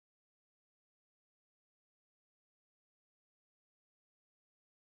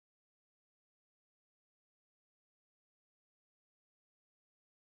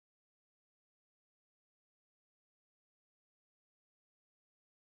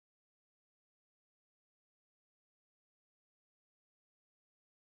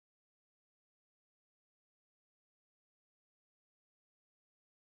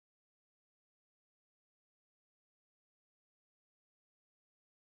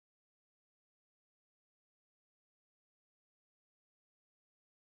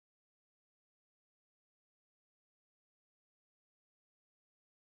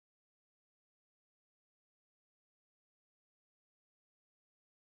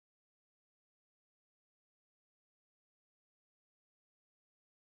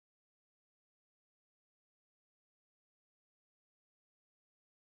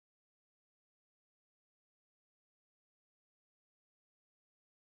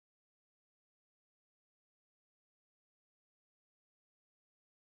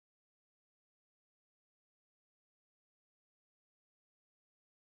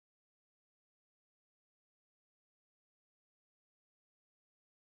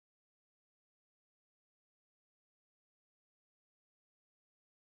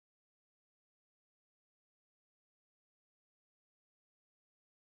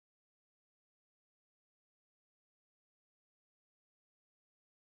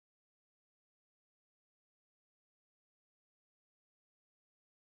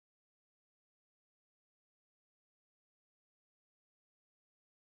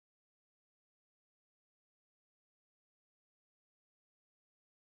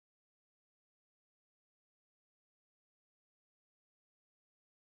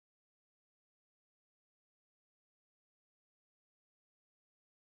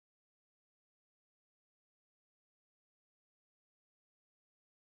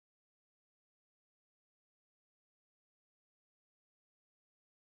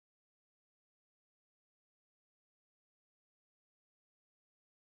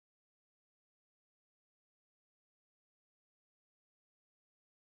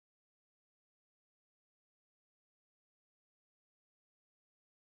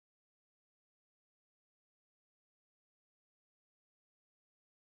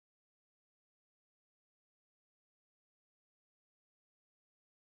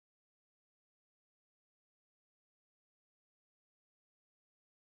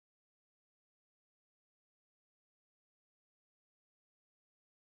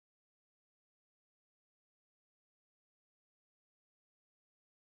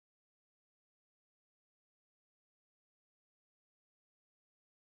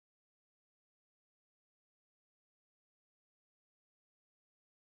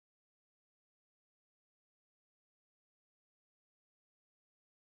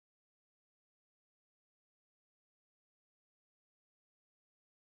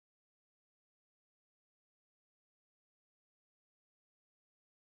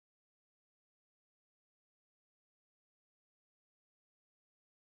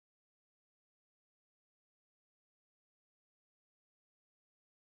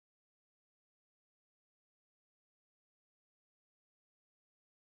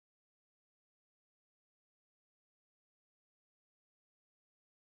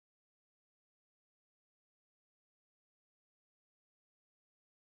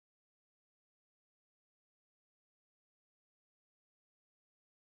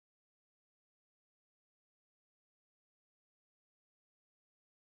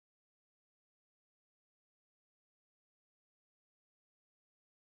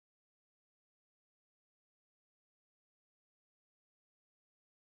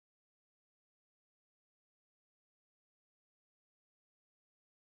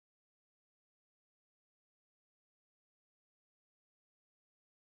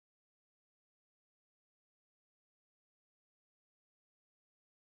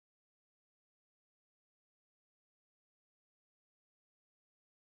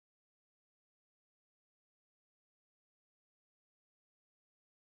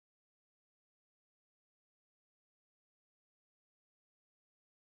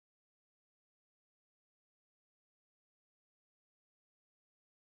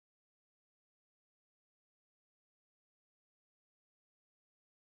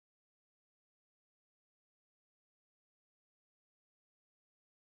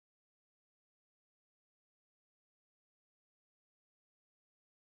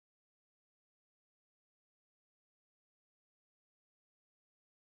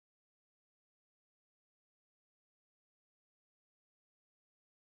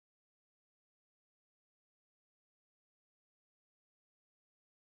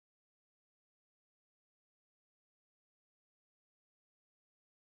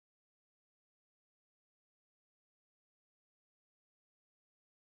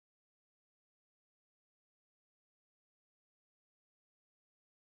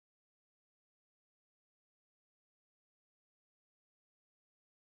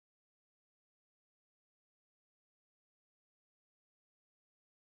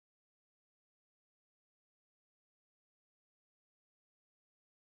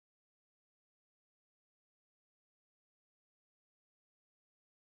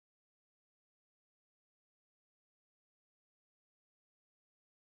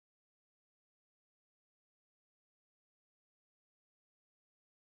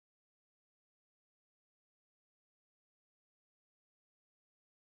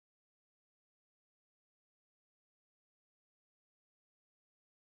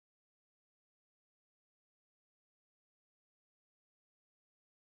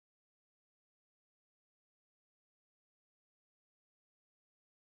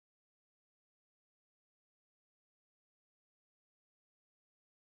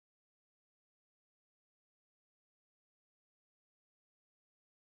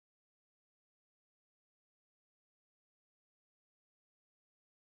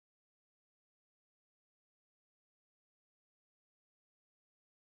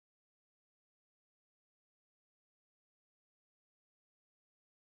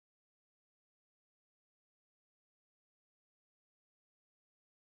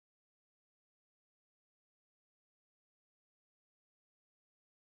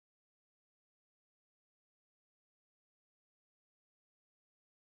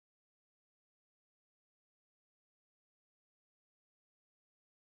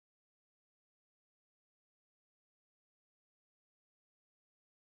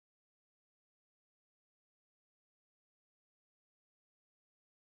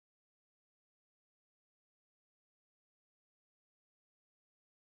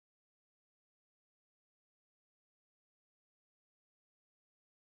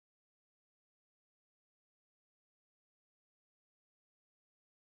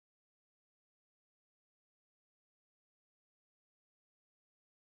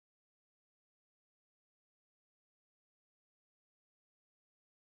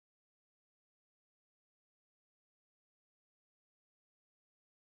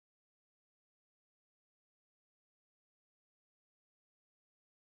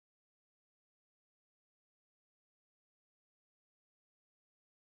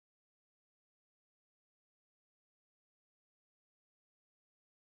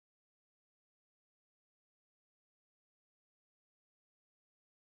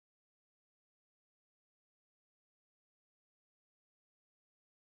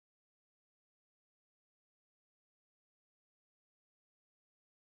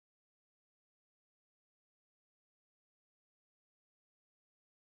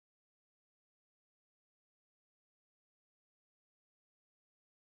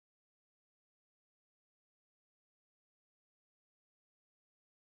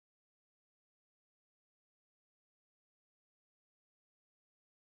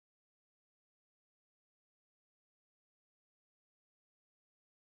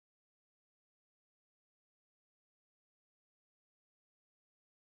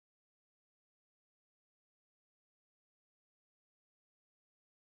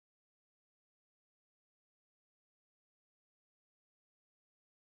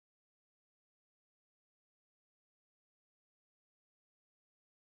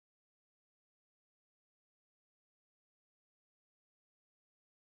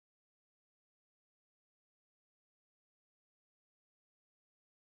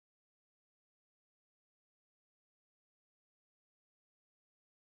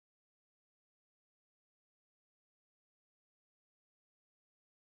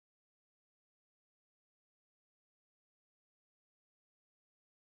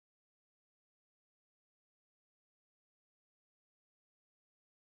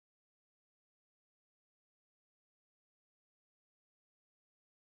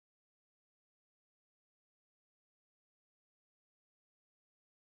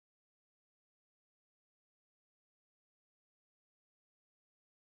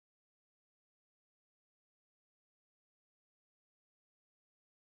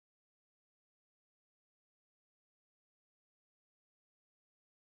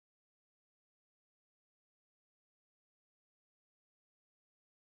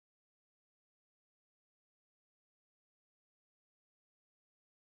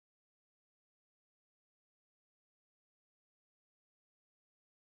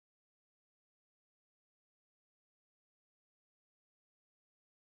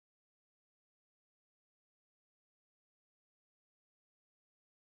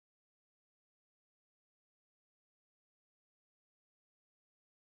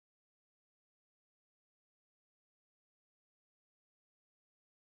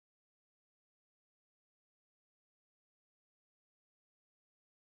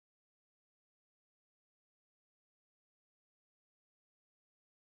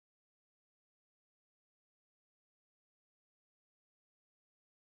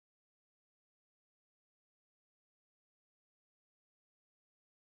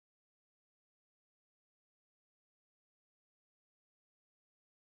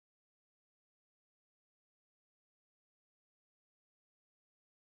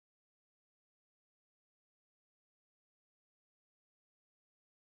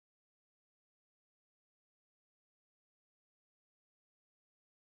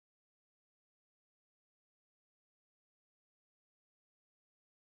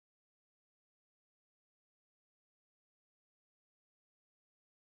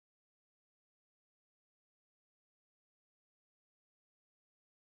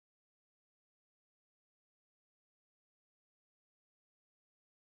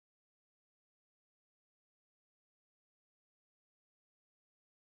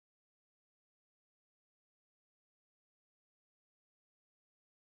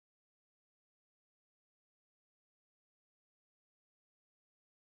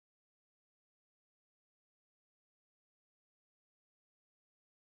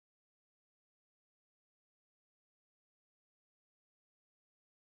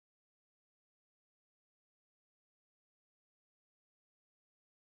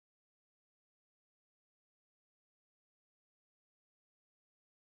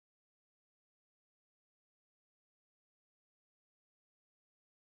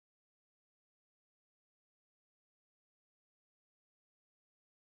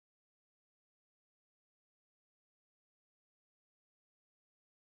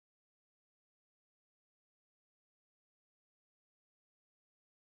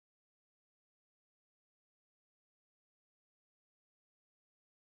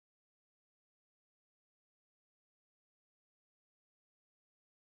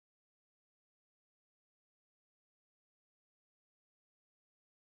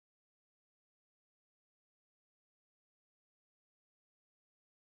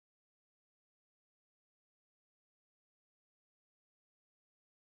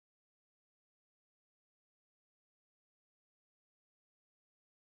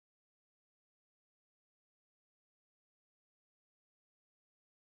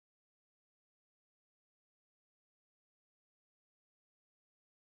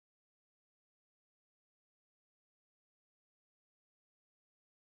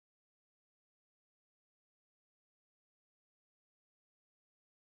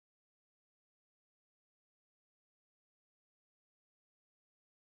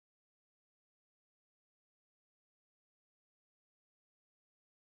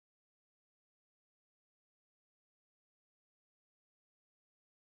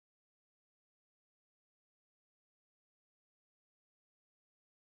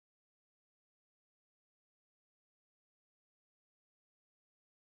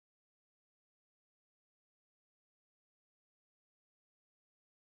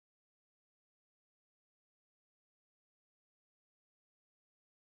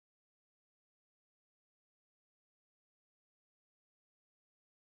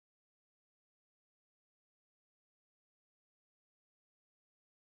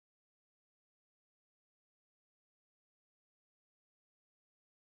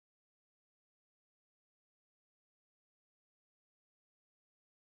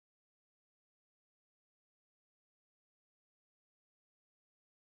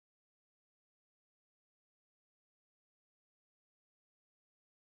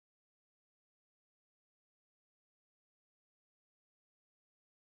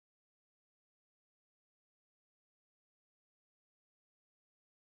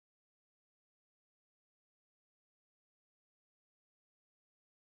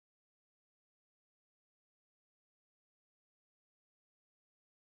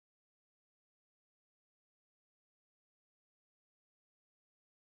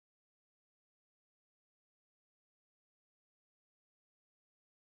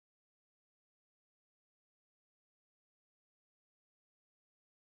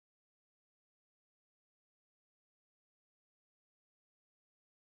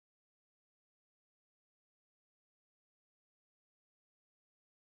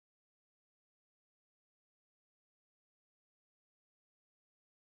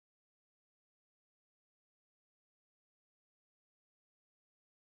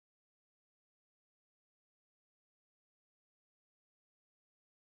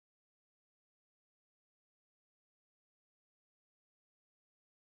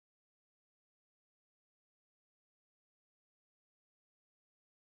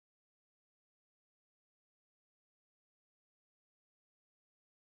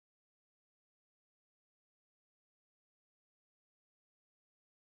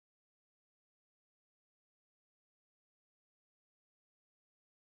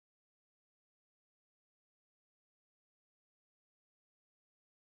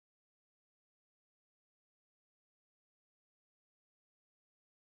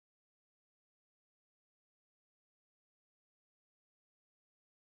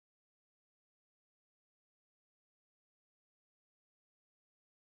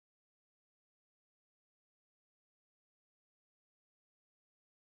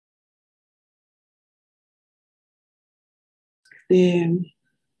the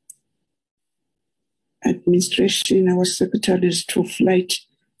administration, our secretaries, to flight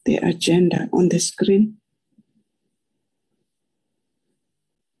the agenda on the screen.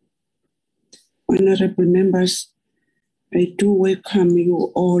 Honorable members, I do welcome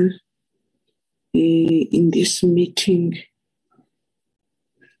you all in this meeting,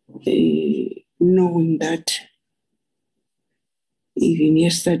 knowing that even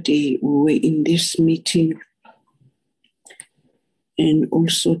yesterday we were in this meeting, and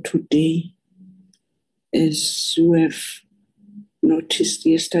also today, as you have noticed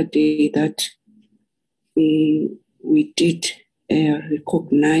yesterday, that we did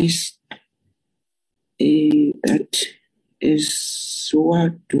recognize that as we are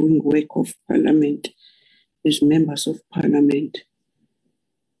doing work of parliament, as members of parliament,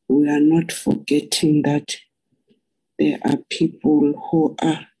 we are not forgetting that there are people who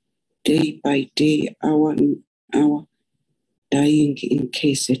are day by day, hour and hour, dying in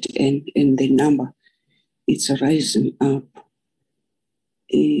KZN, and the number it's rising up.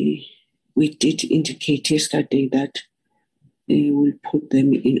 We did indicate yesterday that we'll put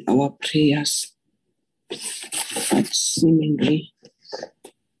them in our prayers, but seemingly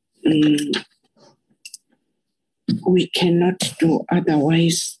we cannot do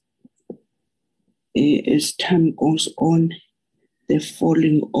otherwise. As time goes on, the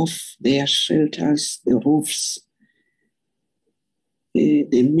falling of their shelters, the roofs,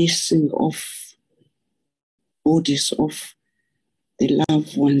 the missing of bodies of the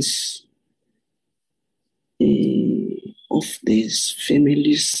loved ones of these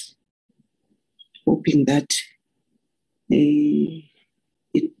families, hoping that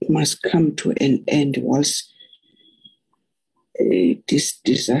it must come to an end whilst this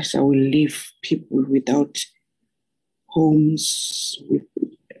disaster will leave people without homes, with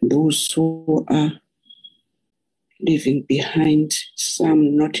those who are leaving behind,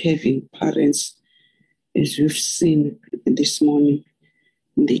 some not having parents, as we've seen this morning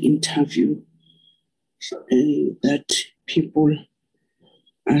in the interview, that people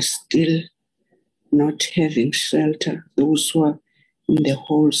are still not having shelter, those who are in the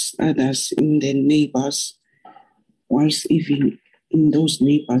halls, others in the neighbors, whilst even in those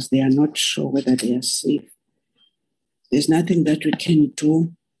neighbors, they are not sure whether they are safe. There's nothing that we can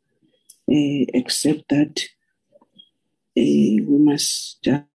do except that we must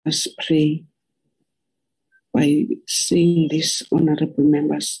just pray. By saying this, honorable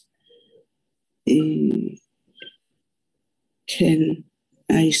members, can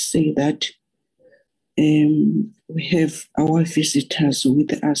I say that we have our visitors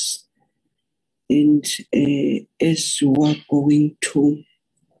with us, and as you are going to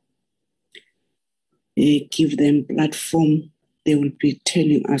give them platform, they will be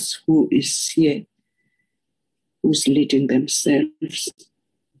telling us who is here, who's leading themselves.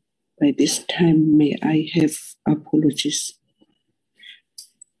 By this time, may I have apologies.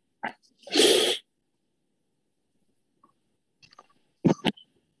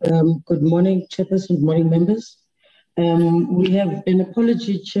 Good morning, Chairperson. Good morning, members. We have an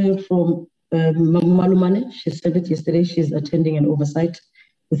apology, Chair, from Malumane. She said it yesterday. She's attending an oversight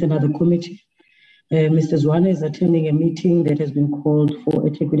with another committee. Mr. Zwane is attending a meeting that has been called for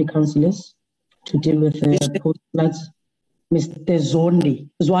equity councillors to deal with post-floods. Mr. Zwane,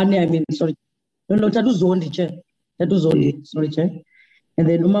 sorry. No, Tatu Zondi, Chair. Tatu Zondi, sorry, Chair. And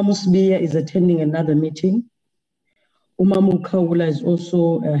then Musbiya is attending another meeting. Kawula is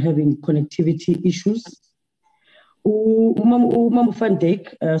also having connectivity issues. Van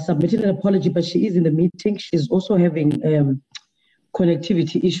Dijk submitted an apology, but she is in the meeting. She's also having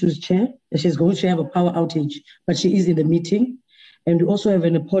connectivity issues, Chair. She's going to have a power outage, but she is in the meeting. And we also have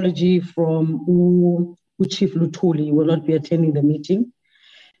an apology from Chief Lutuli, will not be attending the meeting.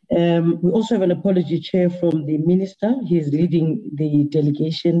 We also have an apology, Chair, from the Minister. He is leading the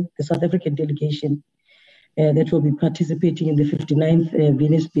delegation, the South African delegation, that will be participating in the 59th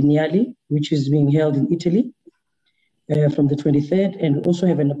Venice Biennale, which is being held in Italy from the 23rd. And we also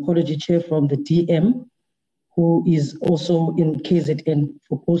have an apology, Chair, from the DM, who is also in KZN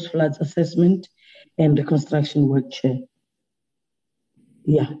for post-floods assessment and reconstruction work, Chair.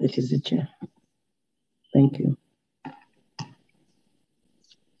 Yeah, that is it, Chair. Thank you.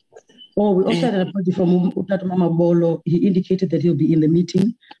 Oh, we also had an apology from Utata Mama Bolo. He indicated that he'll be in the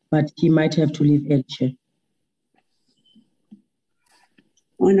meeting, but he might have to leave early, Chair.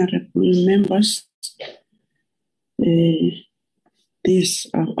 Honorable members, these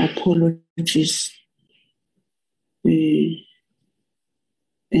are apologies.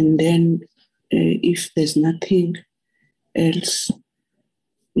 And then if there's nothing else,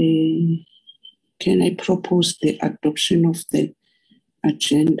 can I propose the adoption of the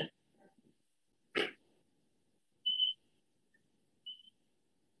agenda.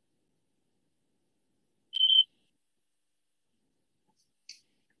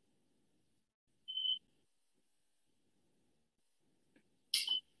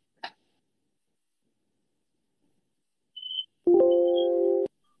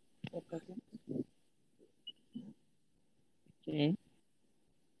 Okay.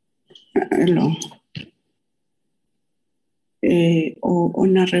 Hello.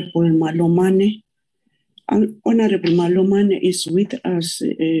 Honorable Malomane. Honorable Malomane is with us.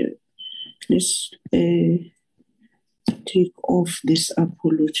 Let's take off this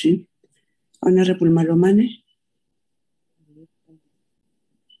apology. Honorable Malomane.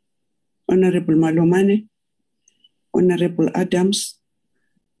 Honorable Malomane. Honorable Adams.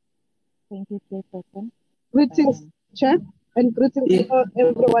 Thank you, Chairperson. Greetings, Chair, and greetings to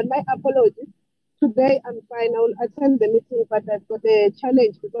everyone. My apologies. Today I'm fine. I will attend the meeting, but I've got a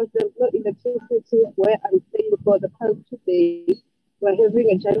challenge because there's no electricity where I'm staying for the past 2 days. We're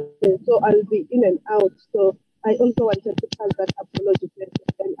having a challenge, so I'll be in and out. So I also wanted to pass that apology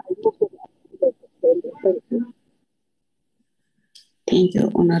message, and I hope for the apology. Thank you. Thank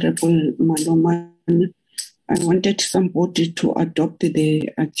you, Honorable Malomane. I wanted somebody to adopt the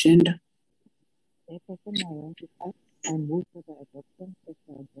agenda. Chairperson, I want to ask and move for the adoption of the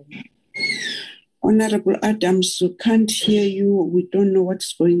agenda. Honorable Adams, we can't hear you. We don't know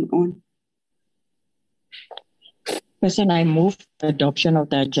what's going on. Person, I move the adoption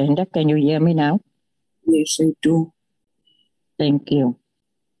of the agenda. Can you hear me now? Yes, I do. Thank you.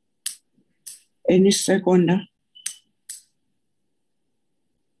 Any seconder?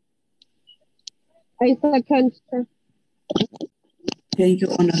 I second, Chair. Thank you,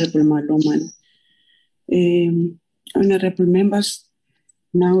 Honorable Malomane. Honorable members,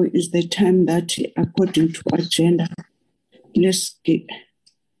 now is the time that, according to agenda, let's get.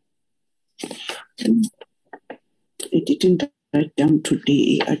 I didn't write down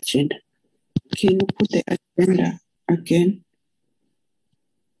today agenda. Can you put the agenda again?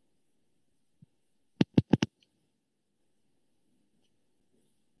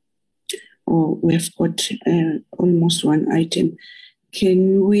 Oh, we have got almost one item.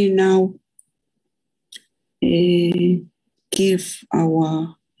 Can we now give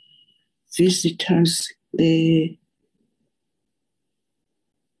our visitors the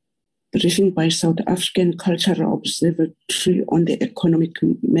briefing by South African Cultural Observatory on the economic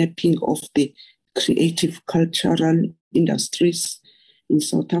mapping of the creative cultural industries in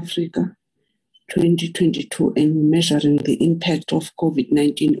South Africa 2022 and measuring the impact of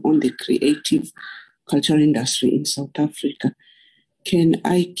COVID-19 on the creative cultural industry in South Africa. Can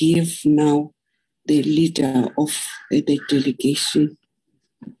I give now the leader of the delegation?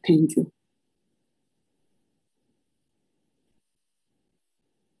 Thank you.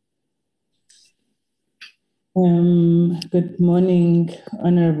 Good morning,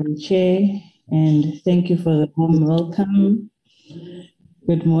 Honorable Chair, and thank you for the warm welcome.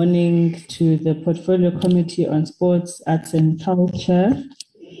 Good morning to the Portfolio Committee on Sports, Arts and Culture,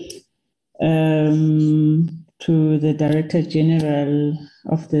 to the Director General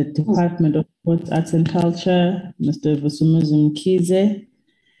of the Department of Sports, Arts and Culture, Mr. Vusumuzi Mkhize.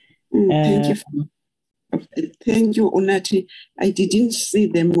 Thank you. Thank you, Unati. I didn't see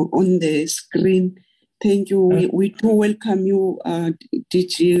them on the screen. Thank you. We do welcome you,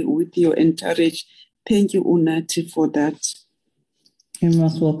 DG, with your encourage. Thank you, Unati, for that. You're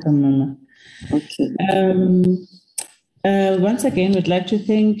most welcome, Mama. Okay. Once again, we'd like to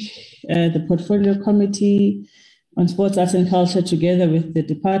thank the Portfolio Committee on Sports, Arts and Culture, together with the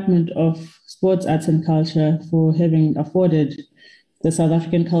Department of Sports, Arts and Culture, for having afforded the South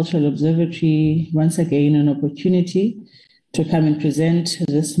African Cultural Observatory once again an opportunity to come and present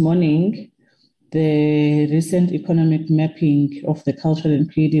this morning the recent economic mapping of the cultural and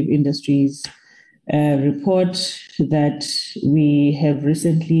creative industries report that we have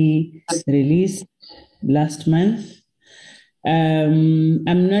recently released last month. I'm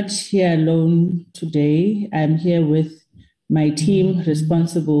not here alone today. I'm here with my team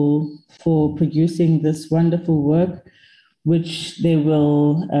responsible for producing this wonderful work, which they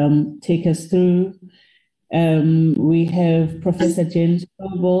will take us through. We have Professor James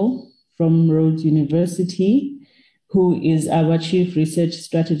Noble from Rhodes University, who is our Chief Research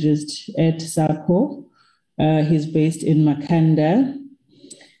Strategist at SACO. He's based in Makanda.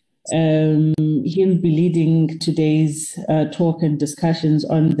 He'll be leading today's talk and discussions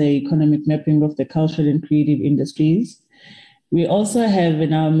on the economic mapping of the cultural and creative industries. We also have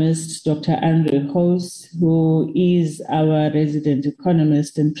in our midst Dr. Andre Hoos, who is our resident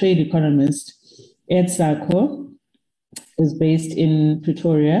economist and trade economist at SACO. is based in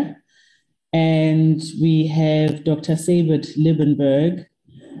Pretoria. And we have Dr. Sabert Liebenberg,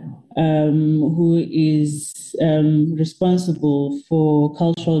 who is responsible for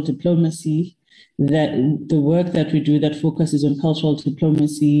cultural diplomacy, that the work that we do that focuses on cultural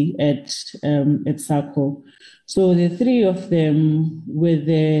diplomacy at SACO. So the three of them were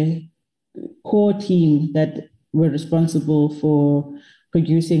the core team that were responsible for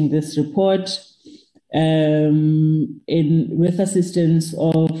producing this report, with assistance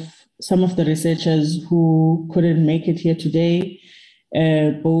of some of the researchers who couldn't make it here today,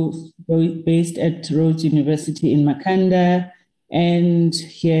 both based at Rhodes University in Makanda and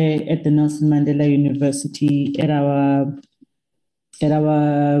here at the Nelson Mandela University at our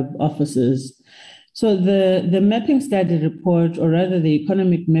offices. So the mapping study report, or rather the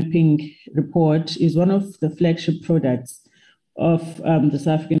economic mapping report, is one of the flagship products of the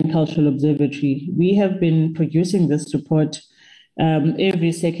South African Cultural Observatory. We have been producing this report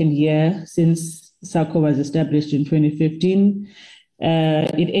every second year since SACO was established in 2015.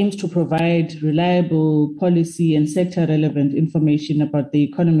 It aims to provide reliable policy and sector-relevant information about the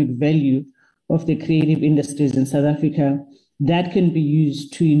economic value of the creative industries in South Africa that can be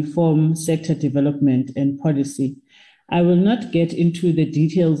used to inform sector development and policy. I will not get into the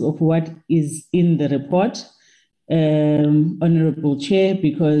details of what is in the report, Honorable Chair,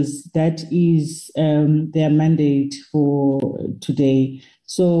 because that is their mandate for today.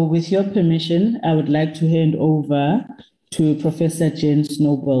 So with your permission, I would like to hand over to Professor Jane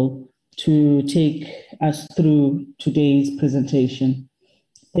Snowball to take us through today's presentation.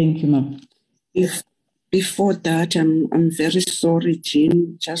 Thank you, ma'am. Before that, I'm very sorry,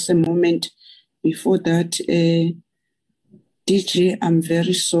 Jean. Just a moment. Before that, DG, I'm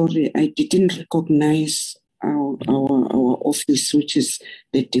very sorry. I didn't recognize our office, which is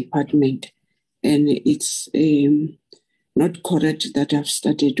the department, and it's not correct that I've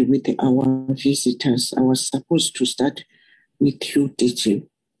started with our visitors. I was supposed to start with you, DG.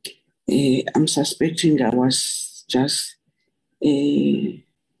 I'm suspecting I was just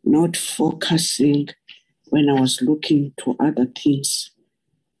not focusing when I was looking to other things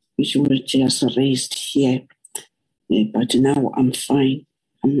which were just raised here. But now I'm fine.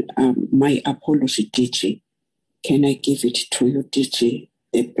 My apology, DG. Can I give it to you, DG,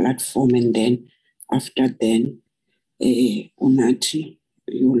 the platform, and then after then, Unati,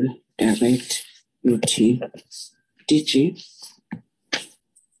 you'll direct your team. DG.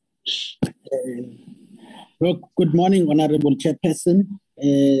 Good morning, Honorable Chairperson.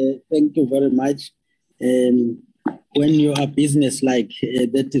 Thank you very much. When you are business-like,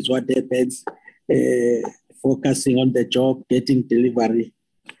 that is what happens, focusing on the job, getting delivery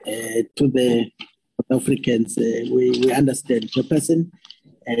to the South Africans. We understand, Chairperson,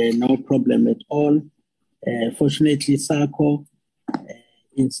 no problem at all. Fortunately, SACO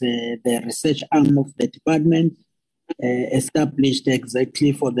is the research arm of the department, established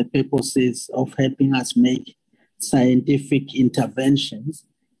exactly for the purposes of helping us make scientific interventions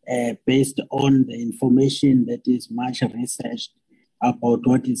based on the information that is much researched about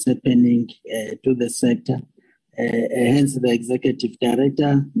what is happening to the sector. Hence, the Executive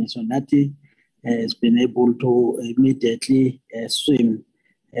Director, Ms. Onati, has been able to immediately swim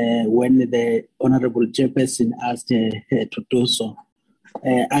when the Honorable Chairperson asked her to do so.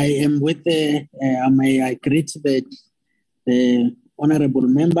 I am with may I greet the honorable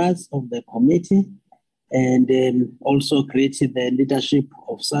members of the committee and also greet the leadership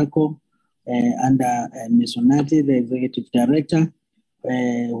of SACO under Ms. Onati, the Executive Director,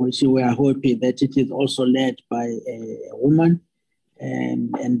 which we are happy that it is also led by a woman.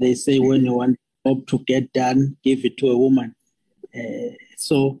 And they say when you want job to get done, give it to a woman.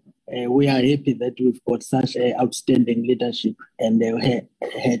 So we are happy that we've got such outstanding leadership, and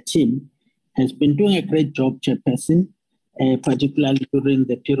her team has been doing a great job, Chairperson, particularly during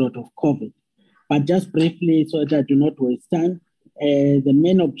the period of COVID. But just briefly, so that I do not waste time, the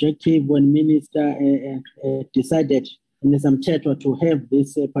main objective when Minister decided in some Chetwa to have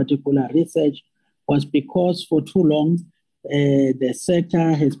this particular research was because for too long, the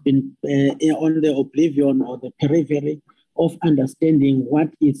sector has been on the oblivion or the periphery of understanding what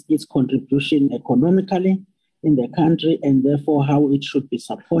is its contribution economically in the country, and therefore how it should be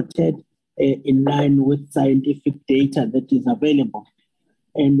supported in line with scientific data that is available.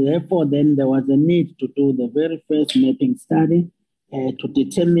 And therefore then there was a need to do the very first mapping study to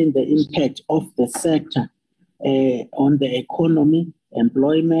determine the impact of the sector on the economy,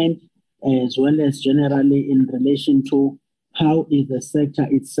 employment, as well as generally in relation to how is the sector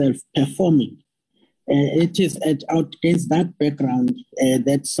itself performing. It is against that background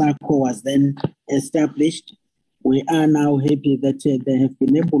that SACO was then established we are now happy that they have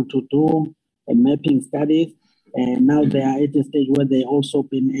been able to do a mapping studies. And now they are at a stage where they also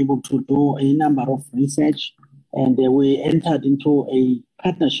been able to do a number of research. And we entered into a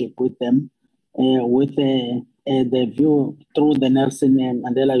partnership with them with the view through the Nelson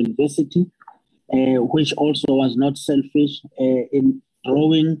Mandela University, which also was not selfish in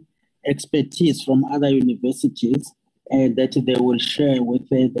drawing expertise from other universities that they will share with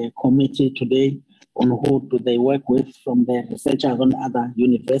the committee today on who do they work with from the researchers on other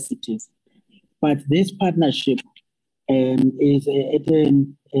universities. But this partnership is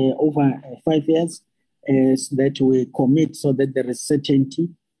over 5 years that we commit so that there is certainty.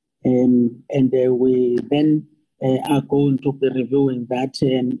 And we then are going to be reviewing that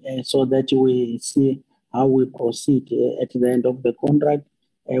so that we see how we proceed at the end of the contract,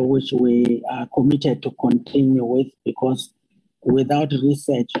 which we are committed to continue with, because without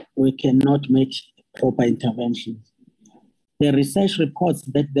research, we cannot make proper interventions. The research reports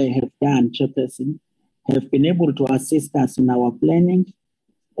that they have done, Chairperson, have been able to assist us in our planning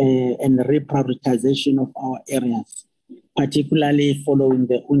and reprioritization of our areas, particularly following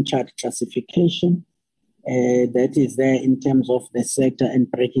the UNCHAD classification that is there in terms of the sector and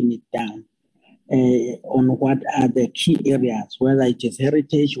breaking it down on what are the key areas, whether it is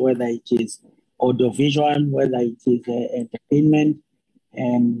heritage, whether it is audiovisual, whether it is entertainment.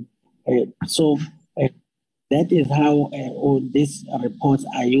 So that is how all these reports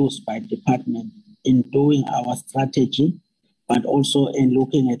are used by department in doing our strategy, but also in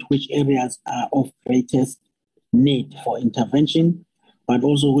looking at which areas are of greatest need for intervention, but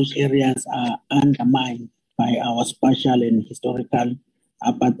also which areas are undermined by our spatial and historical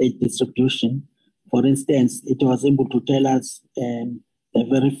apartheid distribution. For instance, it was able to tell us the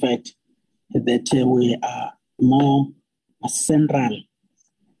very fact that we are more central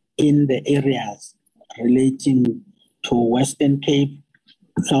in the areas relating to Western Cape,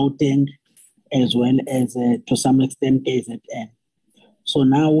 Gauteng, as well as to some extent KZN. So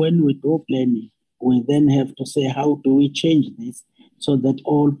now when we do planning, we then have to say, how do we change this so that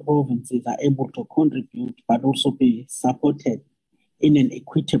all provinces are able to contribute, but also be supported in an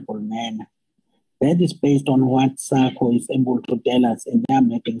equitable manner? That is based on what SACO is able to tell us in their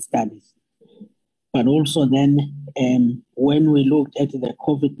mapping studies. But also then, when we looked at the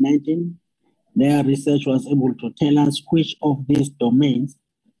COVID-19, their research was able to tell us which of these domains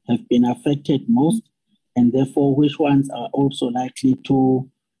have been affected most, and therefore which ones are also likely to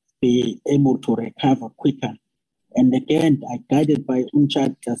be able to recover quicker. And again, guided by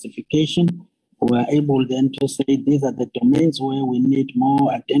UNCHAD classification, we are able then to say these are the domains where we need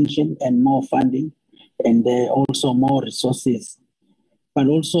more attention and more funding, and also more resources. But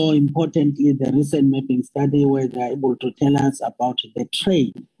also importantly, the recent mapping study where they are able to tell us about the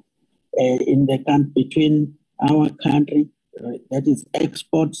trade in the country between our country, that is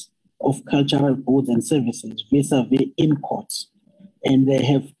exports of cultural goods and services vis-a-vis imports. And they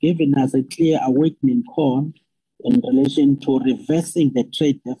have given us a clear awakening call in relation to reversing the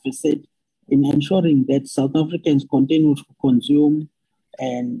trade deficit in ensuring that South Africans continue to consume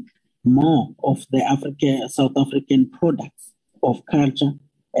more of the South African products of culture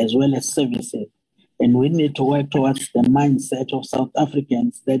as well as services. And we need to work towards the mindset of South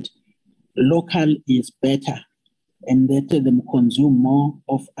Africans that local is better, and let them consume more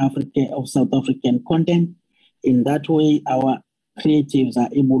of South African content. In that way, our creatives are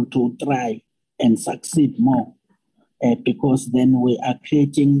able to thrive and succeed more because then we are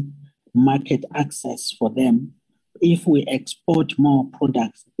creating market access for them. If we export more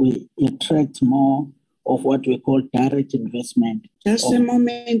products, we attract more of what we call direct investment. Just a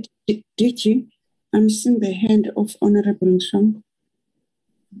moment, DG. I'm seeing the hand of Honorable Nsong.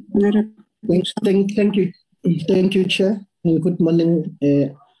 Thank you. Thank you, Chair, and good morning.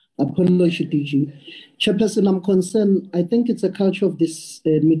 Apology, DG. Chairperson, I'm concerned. I think it's a culture of this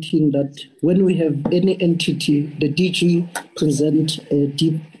meeting that when we have any entity, the DG present a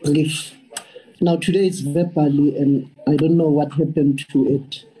deep brief. Now, today it's verbally, and I don't know what happened to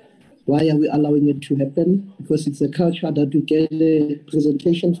it. Why are we allowing it to happen? Because it's a culture that we get a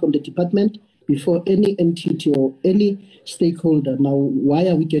presentation from the department before any entity or any stakeholder. Now, why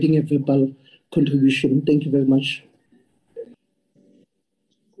are we getting a verbal contribution? Thank you very much.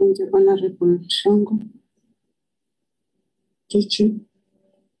 Thank you, Honorable Shango. DG.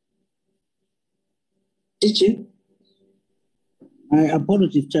 I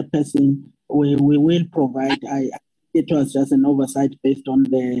apologize, Chairperson. We will provide. It was just an oversight based on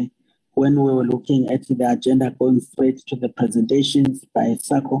when we were looking at the agenda going straight to the presentations by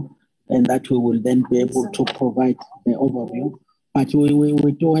SACO, and that we will then be able to provide the overview. But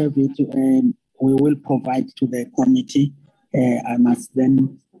we do have it we will provide to the committee. I must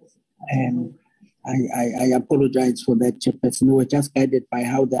then, I apologize for that, Chairperson. We were just guided by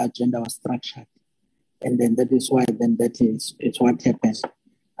how the agenda was structured. And then that is why then it's what happened.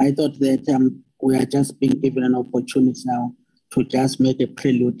 I thought that we are just being given an opportunity now to just make a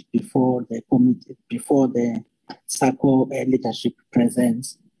prelude before the committee, before the SACCO leadership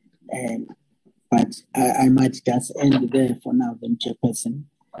presents. But I might just end there for now, then, Chairperson,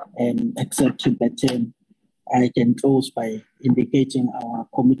 except that I can close by indicating our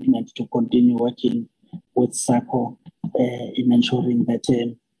commitment to continue working with SACCO in ensuring that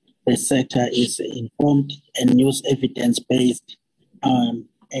the sector is informed and use evidence-based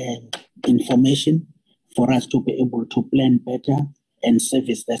information for us to be able to plan better and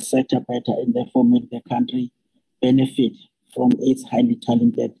service the sector better, and therefore make the country benefit from its highly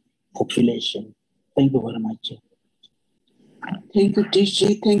talented population. Thank you very much. Thank you,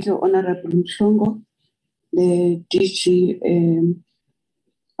 DG. Thank you, Honorable Mhlongo. The DG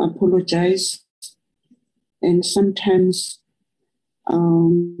apologize, and sometimes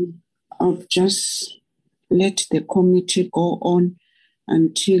I'll just let the committee go on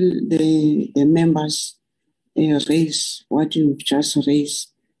until the members raise what you've just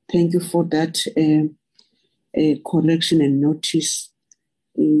raised. Thank you for that correction and notice.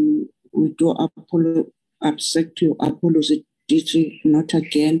 We do accept your apology, DG, not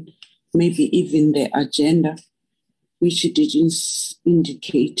again. Maybe even the agenda, which it didn't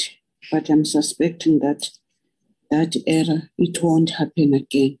indicate, but I'm suspecting that error, it won't happen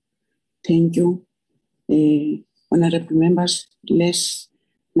again. Thank you. Honorable members, let's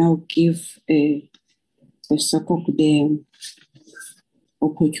now give the SACCO the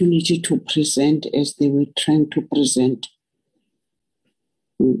opportunity to present as they were trying to present.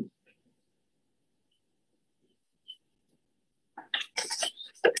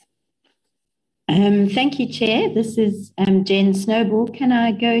 Thank you, Chair. This is Jen Snowball. Can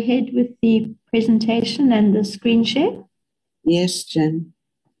I go ahead with the presentation and the screen share? Yes, Jen.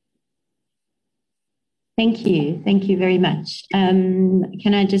 Thank you. Thank you very much.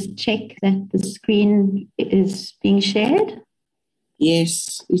 Can I just check that the screen is being shared?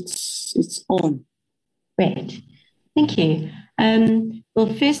 Yes, it's on. Great. Thank you.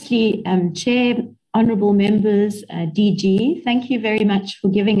 Well, firstly, Chair, honourable members, DG, thank you very much for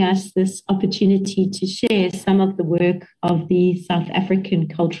giving us this opportunity to share some of the work of the South African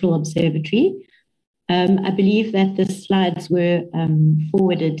Cultural Observatory. I believe that the slides were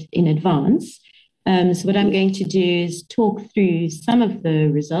forwarded in advance. So what I'm going to do is talk through some of the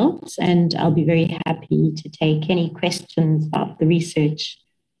results, and I'll be very happy to take any questions about the research.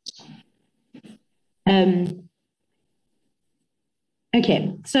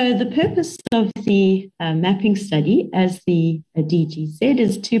 Okay, so the purpose of the mapping study, as the DG said,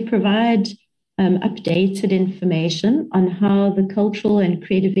 is to provide updated information on how the cultural and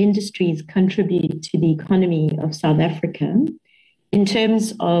creative industries contribute to the economy of South Africa in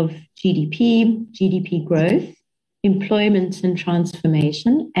terms of GDP growth, employment and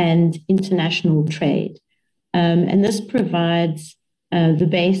transformation, and international trade. And this provides the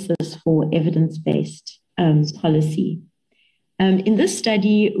basis for evidence-based policy. In this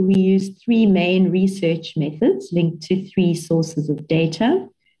study, we used three main research methods linked to three sources of data.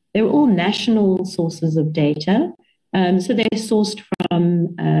 They're all national sources of data. So they're sourced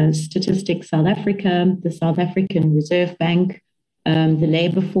from Statistics South Africa, the South African Reserve Bank, the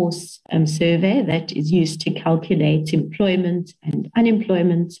Labour Force Survey that is used to calculate employment and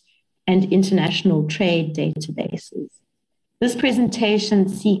unemployment, and international trade databases. This presentation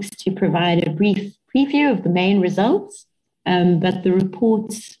seeks to provide a brief preview of the main results, but the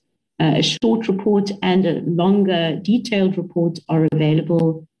reports, a short report and a longer detailed report, are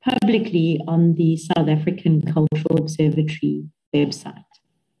available publicly on the South African Cultural Observatory website.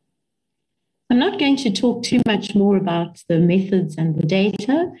 I'm not going to talk too much more about the methods and the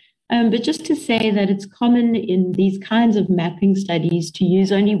data, but just to say that it's common in these kinds of mapping studies to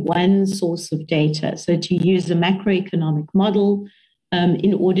use only one source of data. So to use a macroeconomic model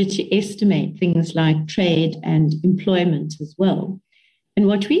in order to estimate things like trade and employment as well. And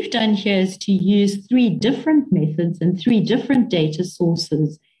what we've done here is to use three different methods and three different data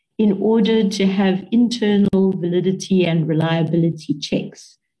sources in order to have internal validity and reliability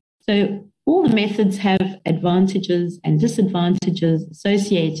checks. So all the methods have advantages and disadvantages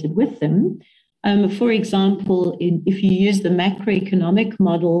associated with them. For example, if you use the macroeconomic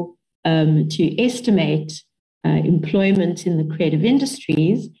model to estimate employment in the creative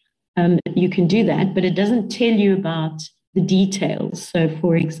industries, you can do that, but it doesn't tell you about the details. So,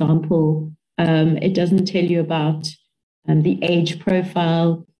 for example, it doesn't tell you about the age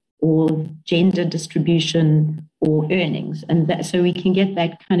profile or gender distribution or earnings. And that, so we can get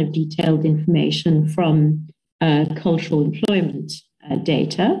that kind of detailed information from cultural employment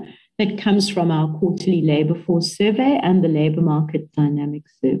data that comes from our quarterly labor force survey and the labor market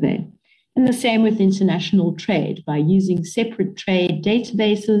dynamics survey. And the same with international trade. By using separate trade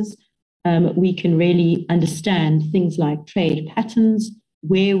databases, we can really understand things like trade patterns,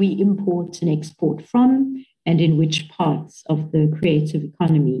 where we import and export from, and in which parts of the creative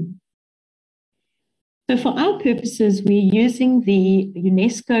economy. So for our purposes, we're using the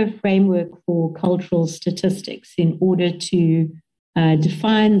UNESCO framework for cultural statistics in order to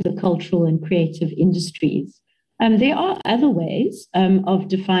define the cultural and creative industries. There are other ways of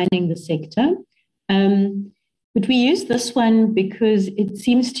defining the sector, but we use this one because it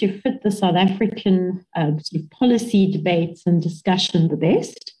seems to fit the South African sort of policy debates and discussion the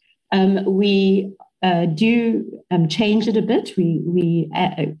best. We do change it a bit,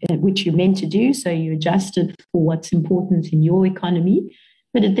 which you're meant to do, so you adjust it for what's important in your economy.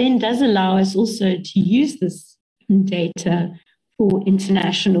 But it then does allow us also to use this data for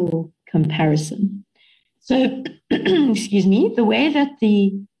international comparison. So, excuse me, the way that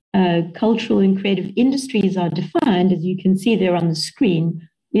the cultural and creative industries are defined, as you can see there on the screen,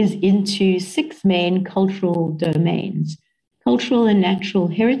 is into 6 main cultural domains: cultural and natural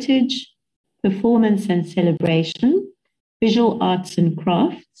heritage, performance and celebration, visual arts and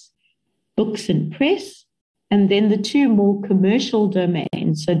crafts, books and press, and then the 2 more commercial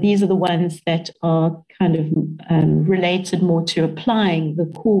domains. So these are the ones that are kind of related more to applying the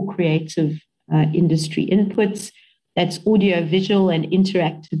core creative industry inputs. That's audio, visual, and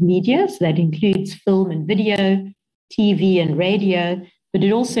interactive media. So that includes film and video, TV and radio, but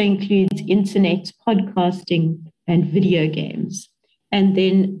it also includes internet, podcasting, and video games. And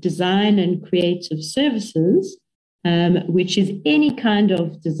then design and creative services, which is any kind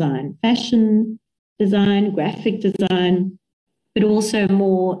of design, fashion design, graphic design, but also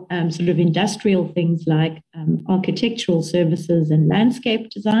more sort of industrial things like architectural services and landscape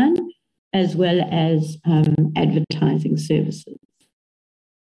design, as well as advertising services.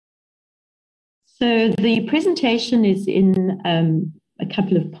 So the presentation is in a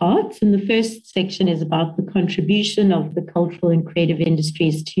couple of parts, and the first section is about the contribution of the cultural and creative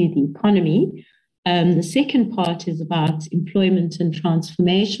industries to the economy. The second part is about employment and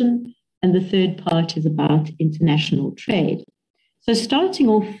transformation, and the third part is about international trade. So starting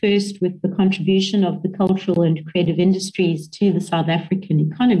off first with the contribution of the cultural and creative industries to the South African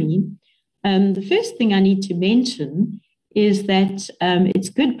economy, the first thing I need to mention is that it's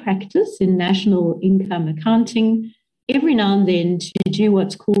good practice in national income accounting every now and then to do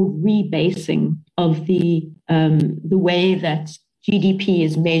what's called rebasing of the way that GDP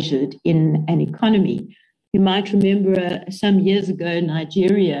is measured in an economy. You might remember some years ago,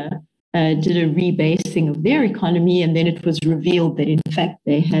 Nigeria did a rebasing of their economy, and then it was revealed that in fact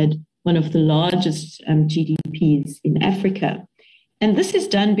they had one of the largest GDPs in Africa. And this is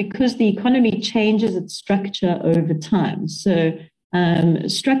done because the economy changes its structure over time. So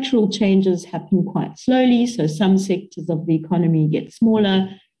structural changes happen quite slowly. So some sectors of the economy get smaller,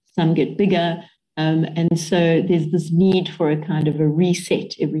 some get bigger. And so there's this need for a kind of a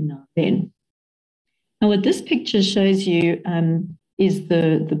reset every now and then. Now, what this picture shows you is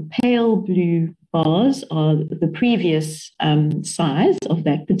the pale blue bars are the previous size of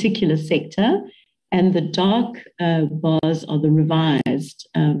that particular sector, and the dark bars are the revised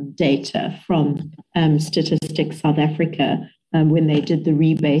data from Statistics South Africa when they did the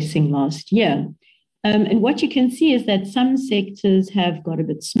rebasing last year. And what you can see is that some sectors have got a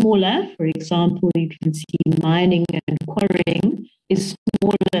bit smaller. For example, you can see mining and quarrying is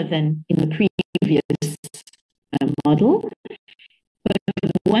smaller than in the previous model. But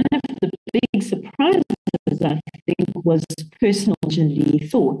one of the big surprises, I think, was personally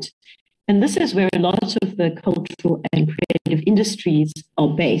thought. And this is where a lot of the cultural and creative industries are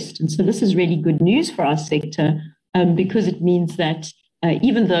based. And so this is really good news for our sector because it means that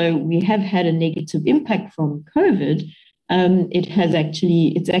even though we have had a negative impact from COVID,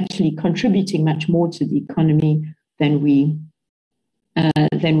 it's actually contributing much more to the economy than we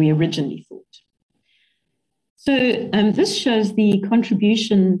originally thought. So this shows the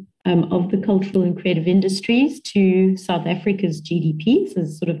contribution of the cultural and creative industries to South Africa's GDP, so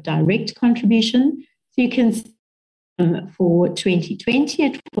sort of direct contribution. So you can see for 2020,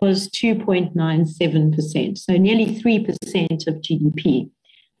 it was 2.97%, so nearly 3% of GDP.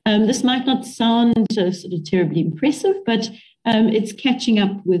 This might not sound sort of terribly impressive, but it's catching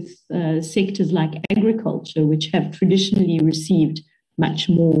up with sectors like agriculture, which have traditionally received much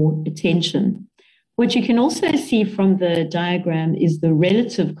more attention. What you can also see from the diagram is the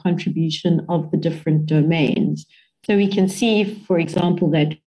relative contribution of the different domains. So we can see, for example,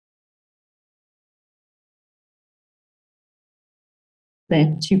 that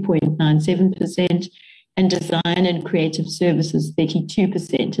 2.97%, and design and creative services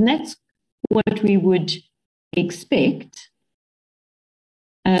 32%. And that's what we would expect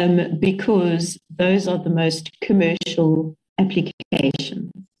because those are the most commercial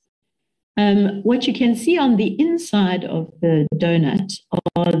applications. What you can see on the inside of the donut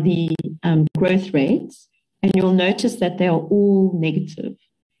are the growth rates, and you'll notice that they are all negative.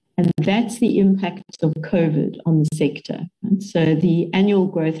 And that's the impact of COVID on the sector. And so the annual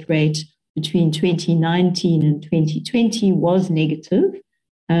growth rate between 2019 and 2020 was negative.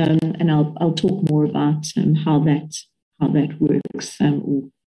 And I'll talk more about how that works, or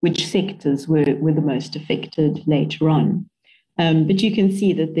which sectors were the most affected later on. But you can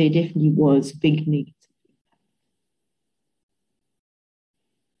see that there definitely was big negative.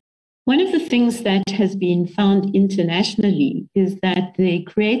 One of the things that has been found internationally is that the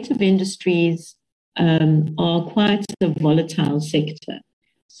creative industries are quite a volatile sector.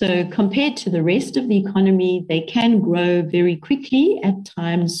 So compared to the rest of the economy, they can grow very quickly at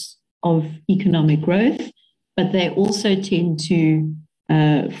times of economic growth, but they also tend to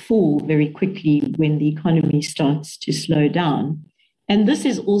fall very quickly when the economy starts to slow down. And this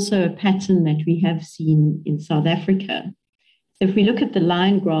is also a pattern that we have seen in South Africa. If we look at the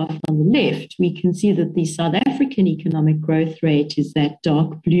line graph on the left, we can see that the South African economic growth rate is that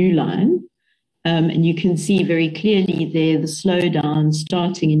dark blue line. And you can see very clearly there the slowdown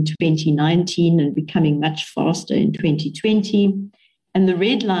starting in 2019 and becoming much faster in 2020. And the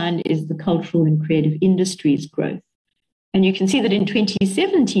red line is the cultural and creative industries growth. And you can see that in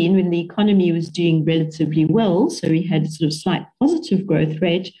 2017, when the economy was doing relatively well, so we had sort of slight positive growth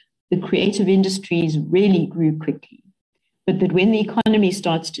rate, the creative industries really grew quickly. But that when the economy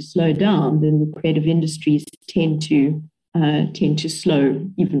starts to slow down, then the creative industries tend to slow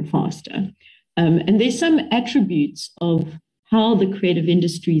even faster. And there's some attributes of how the creative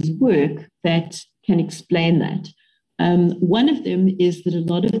industries work that can explain that. One of them is that a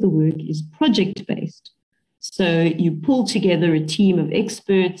lot of the work is project-based. So you pull together a team of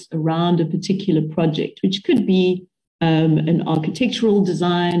experts around a particular project, which could be an architectural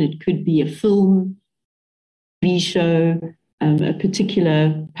design, it could be a film, show, a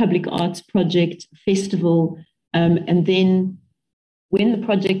particular public arts project, festival, and then when the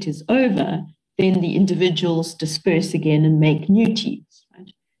project is over, then the individuals disperse again and make new teams.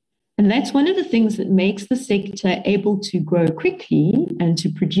 Right? And that's one of the things that makes the sector able to grow quickly and to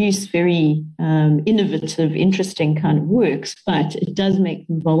produce very innovative, interesting kind of works, but it does make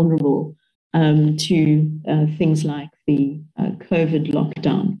them vulnerable to things like the COVID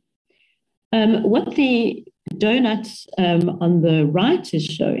lockdown. What the donut on the right is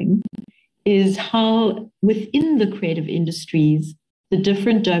showing is how within the creative industries, the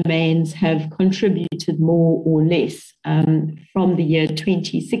different domains have contributed more or less from the year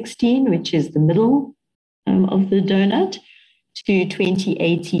 2016, which is the middle of the donut, to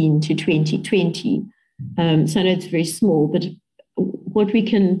 2018 to 2020. So I know it's very small, but what we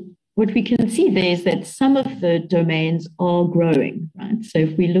can see there is that some of the domains are growing, right? So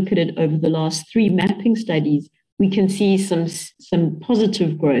if we look at it over the last 3 mapping studies, we can see some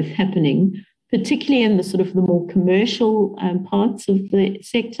positive growth happening, particularly in the sort of the more commercial parts of the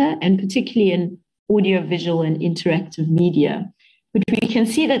sector, and particularly in audiovisual and interactive media. But we can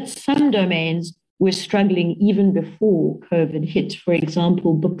see that some domains were struggling even before COVID hit. For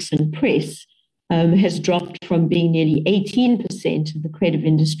example, books and press has dropped from being nearly 18% of the creative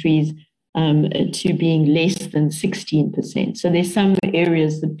industries to being less than 16%. So there's some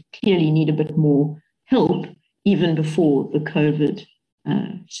areas that clearly need a bit more help even before the COVID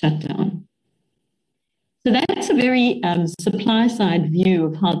shutdown. So that's a very supply side view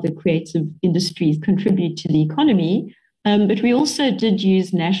of how the creative industries contribute to the economy. But we also did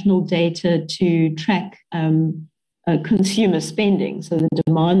use national data to track consumer spending, so the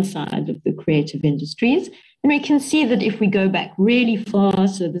demand side of the creative industries. And we can see that if we go back really far,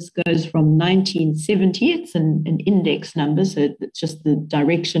 so this goes from 1970, it's an index number, so it's just the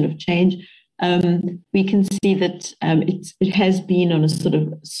direction of change. We can see that it has been on a sort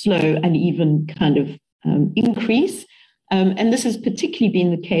of slow, uneven kind of increase. And this has particularly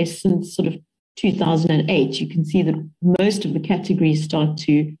been the case since sort of 2008. You can see that most of the categories start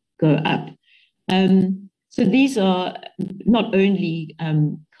to go up. So these are not only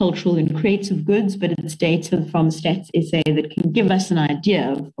cultural and creative goods, but it's data from Stats SA that can give us an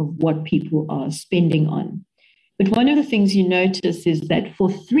idea of what people are spending on. But one of the things you notice is that for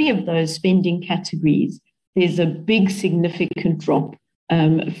 3 of those spending categories, there's a big significant drop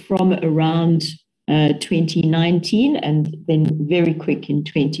from around 2019 and then very quick in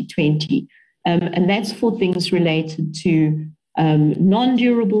 2020. And that's for things related to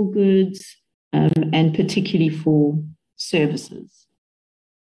non-durable goods and particularly for services.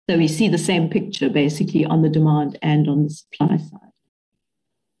 So we see the same picture basically on the demand and on the supply side.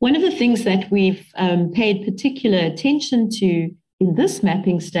 One of the things that we've paid particular attention to in this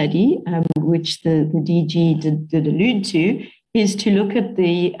mapping study, which the DG did allude to, is to look at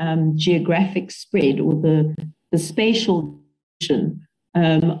the geographic spread or the spatial distribution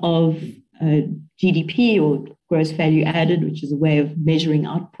of GDP or gross value added, which is a way of measuring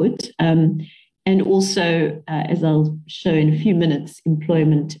output, and also, as I'll show in a few minutes,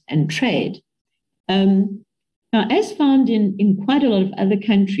 employment and trade. Now, as found in quite a lot of other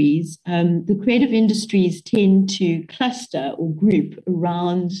countries, the creative industries tend to cluster or group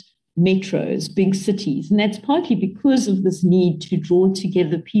around metros, big cities. And that's partly because of this need to draw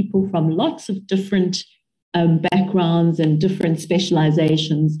together people from lots of different backgrounds and different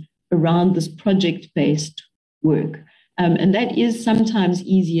specializations around this project-based work. And that is sometimes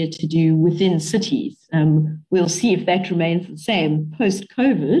easier to do within cities. We'll see if that remains the same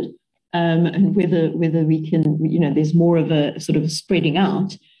post-COVID. And whether we can, there's more of a sort of spreading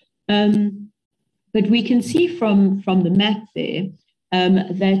out. But we can see from the map there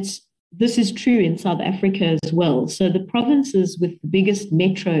that this is true in South Africa as well. So the provinces with the biggest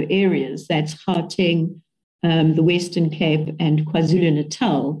metro areas, that's Gauteng, the Western Cape and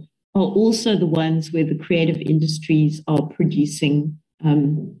KwaZulu-Natal, are also the ones where the creative industries are producing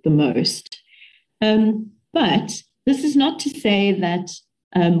the most. But this is not to say that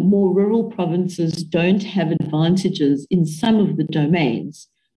more rural provinces don't have advantages in some of the domains.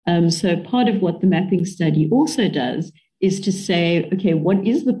 So part of what the mapping study also does is to say, okay, what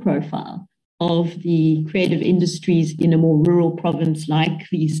is the profile of the creative industries in a more rural province like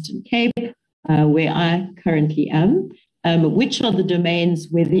the Eastern Cape, where I currently am? Which are the domains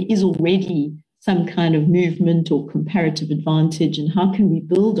where there is already some kind of movement or comparative advantage, and how can we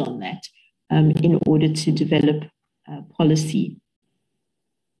build on that in order to develop policy?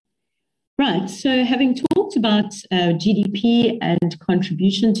 Right, so having talked about GDP and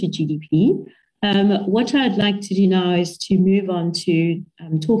contribution to GDP, what I'd like to do now is to move on to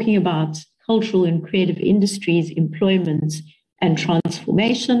talking about cultural and creative industries, employment and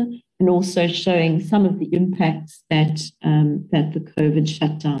transformation, and also showing some of the impacts that the COVID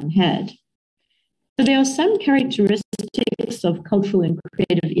shutdown had. So there are some characteristics of cultural and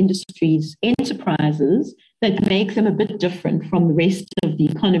creative industries enterprises that make them a bit different from the rest of the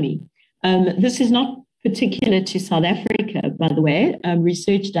economy. This is not particular to South Africa, by the way.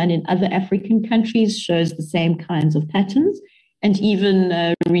 Research done in other African countries shows the same kinds of patterns, and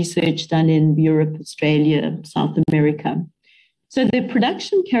even research done in Europe, Australia, South America. So the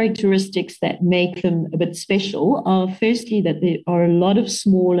production characteristics that make them a bit special are firstly that there are a lot of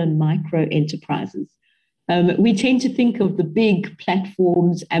small and micro enterprises. We tend to think of the big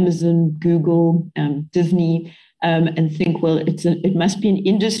platforms, Amazon, Google, Disney, and think, well, it must be an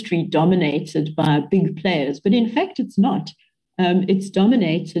industry dominated by big players. But in fact, it's not. It's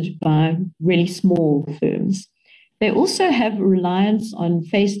dominated by really small firms. They also have a reliance on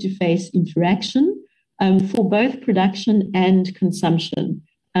face-to-face interaction for both production and consumption.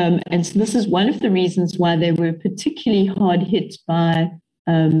 And so this is one of the reasons why they were particularly hard hit by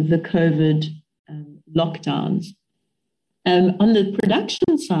the COVID lockdowns. On the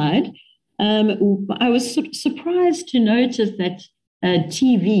production side, I was surprised to notice that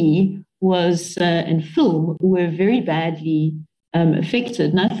TV and film were very badly affected.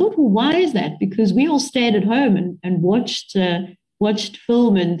 And I thought, well, why is that? Because we all stayed at home and watched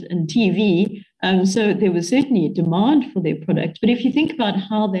film and TV. So there was certainly a demand for their product. But if you think about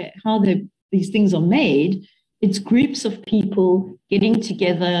how these things are made, it's groups of people getting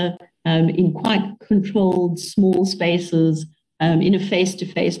together in quite controlled small spaces, in a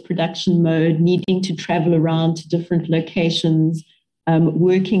face-to-face production mode, needing to travel around to different locations,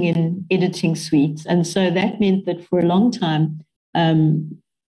 working in editing suites. And so that meant that for a long time,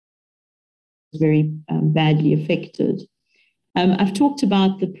 very badly affected. I've talked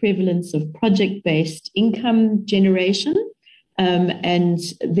about the prevalence of project-based income generation. And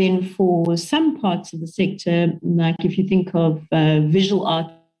then for some parts of the sector, like if you think of visual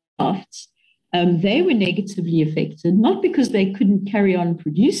art crafts, they were negatively affected, not because they couldn't carry on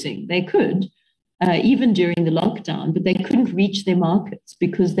producing. They could, even during the lockdown, but they couldn't reach their markets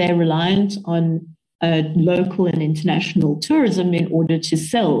because they're reliant on local and international tourism in order to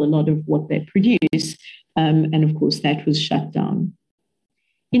sell a lot of what they produce. And of course, that was shut down.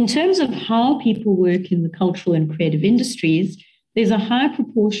 In terms of how people work in the cultural and creative industries, there's a high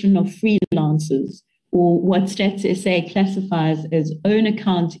proportion of freelancers, or what Stats SA classifies as own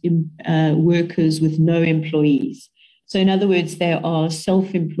account workers with no employees. So in other words, they are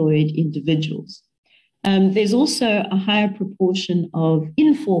self-employed individuals. There's also a higher proportion of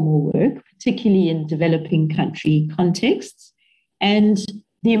informal work, particularly in developing country contexts, and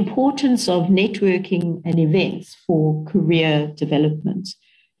the importance of networking and events for career development.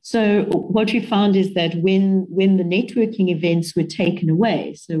 So what we found is that when the networking events were taken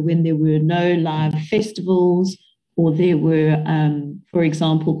away, so when there were no live festivals, or there were, for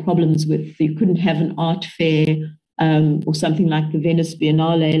example, problems with you couldn't have an art fair or something like the Venice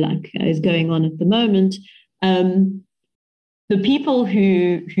Biennale, like is going on at the moment, the people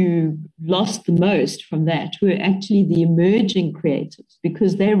who lost the most from that were actually the emerging creatives,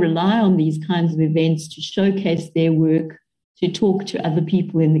 because they rely on these kinds of events to showcase their work, to talk to other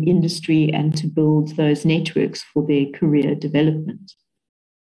people in the industry, and to build those networks for their career development.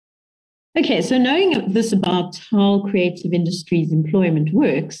 Okay, so knowing this about how creative industries employment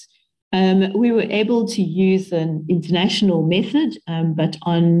works, we were able to use an international method, but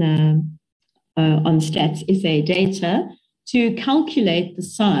on Stats SA data, to calculate the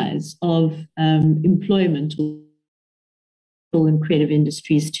size of employment in creative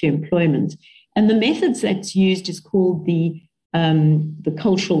industries to employment. And the methods that's used is called the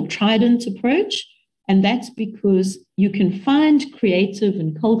cultural trident approach. And that's because you can find creative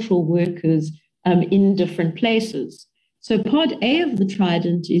and cultural workers in different places. So part A of the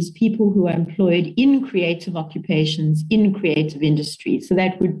trident is people who are employed in creative occupations, in creative industries. So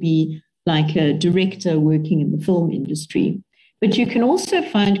that would be like a director working in the film industry. But you can also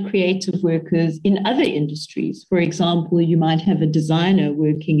find creative workers in other industries. For example, you might have a designer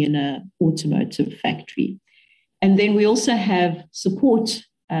working in an automotive factory. And then we also have support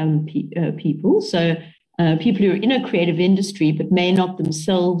people. So people who are in a creative industry but may not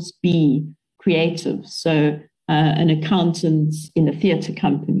themselves be creative. So an accountant in a theatre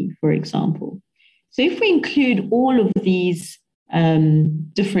company, for example. So if we include all of these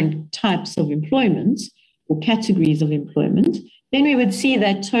different types of employment or categories of employment, then we would see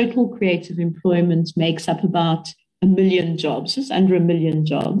that total creative employment makes up about 1 million jobs, just under 1 million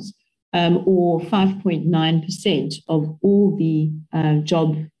jobs, or 5.9% of all the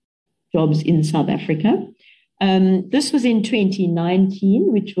jobs in South Africa. This was in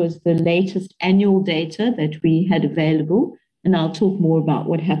 2019, which was the latest annual data that we had available. And I'll talk more about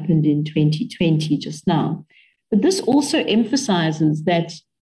what happened in 2020 just now. But this also emphasizes that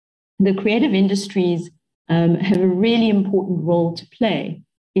the creative industries have a really important role to play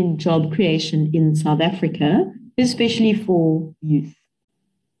in job creation in South Africa, especially for youth.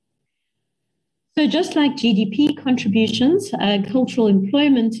 So just like GDP contributions, cultural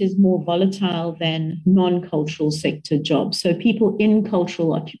employment is more volatile than non-cultural sector jobs. So people in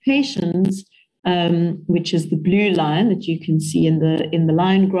cultural occupations, which is the blue line that you can see in the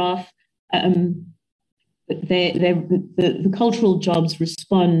line graph, the cultural jobs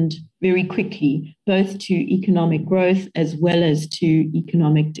respond very quickly, both to economic growth as well as to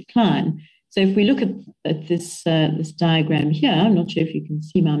economic decline. So if we look at this diagram here, I'm not sure if you can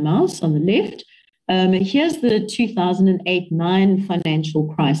see my mouse on the left. Here's the 2008-9 financial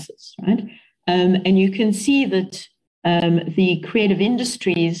crisis, right? And you can see that the creative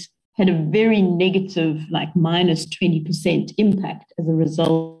industries had a very negative, like minus 20% impact as a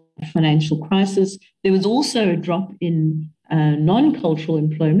result of the financial crisis. There was also a drop in non-cultural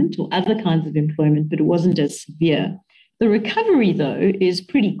employment or other kinds of employment, but it wasn't as severe. The recovery, though, is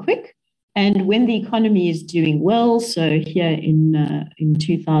pretty quick. And when the economy is doing well, so here in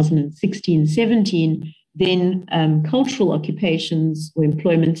 2016-17, then cultural occupations or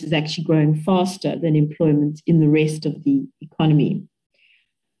employment is actually growing faster than employment in the rest of the economy.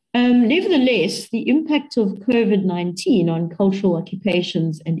 Nevertheless, the impact of COVID-19 on cultural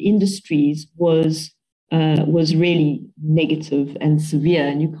occupations and industries was really negative and severe.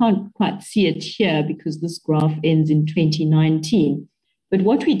 And you can't quite see it here because this graph ends in 2019. But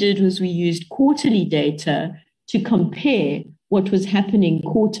what we did was we used quarterly data to compare what was happening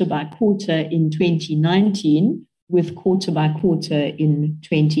quarter by quarter in 2019 with quarter by quarter in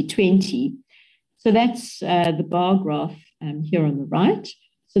 2020. So that's the bar graph here on the right.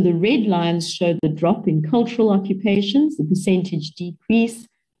 So the red lines show the drop in cultural occupations, the percentage decrease,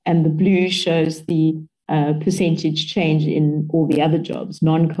 and the blue shows the percentage change in all the other jobs,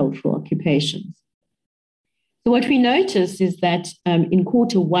 non-cultural occupations. So what we notice is that in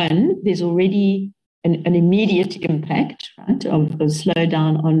quarter one, there's already an immediate impact, right, of a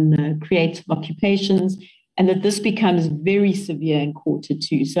slowdown on creative occupations, and that this becomes very severe in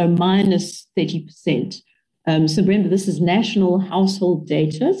Q2, so minus 30%. So remember, this is national household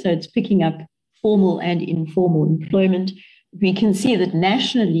data, so it's picking up formal and informal employment. We can see that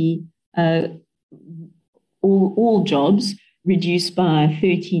nationally, all jobs reduced by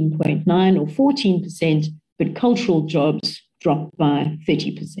 13.9 or 14%, but cultural jobs dropped by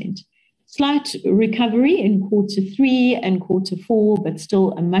 30%. Slight recovery in Q3 and Q4, but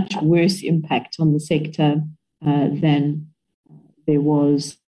still a much worse impact on the sector than there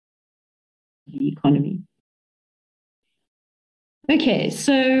was the economy. Okay,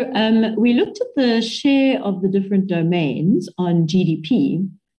 so we looked at the share of the different domains on GDP,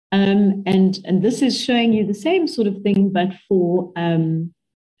 and this is showing you the same sort of thing, but for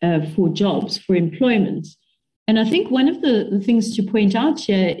jobs, for employment. And I think one of the things to point out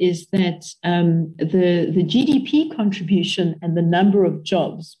here is that the GDP contribution and the number of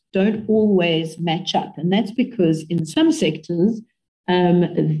jobs don't always match up. And that's because in some sectors,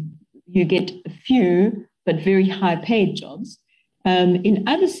 you get a few but very high paid jobs. In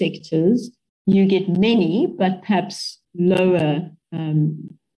other sectors, you get many but perhaps lower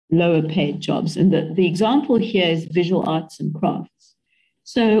paid jobs. And the example here is visual arts and crafts.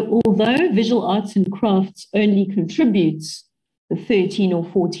 So although visual arts and crafts only contributes 13 or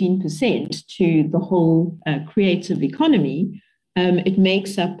 14% to the whole creative economy, it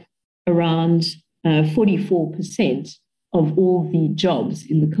makes up around 44% of all the jobs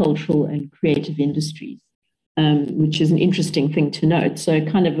in the cultural and creative industries, which is an interesting thing to note. So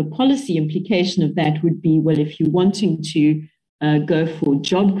kind of a policy implication of that would be, well, if you're wanting to go for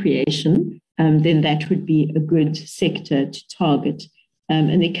job creation, then that would be a good sector to target.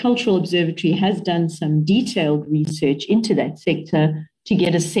 And the Cultural Observatory has done some detailed research into that sector to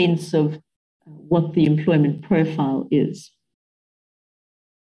get a sense of what the employment profile is.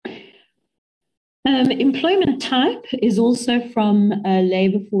 Employment type is also from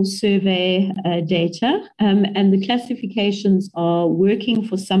Labour Force Survey data, and the classifications are working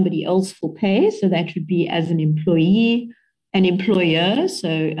for somebody else for pay, so that would be as an employee, an employer,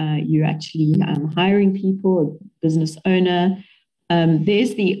 so you're actually hiring people, a business owner.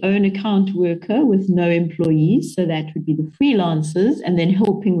 There's the own account worker with no employees, so that would be the freelancers, and then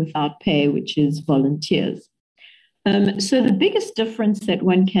helping without pay, which is volunteers. So the biggest difference that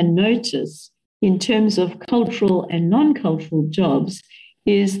one can notice in terms of cultural and non-cultural jobs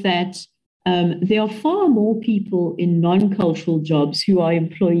is that there are far more people in non-cultural jobs who are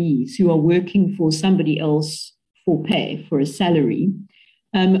employees, who are working for somebody else for pay, for a salary.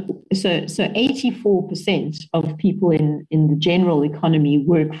 So 84% of people in the general economy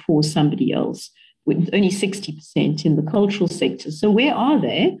work for somebody else, with only 60% in the cultural sector. So where are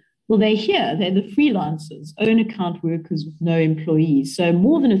they? Well, they're here. They're the freelancers, own account workers with no employees. So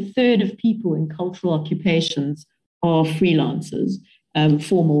more than a third of people in cultural occupations are freelancers,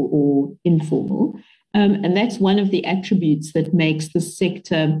 formal or informal. And that's one of the attributes that makes the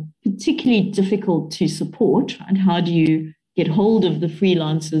sector particularly difficult to support. And how do you get hold of the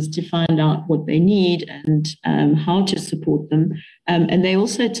freelancers to find out what they need and how to support them? And they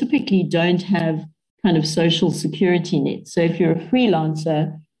also typically don't have kind of social security nets. So if you're a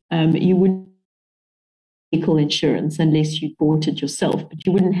freelancer, you wouldn't have medical insurance unless you bought it yourself, but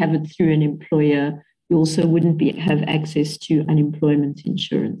you wouldn't have it through an employer. You also wouldn't have access to unemployment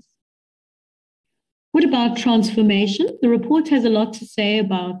insurance. What about transformation? The report has a lot to say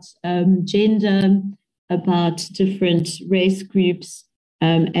about gender, about different race groups,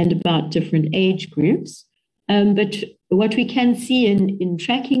 and about different age groups. But what we can see in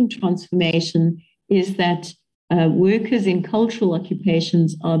tracking transformation is that workers in cultural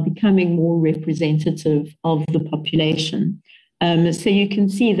occupations are becoming more representative of the population. So you can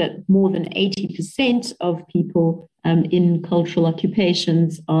see that more than 80% of people in cultural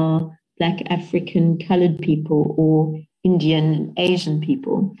occupations are Black, African, colored people, or Indian and Asian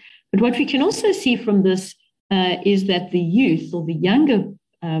people. But what we can also see from this is that the youth or the younger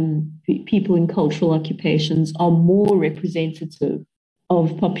people in cultural occupations are more representative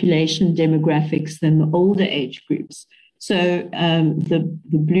of population demographics than the older age groups. So the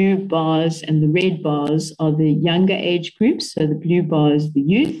blue bars and the red bars are the younger age groups. So the blue bar is the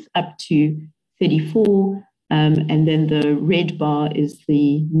youth up to 34, and then the red bar is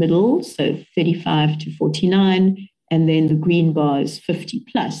the middle, so 35 to 49, and then the green bar is 50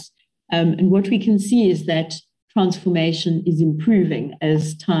 plus. And what we can see is that transformation is improving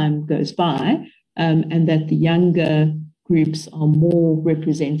as time goes by, and that the younger groups are more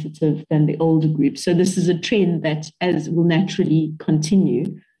representative than the older groups. So this is a trend that will naturally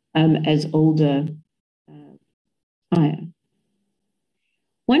continue as older higher.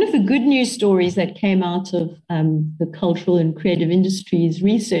 One of the good news stories that came out of the cultural and creative industries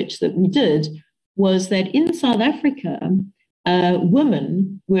research that we did was that in South Africa,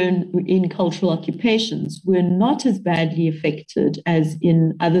 women in cultural occupations were not as badly affected as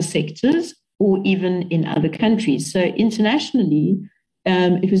in other sectors or even in other countries. So internationally,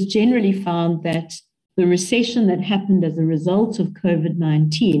 it was generally found that the recession that happened as a result of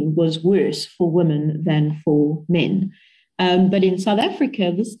COVID-19 was worse for women than for men. But in South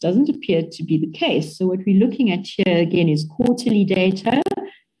Africa, this doesn't appear to be the case. So what we're looking at here again is quarterly data.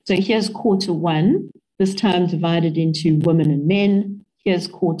 So here's quarter one, this time divided into women and men. Here's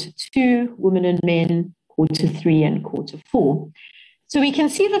quarter two, women and men, quarter three and quarter four. So we can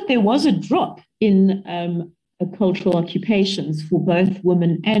see that there was a drop in cultural occupations for both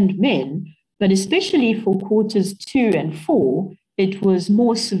women and men, but especially for quarters 2 and 4, it was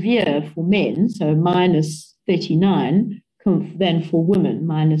more severe for men, so minus 39, than for women,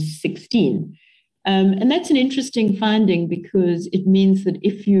 minus 16. And that's an interesting finding because it means that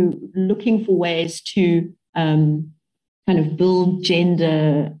if you're looking for ways to kind of build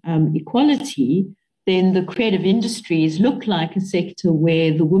gender equality, then the creative industries look like a sector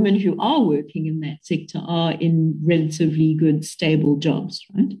where the women who are working in that sector are in relatively good, stable jobs,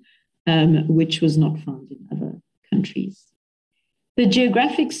 right? Which was not found in other countries. The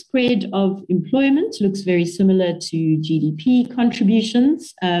geographic spread of employment looks very similar to GDP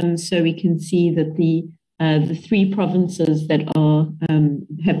contributions. So we can see that the three provinces that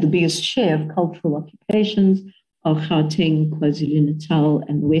have the biggest share of cultural occupations are Gauteng, KwaZulu-Natal,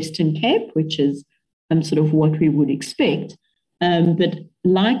 and the Western Cape, which is sort of what we would expect. But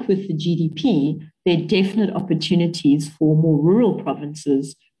like with the GDP, there are definite opportunities for more rural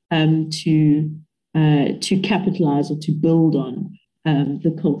provinces to capitalize or to build on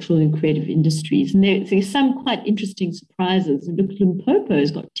the cultural and creative industries. And there's some quite interesting surprises. Look, Limpopo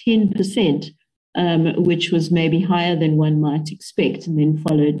has got 10%, which was maybe higher than one might expect, and then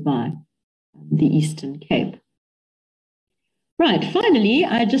followed by the Eastern Cape. Right, finally,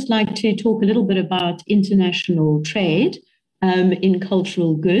 I'd just like to talk a little bit about international trade in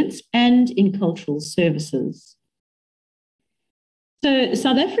cultural goods and in cultural services. So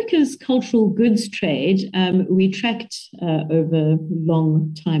South Africa's cultural goods trade, we tracked over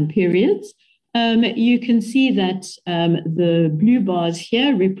long time periods. You can see that the blue bars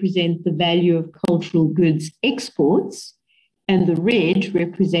here represent the value of cultural goods exports, and the red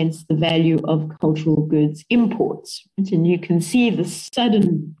represents the value of cultural goods imports. And you can see the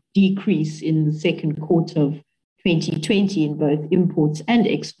sudden decrease in the second quarter of 2020 in both imports and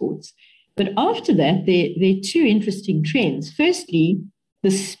exports. But after that, there are two interesting trends. Firstly,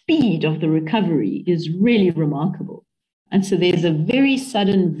 the speed of the recovery is really remarkable. And so there's a very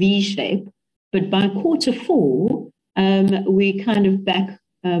sudden V shape, but by quarter four, we're kind of back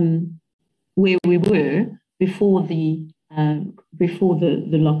where we were before the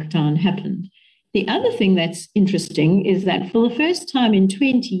lockdown happened. The other thing that's interesting is that for the first time in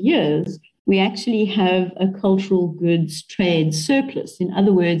 20 years, we actually have a cultural goods trade surplus. In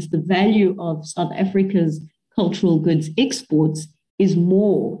other words, the value of South Africa's cultural goods exports is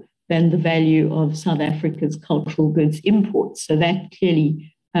more than the value of South Africa's cultural goods imports. So that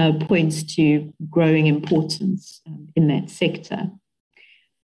clearly points to growing importance in that sector.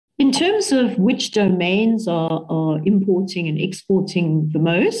 In terms of which domains are importing and exporting the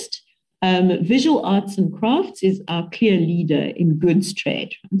most, visual arts and crafts is our clear leader in goods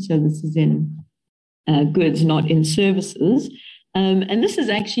trade. So this is in goods, not in services. And this is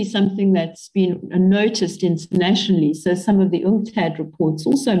actually something that's been noticed internationally. So some of the UNCTAD reports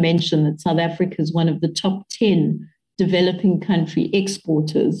also mention that South Africa is one of the top 10 developing country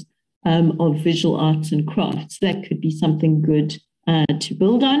exporters of visual arts and crafts. That could be something good to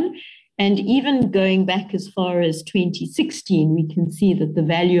build on. And even going back as far as 2016, we can see that the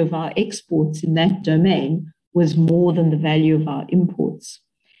value of our exports in that domain was more than the value of our imports.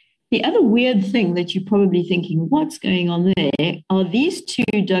 The other weird thing that you're probably thinking, what's going on there, are these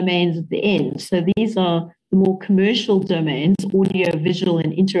two domains at the end. So these are the more commercial domains, audio, visual,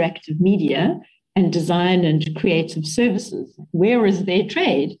 and interactive media, and design and creative services. Where is their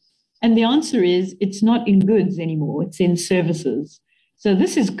trade? And the answer is it's not in goods anymore, it's in services. So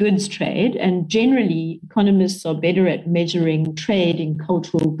this is goods trade, and generally economists are better at measuring trade in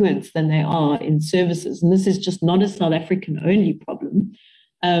cultural goods than they are in services. And this is just not a South African only problem.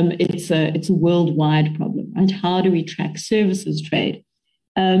 It's a worldwide problem, right? How do we track services trade?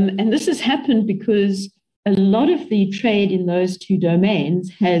 And this has happened because a lot of the trade in those two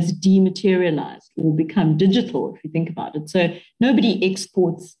domains has dematerialized or become digital, if you think about it. So nobody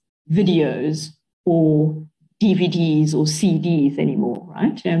exports videos or DVDs or CDs anymore,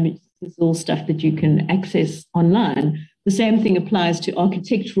 right? This is all stuff that you can access online. The same thing applies to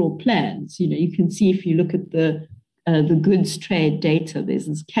architectural plans. You can see if you look at the goods trade data, there's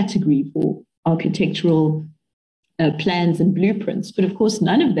this category for architectural plans and blueprints. But of course,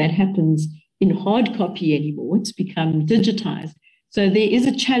 none of that happens in hard copy anymore. It's become digitized. So there is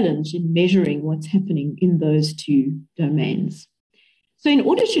a challenge in measuring what's happening in those two domains. So in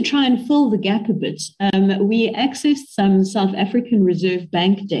order to try and fill the gap a bit, we accessed some South African Reserve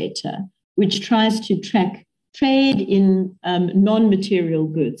Bank data, which tries to track trade in non-material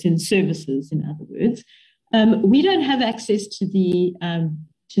goods, in services, in other words. We don't have access to the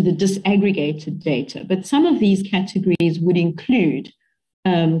disaggregated data, but some of these categories would include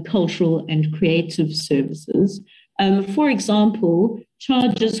cultural and creative services. For example,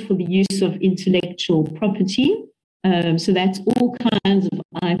 charges for the use of intellectual property. So that's all kinds of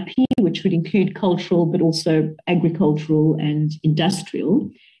IP, which would include cultural, but also agricultural and industrial.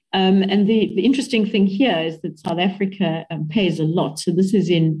 And the interesting thing here is that South Africa pays a lot. So this is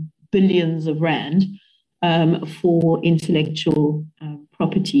in billions of rand for intellectual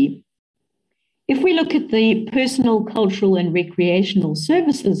property. If we look at the personal, cultural, and recreational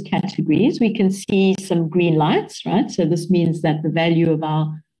services categories, we can see some green lights, right? So this means that the value of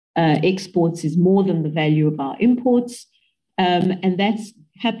our exports is more than the value of our imports. And that's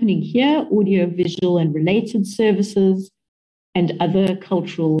happening here, audio, visual, and related services, and other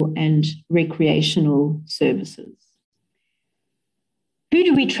cultural and recreational services. Who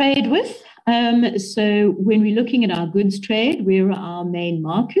do we trade with? So when we're looking at our goods trade, where are our main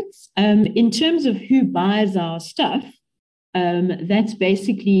markets? In terms of who buys our stuff, that's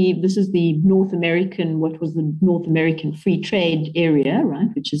basically, this is the North American, what was the North American Free Trade Area, right,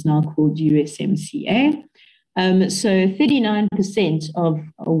 which is now called USMCA. So 39% of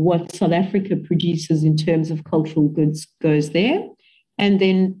what South Africa produces in terms of cultural goods goes there, and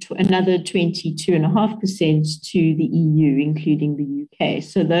then another 22.5% to the EU, including the UK.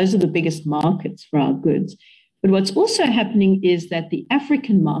 So those are the biggest markets for our goods. But what's also happening is that the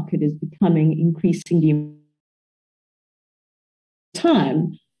African market is becoming increasingly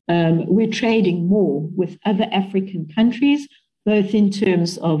time. We're trading more with other African countries, both in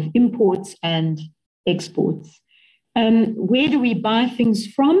terms of imports and exports. Where do we buy things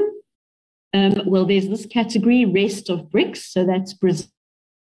from? Well, there's this category, rest of BRICS, so that's Brazil.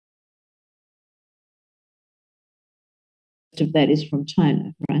 Of that is from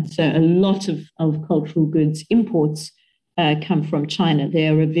China, right? So a lot of cultural goods imports come from China. They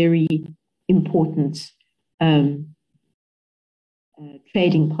are a very important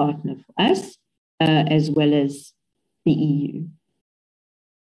trading partner for us, as well as the EU.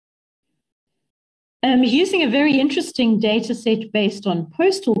 Using a very interesting data set based on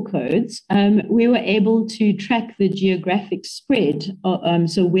postal codes, we were able to track the geographic spread.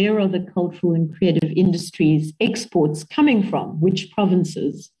 So where are the cultural and creative industries exports coming from? Which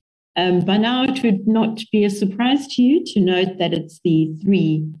provinces? By now, it would not be a surprise to you to note that it's the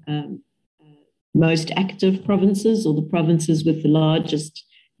three most active provinces, or the provinces with the largest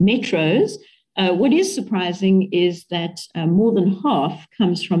metros. What is surprising is that more than half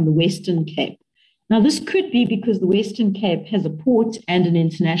comes from the Western Cape. Now, this could be because the Western Cape has a port and an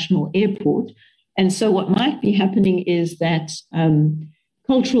international airport. And so what might be happening is that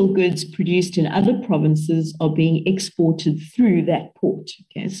cultural goods produced in other provinces are being exported through that port.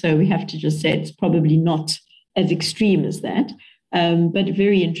 Okay, so we have to just say it's probably not as extreme as that, but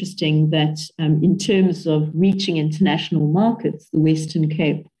very interesting that in terms of reaching international markets, the Western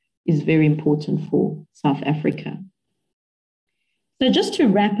Cape is very important for South Africa. So just to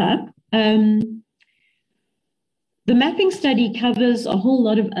wrap up, the mapping study covers a whole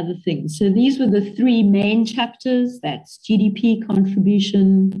lot of other things. So these were the three main chapters. That's GDP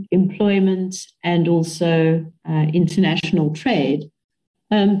contribution, employment, and also international trade.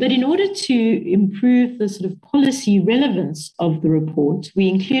 But in order to improve the sort of policy relevance of the report, we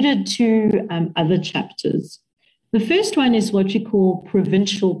included two other chapters. The first one is what you call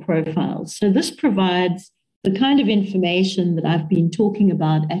provincial profiles. So this provides the kind of information that I've been talking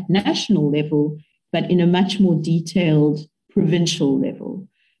about at national level, but in a much more detailed provincial level.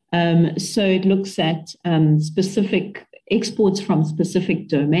 So it looks at specific exports from specific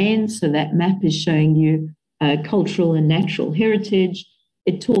domains. So that map is showing you cultural and natural heritage.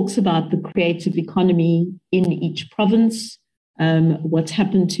 It talks about the creative economy in each province, what's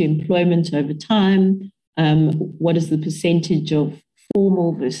happened to employment over time, what is the percentage of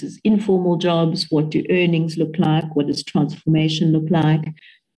formal versus informal jobs, what do earnings look like, what does transformation look like.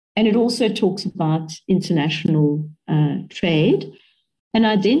 And it also talks about international trade. and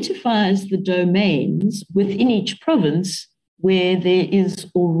identifies the domains within each province where there is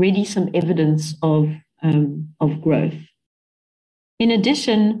already some evidence of growth. In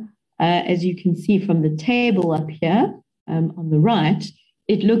addition, as you can see from the table up here on the right,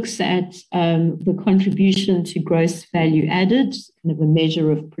 it looks at the contribution to gross value added, kind of a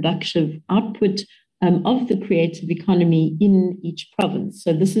measure of productive output of the creative economy in each province.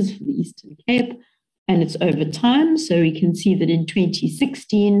 So this is for the Eastern Cape, and it's over time. So we can see that in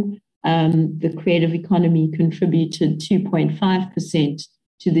 2016, the creative economy contributed 2.5%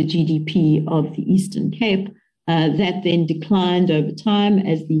 to the GDP of the Eastern Cape. That then declined over time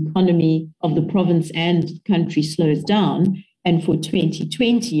as the economy of the province and the country slows down. And for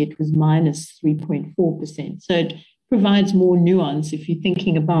 2020, it was minus 3.4%. So it provides more nuance if you're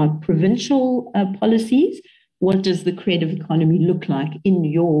thinking about provincial policies. What does the creative economy look like in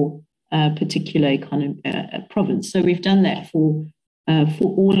your particular province? So we've done that for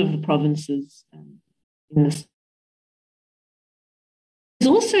all of the provinces in this. There's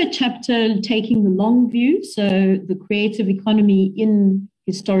also a chapter taking the long view, so the creative economy in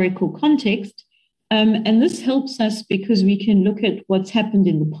historical context. And this helps us because we can look at what's happened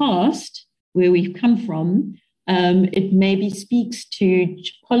in the past, where we've come from. It maybe speaks to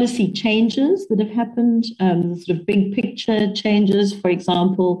policy changes that have happened, sort of big picture changes, for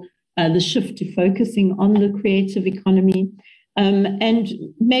example, the shift to focusing on the creative economy, and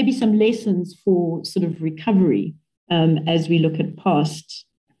maybe some lessons for sort of recovery as we look at past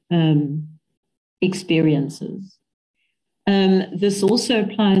experiences. This also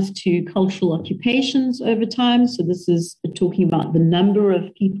applies to cultural occupations over time. So this is talking about the number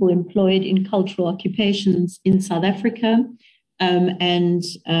of people employed in cultural occupations in South Africa and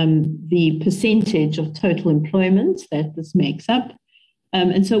the percentage of total employment that this makes up.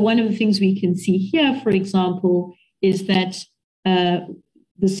 And so one of the things we can see here, for example, is that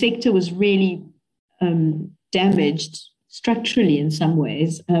the sector was really damaged structurally in some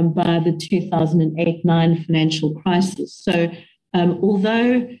ways by the 2008-9 financial crisis. So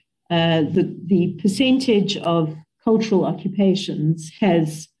although the percentage of cultural occupations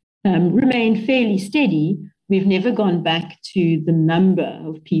has remained fairly steady, we've never gone back to the number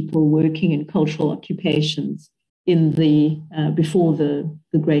of people working in cultural occupations in the before the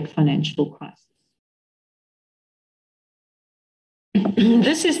great financial crisis.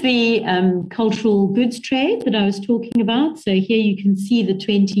 This is the cultural goods trade that I was talking about. So here you can see the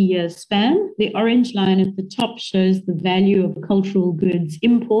 20-year span. The orange line at the top shows the value of cultural goods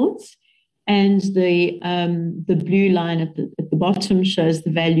imports, and the blue line at the bottom shows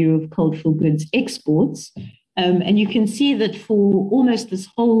the value of cultural goods exports. And you can see that for almost this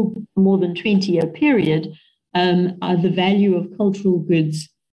whole more than 20-year period, the value of cultural goods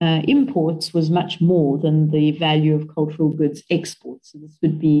imports was much more than the value of cultural goods exports. So this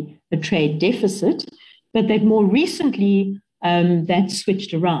would be a trade deficit, but that more recently that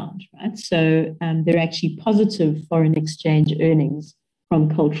switched around, right? So there are actually positive foreign exchange earnings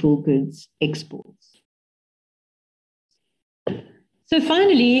from cultural goods exports. So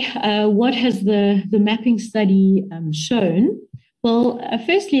finally, what has the mapping study shown? Well,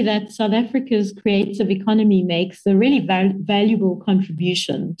 firstly, that South Africa's creative economy makes a really valuable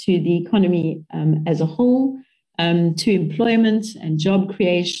contribution to the economy as a whole, to employment and job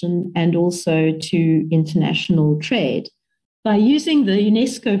creation, and also to international trade. By using the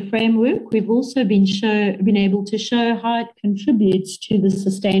UNESCO framework, we've also been able to show how it contributes to the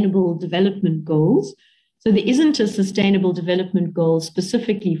Sustainable Development Goals. So there isn't a Sustainable Development Goal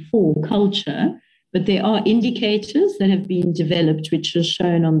specifically for culture, but there are indicators that have been developed, which are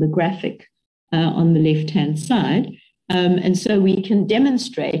shown on the graphic on the left-hand side. And so we can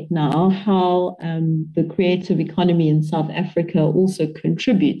demonstrate now how the creative economy in South Africa also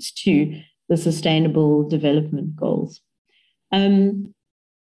contributes to the Sustainable Development Goals.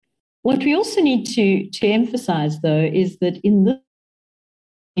 What we also need to emphasize, though, is that in this,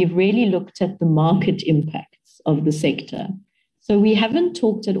 we've really looked at the market impacts of the sector. So we haven't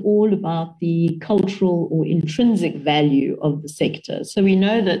talked at all about the cultural or intrinsic value of the sector. So we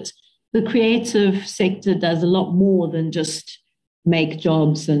know that the creative sector does a lot more than just make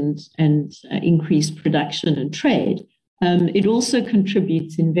jobs and increase production and trade. It also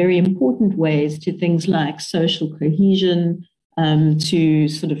contributes in very important ways to things like social cohesion, to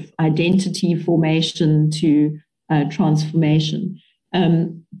sort of identity formation, to transformation.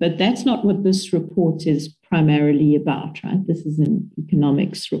 But that's not what this report is primarily about, right? This is an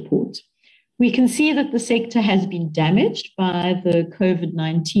economics report. We can see that the sector has been damaged by the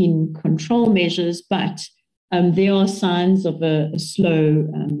COVID-19 control measures, but there are signs of a slow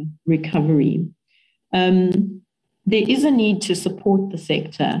recovery. there is a need to support the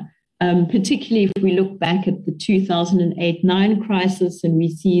sector, particularly if we look back at the 2008-9 crisis and we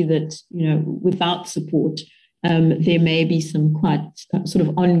see that, without support, there may be some quite sort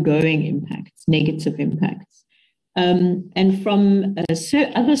of ongoing impacts, negative impacts. And from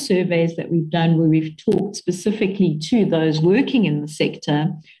other surveys that we've done where we've talked specifically to those working in the sector,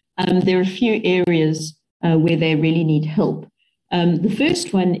 there are a few areas where they really need help. The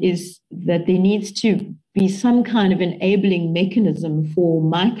first one is that there needs to be some kind of enabling mechanism for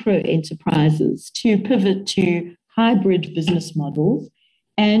micro enterprises to pivot to hybrid business models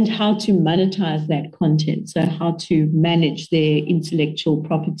and how to monetize that content, so how to manage their intellectual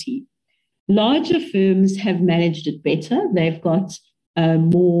property. Larger firms have managed it better. They've got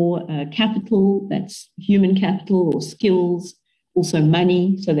more capital, that's human capital or skills, also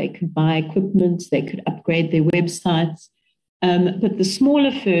money, so they could buy equipment, they could upgrade their websites. But the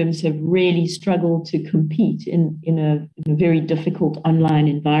smaller firms have really struggled to compete in a very difficult online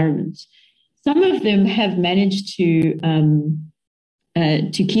environment. Some of them have managed to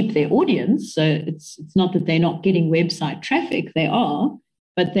keep their audience. So it's not that they're not getting website traffic, they are,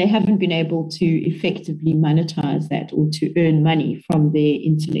 but they haven't been able to effectively monetize that or to earn money from their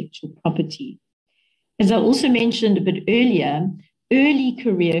intellectual property. As I also mentioned a bit earlier, early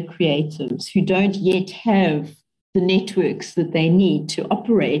career creatives who don't yet have the networks that they need to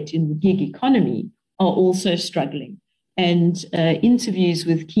operate in the gig economy are also struggling. And interviews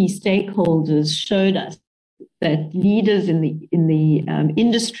with key stakeholders showed us that leaders in the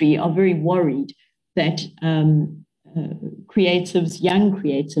industry are very worried that creatives, young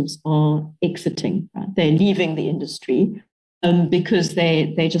creatives, are exiting. Right? They're leaving the industry because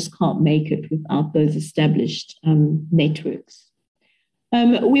they just can't make it without those established networks.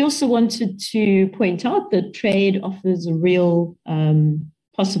 We also wanted to point out that trade offers a real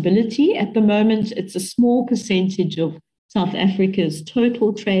possibility. At the moment, it's a small percentage of South Africa's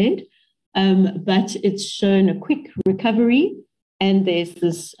total trade, but it's shown a quick recovery, and there's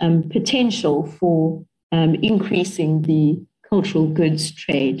this potential for increasing the cultural goods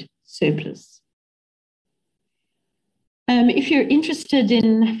trade surplus. If you're interested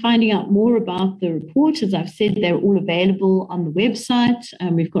in finding out more about the report, as I've said, they're all available on the website.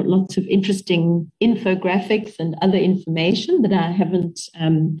 We've got lots of interesting infographics and other information that I haven't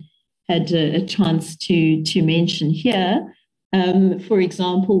had a chance to mention here. For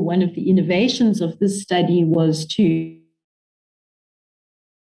example, one of the innovations of this study was to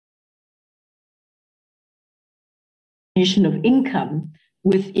of income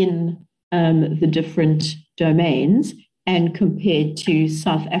within the different domains and compared to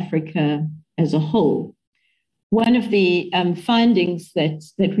South Africa as a whole. One of the findings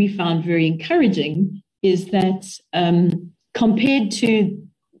that we found very encouraging is that compared to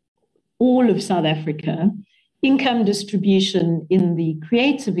all of South Africa, income distribution in the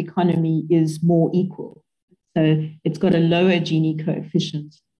creative economy is more equal. So it's got a lower Gini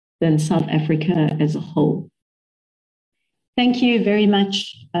coefficient than South Africa as a whole. Thank you very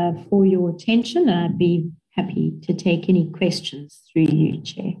much for your attention. I'd be happy to take any questions through you,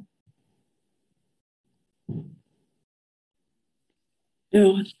 Chair.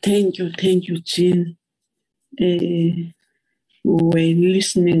 Oh, thank you, Jean. We were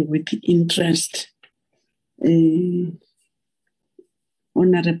listening with interest.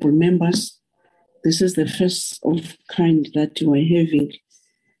 Honorable members, this is the first of kind that we are having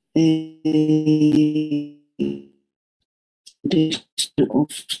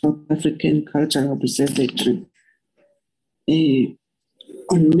of South African Cultural Observatory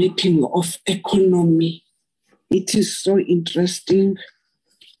on making of economy. It is so interesting.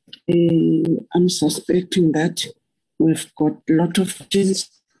 I'm suspecting that we've got a lot of things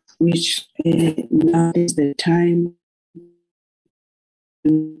which now is the time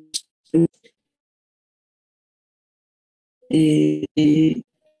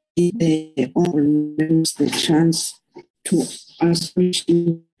the chance to ask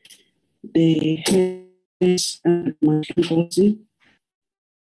the heads and my policy.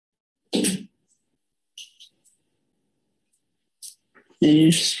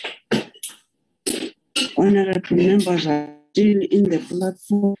 Yes. Honorable members are still in the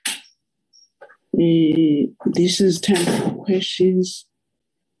platform. This is time for questions.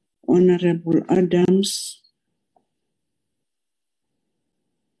 Honorable Adams.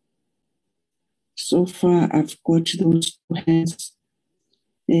 So far, I've got those two hands.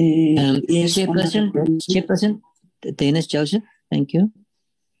 Yes, Chairperson, Dennis Joseph, thank you.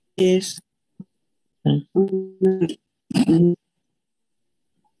 Yes.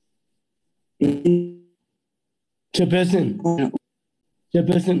 Chairperson,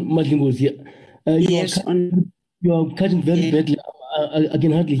 Madlingozi. Yes, You are cutting very badly. I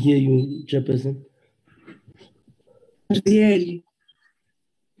can hardly hear you, Chairperson. Really?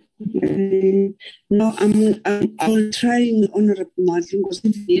 No, I'm trying, Honorable Martin, because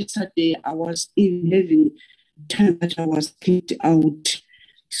yesterday I was even having time that I was kicked out.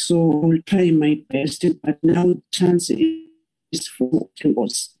 So I'll try my best, but now the chance is for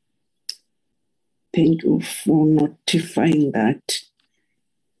us. Thank you for notifying that.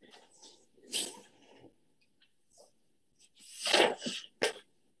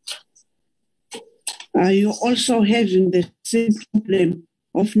 Are you also having the same problem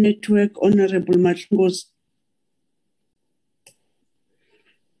of network, Honorable Matlingos?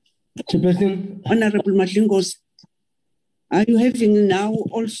 Honorable Matlingos, are you having now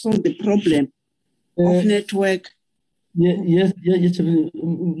also the problem of network? Yes.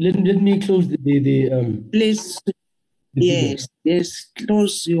 Let me close the Please. Yes,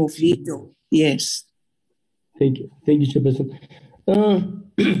 close your video. Yes. Thank you, Chairperson.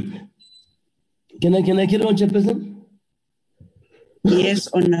 Can I get on, Chairperson? Yes,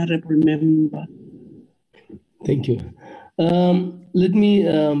 Honorable Member. Thank you. Let me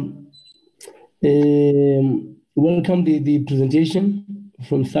welcome the presentation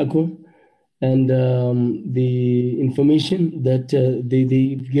from SACO and the information that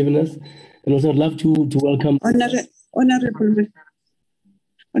they've given us. And also I'd love to welcome...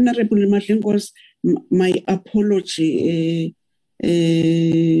 Honorable Matlingos, my apology,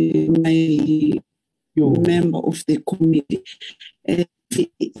 my member of the committee.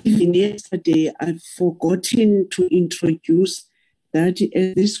 Even yesterday, I've forgotten to introduce that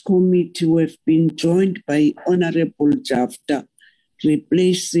this committee we have been joined by Honorable Jafta,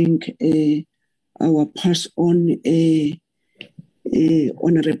 replacing our pass-on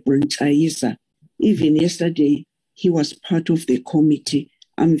Honorable Chaisa. Even yesterday, he was part of the committee.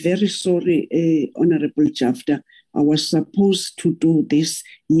 I'm very sorry, Honorable Jafta. I was supposed to do this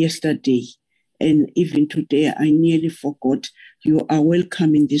yesterday. And even today, I nearly forgot. You are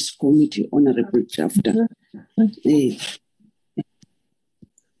welcome in this committee, Honorable Jafta.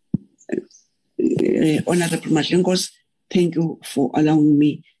 Honorable Matlingos, thank you for allowing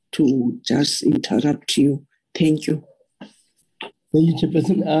me to just interrupt you. Thank you. Thank you,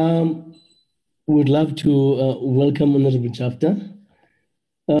 Chairperson. Would love to welcome Honorable Jafta.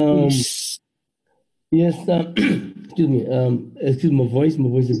 Yes, excuse me. Excuse my voice. My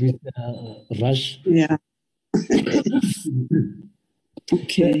voice is a bit rush. Yeah.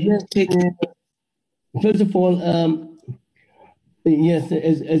 Okay. First of all, yes,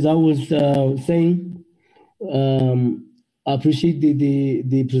 as I was saying, I appreciate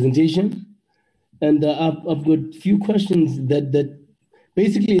the presentation, and I've got a few questions that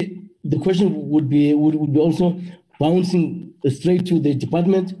basically the question would be also bouncing straight to the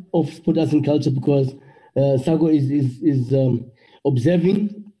Department of Sport, Arts and Culture, because SACO is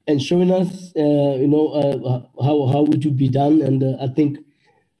observing and showing us, how it would be done, and I think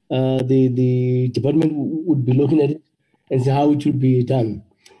the department would be looking at it and see how it should be done.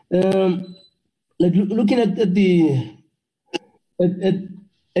 Like looking at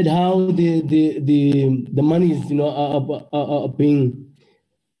how the monies are being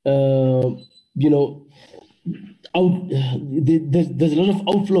out. There's a lot of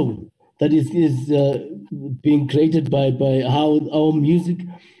outflow that is being created by how our music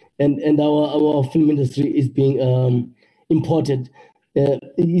and our film industry is being imported.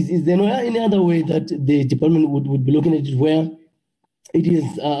 Is there any other way that the department would be looking at it, where it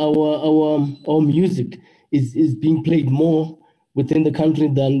is our music is being played more within the country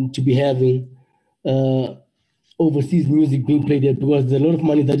than to be having overseas music being played there, because there's a lot of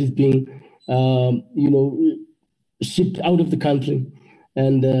money that is being shipped out of the country,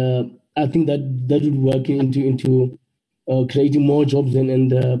 and I think that would work into creating more jobs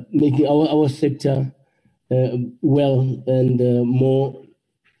and making our sector well and more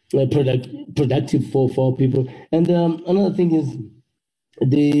productive for people. And another thing is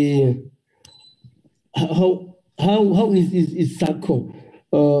how is SACO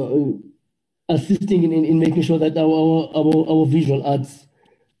assisting in making sure that our visual arts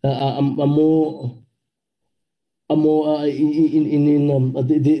are more they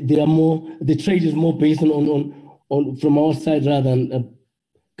are more, the trade is more based on from our side rather than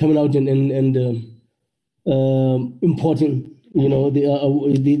coming out and importing.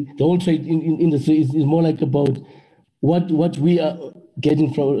 The whole trade industry is more like about what we are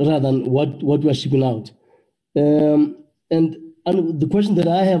getting from rather than what we are shipping out. And the question that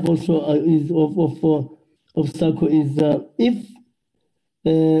I have also is of SACO is if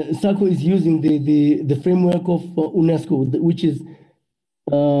SACO is using the framework of UNESCO, which is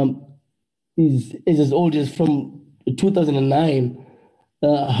is as old as from 2009.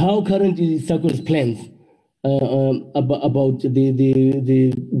 How current is SACCO's plans about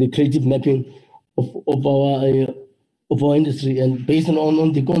the creative mapping of our industry, and based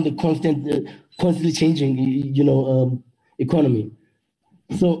on the constantly changing economy?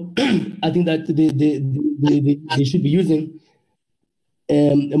 So I think that they should be using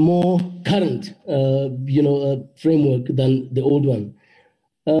a more current framework than the old one.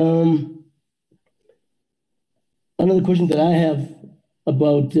 Another question that I have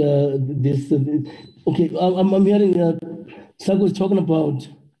about this, okay, I'm hearing SACCO is talking about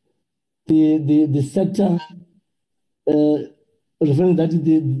the sector, referring that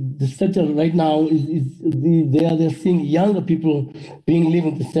the sector right now they're seeing younger people being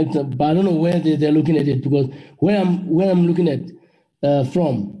leaving the sector, but I don't know where they're looking at it, because where I'm looking at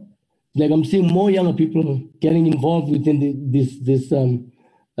from, like I'm seeing more younger people getting involved within this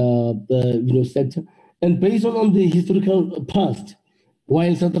sector. And based on the historical past,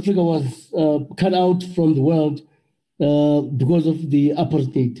 while South Africa was cut out from the world because of the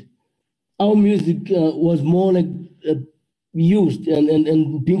apartheid, our music was more like used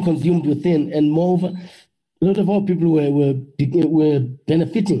and being consumed within, and moreover, a lot of our people were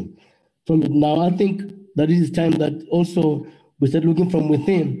benefiting from it. Now, I think that it is time that also we start looking from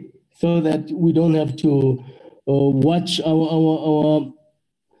within, so that we don't have to watch our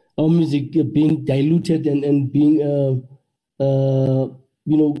music being diluted and being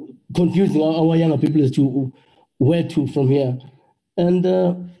confusing our younger people as to where to from here. And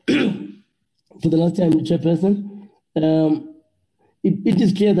for the last time, Chairperson, it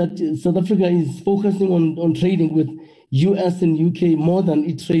is clear that South Africa is focusing on trading with US and UK more than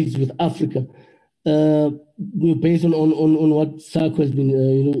it trades with Africa, based on what SACCO has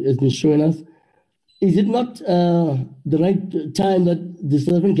been showing us. Is it not the right time that the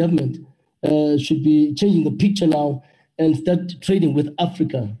South African government should be changing the picture now and start trading with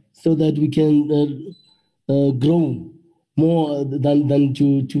Africa, so that we can grow more than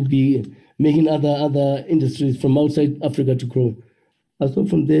to be making other industries from outside Africa to grow? Also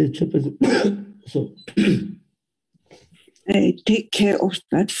from there, Chairperson. So take care of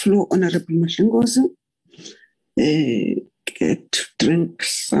that flow, Honorable Mashingozi. Drink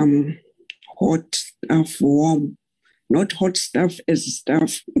some hot stuff, warm, not hot stuff as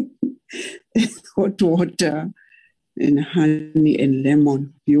stuff, hot water and honey and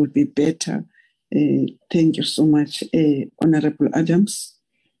lemon. You'll be better. Thank you so much, Honorable Adams.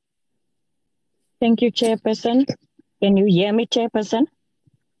 Thank you, Chairperson. Can you hear me, Chairperson?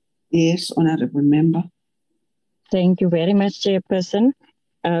 Yes, Honorable Member. Thank you very much, Chairperson.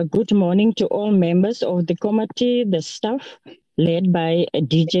 Good morning to all members of the committee, the staff led by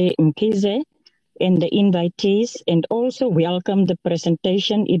DJ Mkize, and the invitees, and also welcome the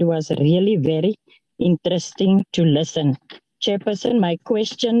presentation. It was really very interesting to listen. Chairperson, my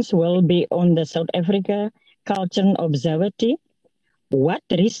questions will be on the South Africa Cultural Observatory. What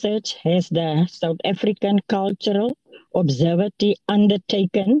research has the South African Cultural Observatory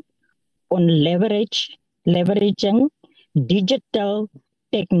undertaken on leveraging digital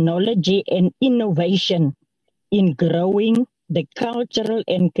technology and innovation in growing the cultural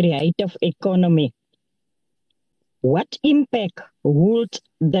and creative economy? What impact would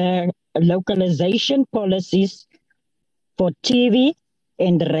the localization policies for TV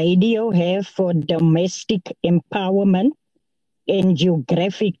and radio have for domestic empowerment and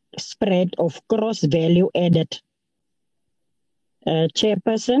geographic spread of cross-value added?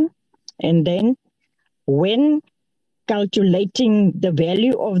 Chairperson, and then when calculating the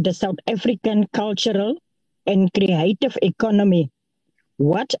value of the South African cultural and creative economy,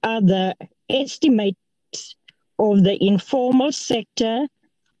 what are the estimates of the informal sector,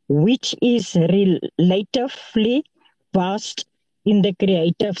 which is relatively vast in the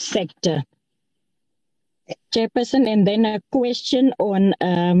creative sector? Chairperson, and then a question on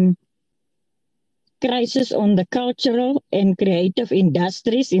crisis on the cultural and creative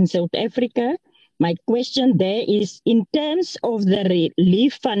industries in South Africa. My question there is, in terms of the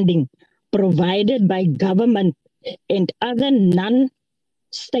relief funding provided by government and other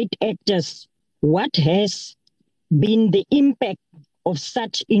non-state actors, what has been the impact of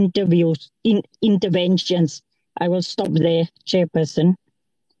such interventions? I will stop there, Chairperson.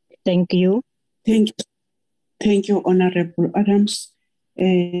 Thank you. Thank you, Honorable Adams.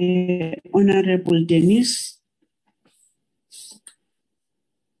 Honorable Dennis.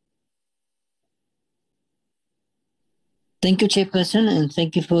 Thank you, Chairperson, and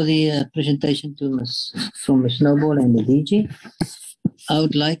thank you for the presentation from Ms. Noble and the DG. I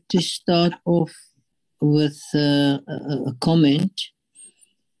would like to start off with a comment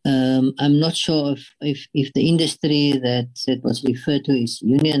I'm not sure if the industry that was referred to is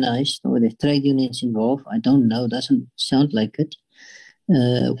unionized or the trade unions involved. I don't know. Doesn't sound like it.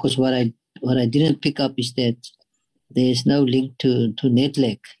 Because what I didn't pick up is that there's no link to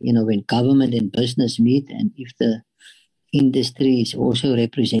NETLEC. When government and business meet, and if the industry is also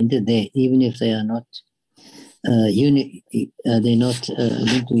represented there, even if they are not they're not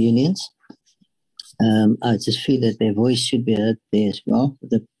linked to unions. I just feel that their voice should be heard there as well, at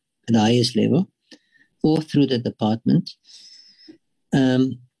the highest level, or through the department.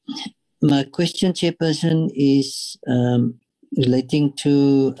 My question, Chairperson, is relating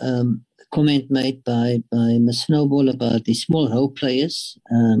to a comment made by Ms. Snowball about the small role players.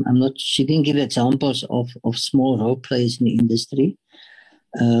 She didn't give examples of small role players in the industry,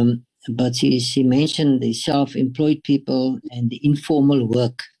 but she mentioned the self-employed people and the informal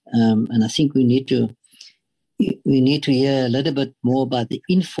work. And I think we need to hear a little bit more about the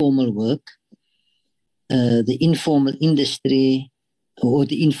informal work, the informal industry, or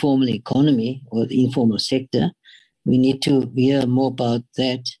the informal economy, or the informal sector. We need to hear more about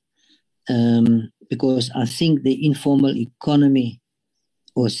that, because I think the informal economy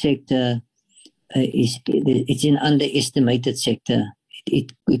or sector it's an underestimated sector.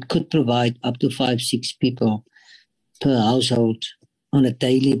 It could provide up to 5-6 people per household on a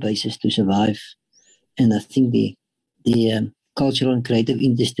daily basis to survive. And I think the cultural and creative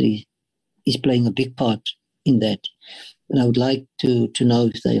industry is playing a big part in that. And I would like to know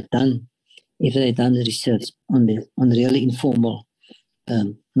if they've done research on the really informal,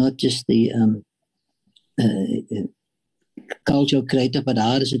 not just the cultural creative, but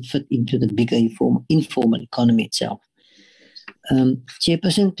how does it fit into the bigger informal economy itself?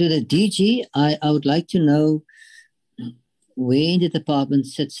 Chairperson, to the DG, I would like to know where in the department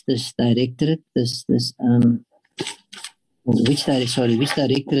sits this directorate, which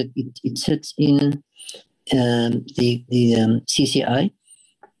directorate it sits in the CCI,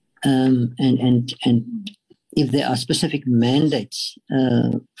 and if there are specific mandates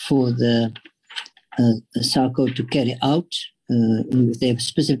for the SACO to carry out, if they have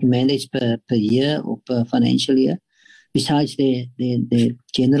specific mandates per year or per financial year, besides their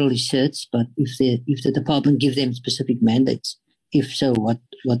general research. But if the department gives them specific mandates, if so, what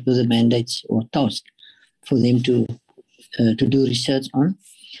were the mandates or tasks for them to do research on?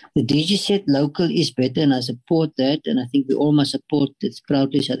 The DG said local is better, and I support that, and I think we all must support this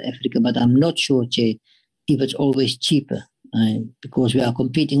proudly South Africa, but I'm not sure, Chair, if it's always cheaper, because we are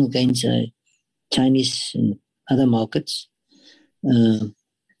competing against Chinese and other markets. So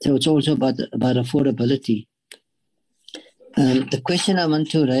it's also about affordability. The question I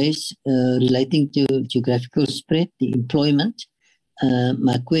want to raise relating to geographical spread, the employment.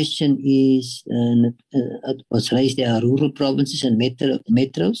 My question is, it was raised, there are rural provinces and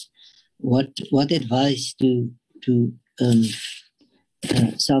metros. What advice do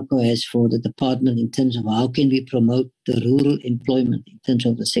SACO has for the department in terms of how can we promote the rural employment in terms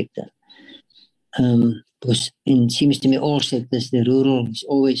of the sector? Because it seems to me all sectors, the rural is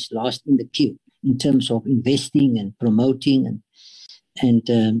always last in the queue in terms of investing and promoting and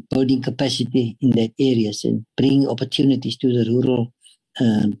building capacity in that areas and bringing opportunities to the rural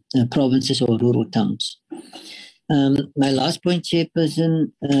provinces or rural towns. My last point,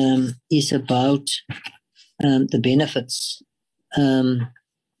 Chairperson, is about the benefits.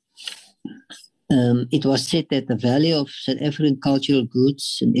 It was said that the value of South African cultural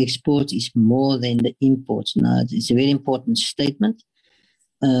goods and exports is more than the imports. Now, it's a very important statement,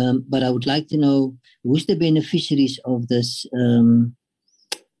 but I would like to know who's the beneficiaries of this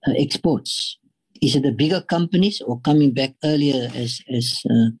exports. Is it the bigger companies, or coming back earlier, as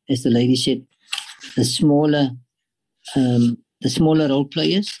the lady said, the smaller role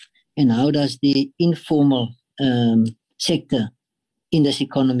players? And how does the informal sector in this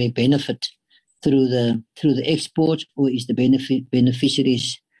economy benefit through the exports, or is the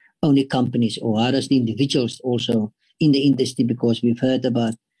beneficiaries only companies, or how does the individuals also in the industry? Because we've heard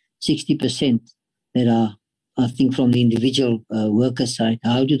about 60% that are, I think, from the individual worker side.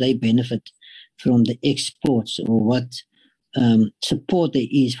 How do they benefit from the exports, or what support there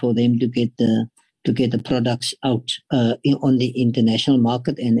is for them to get the products out on the international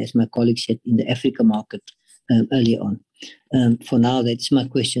market, and as my colleague said, in the Africa market earlier on. For now, that's my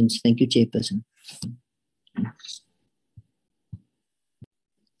questions. Thank you, Chairperson.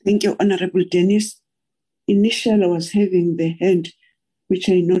 Thank you, Honorable Dennis. Initially, I was having the hand, which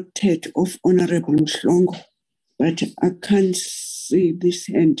I noted, of Honorable Mhlongo, but I can't see this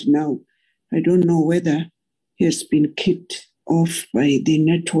hand now. I don't know whether he has been kicked off by the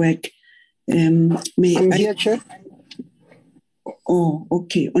network. I'm here, Chair. Oh,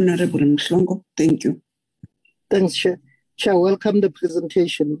 okay. Honorable Mhlongo, thank you. Thanks, Chair. Chair, welcome the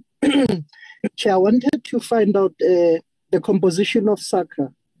presentation. Chair, I wanted to find out the composition of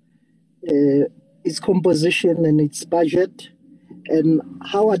SACA, its composition and its budget, and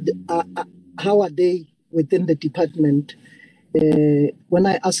how are they within the department? When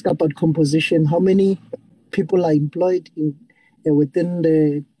I ask about composition, how many people are employed within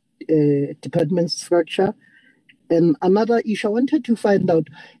the department structure? And another issue, I wanted to find out,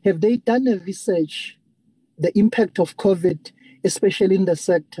 have they done a research, the impact of COVID, especially in the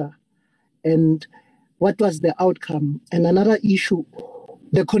sector, and what was the outcome? And another issue,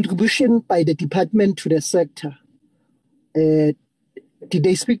 the contribution by the department to the sector. Did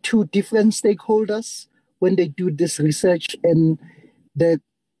they speak to different stakeholders when they do this research? And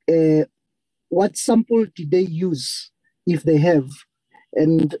what sample did they use, if they have?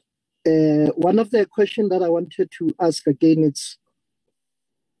 And one of the questions that I wanted to ask again, it's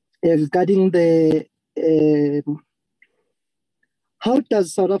regarding the how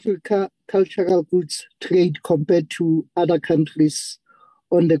does South Africa cultural goods trade compared to other countries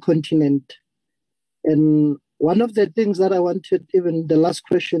on the continent? And one of the things that I wanted, even the last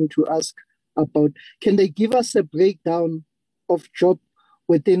question to ask about, can they give us a breakdown of job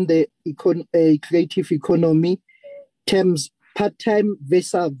within the creative economy terms, part-time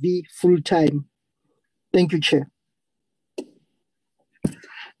vis-a-vis full-time? Thank you, Chair.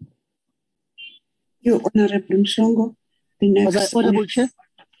 You, Honorable Mhlongo. The next Was I audible, Chair?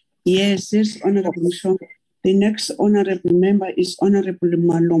 Yes, Honorable Mhlongo. The next honorable member is Honorable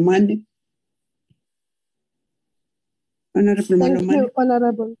Malomane. Honorable Thank Malomane. you,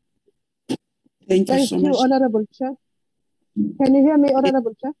 Honorable. Thank you so much. Honorable Chair. Can you hear me,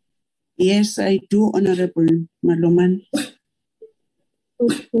 Honorable Chair? Yes, I do, Honorable Malomane.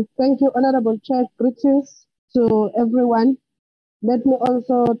 Thank you, Honorable Chair. Greetings to everyone. Let me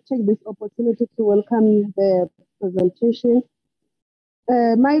also take this opportunity to welcome the presentation.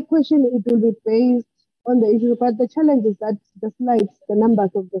 My question, it will be based on the issue, but the challenge is that the slides, the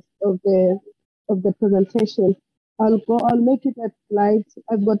numbers of the presentation, I'll make it a slide.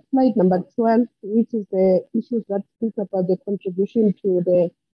 I've got slide number 12, which is the issues that speak about the contribution to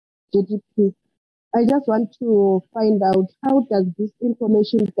the GDP. I just want to find out, how does this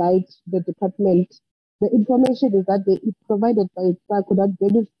information guide the department? The information is that it provided by SACO that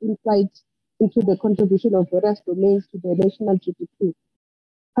gives insight into the contribution of various domains to the national GDP.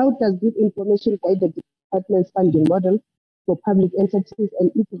 How does this information guide the department's funding model for public entities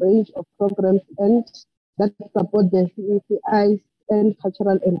and its range of programs and that support the CECIs and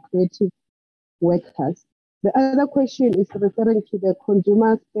cultural and creative workers? The other question is referring to the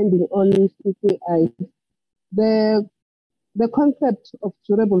consumer spending on CCI. The concept of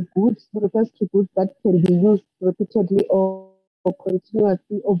durable goods refers to goods that can be used repeatedly or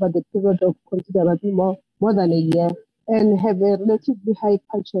continuously over the period of considerably more than a year and have a relatively high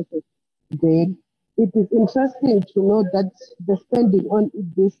purchases gain. It is interesting to note that the spending on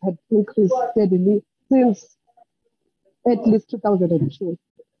this had increased steadily since at least 2002.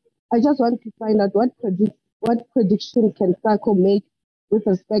 I just want to find out what prediction can SACO make with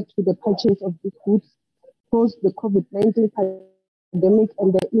respect to the purchase of these goods post the COVID-19 pandemic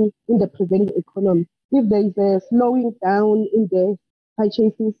and in the prevailing economy. If there is a slowing down in the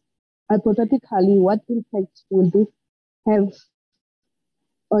purchases, hypothetically, what impact will this have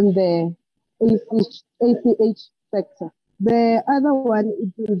on the ACH sector? The other one,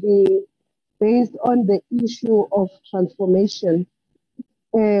 it will be based on the issue of transformation.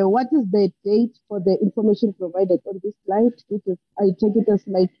 What is the date for the information provided on this slide? I take it as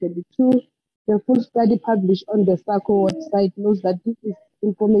slide 22. The full study published on the SACO website knows that this is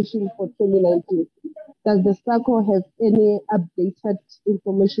information for 2019. Does the SACO have any updated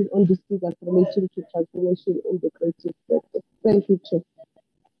information on this figure relating to transformation in the creative sector? Thank you, Chair.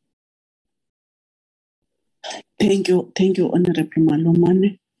 Thank you, Honorable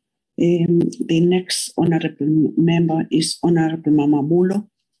Malomane. The next honorable member is Honorable Mama Mulo.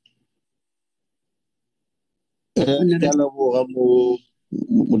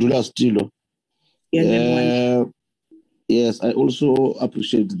 Yes, I also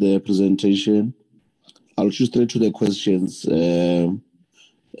appreciate the presentation. I'll choose straight to the questions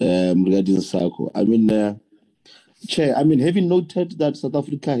regarding SACO. Chair, having noted that South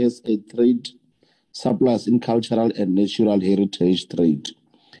Africa has a trade surplus in cultural and natural heritage trade,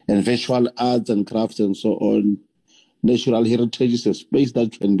 and visual arts and crafts and so on, natural heritage is a space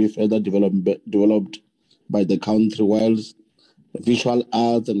that can be further developed by the country, whilst visual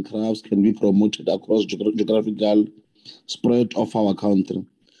arts and crafts can be promoted across geographical spread of our country.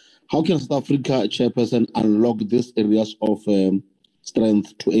 How can South Africa, Chairperson, unlock these areas of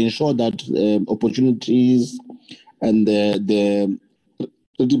strength to ensure that opportunities and the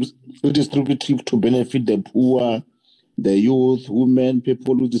redistributive to benefit the poor, the youth, women,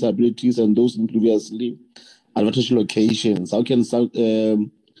 people with disabilities, and those in previously advantaged locations. How can SACCO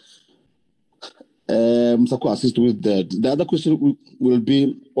assist with that? The other question will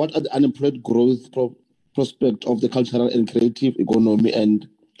be, what are the unemployed growth prospects of the cultural and creative economy, and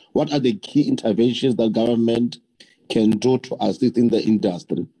what are the key interventions that government can do to assist in the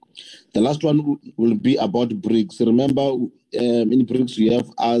industry? The last one will be about BRICS. Remember, in BRICS, we have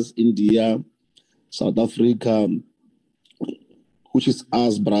us, India, South Africa, which is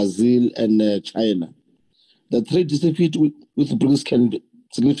us, Brazil, and China. The trade deficit with BRICS can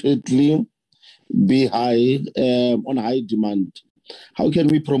significantly be high, on high demand. How can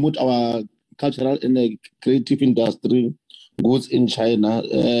we promote our cultural and creative industry goods in China,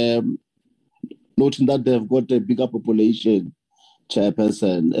 noting that they've got a bigger population,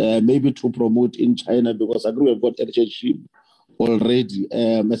 Chairperson, maybe to promote in China, because I agree we've got relationship already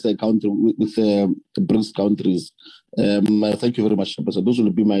as a country with BRICS countries. Thank you very much, Chairperson. Those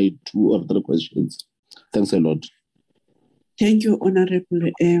will be my 2 or 3 questions. Thanks a lot. Thank you,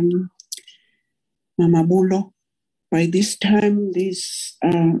 Honorable Mama Bulo. By this time, there's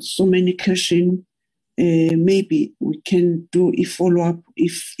so many questions. Maybe we can do a follow-up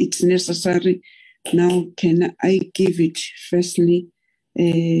if it's necessary. Now, can I give it firstly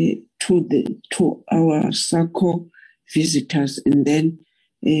to our SACCO visitors, and then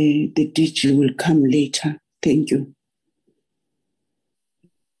the DG will come later. Thank you.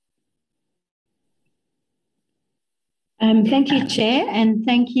 Thank you, Chair, and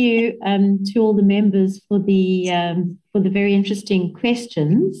thank you to all the members for the very interesting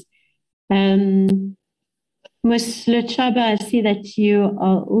questions. Ms. Luchaba, I see that you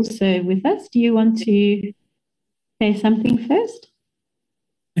are also with us. Do you want to say something first?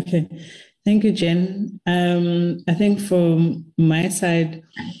 Okay. Thank you, Jen. I think from my side,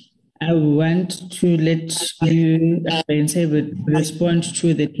 I want to let you respond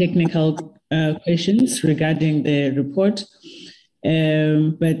to the technical questions regarding the report.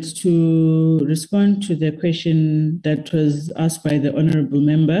 But to respond to the question that was asked by the honourable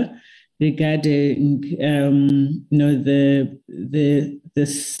member regarding the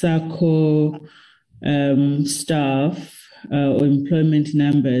SACCO staff or employment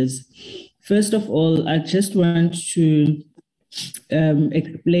numbers. First of all, I just want to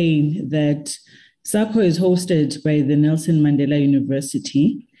explain that SACCO is hosted by the Nelson Mandela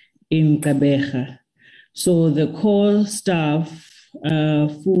University in Gqeberha. So the core staff,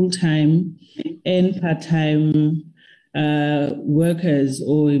 full-time and part-time workers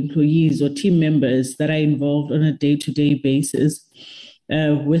or employees or team members that are involved on a day-to-day basis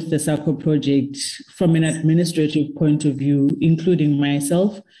with the SACCO project from an administrative point of view, including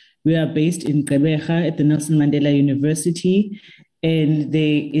myself. We are based in Gqeberha at the Nelson Mandela University, and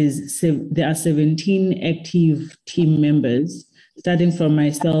there are 17 active team members, starting from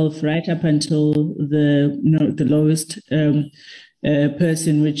myself right up until the lowest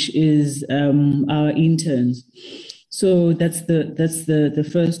person, which is our interns. So that's the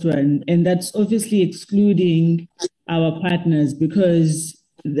first one, and that's obviously excluding our partners, because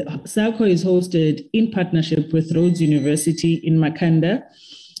the SACCO is hosted in partnership with Rhodes University in Makanda,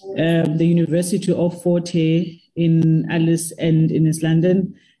 the University of Forte in Alice and in East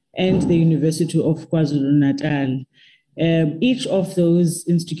London, and the University of KwaZulu-Natal. Each of those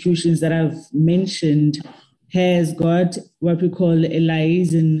institutions that I've mentioned has got what we call a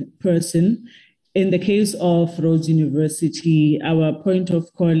liaison person. In the case of Rhodes University, our point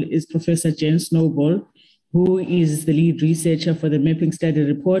of call is Professor Jen Snowball, who is the lead researcher for the mapping study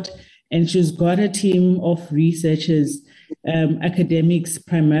report. And she's got a team of researchers, academics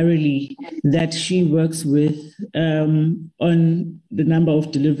primarily, that she works with on the number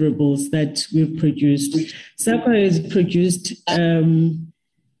of deliverables that we've produced. SACCO has produced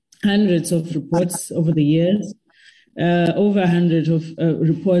hundreds of reports over the years. Over 100 of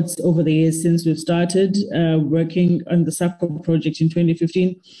reports over the years since we've started working on the SACCO project in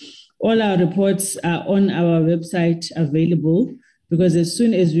 2015. All our reports are on our website available, because as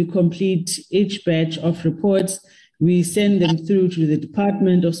soon as we complete each batch of reports, we send them through to the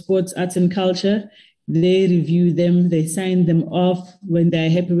Department of Sports, Arts and Culture. They review them, they sign them off when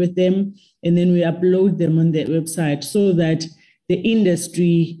they're happy with them, and then we upload them on their website so that the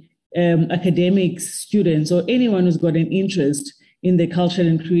industry, academics, students, or anyone who's got an interest in the cultural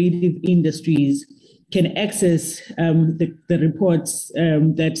and creative industries can access the reports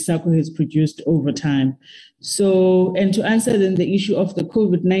that SACO has produced over time. So, and to answer then the issue of the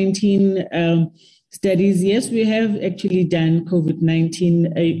COVID-19 studies, yes, we have actually done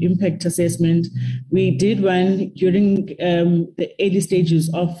COVID-19 impact assessment. We did one during the early stages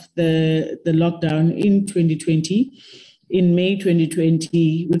of the lockdown in 2020, in May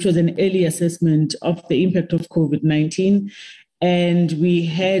 2020, which was an early assessment of the impact of COVID-19. And we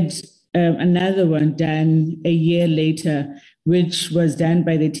had another one done a year later, which was done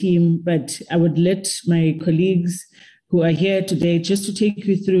by the team. But I would let my colleagues who are here today just to take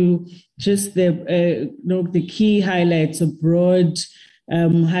you through just the key highlights or broad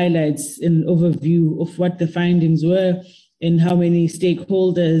highlights and overview of what the findings were and how many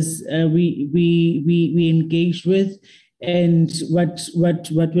stakeholders we engaged with, and what were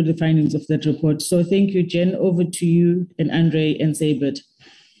the findings of that report. So thank you, Jen. Over to you and Andre and Sabert.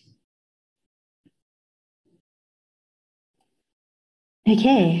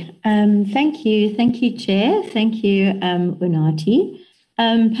 Okay, thank you, Chair. Thank you, Unati.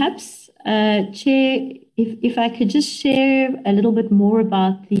 Perhaps, Chair, if I could just share a little bit more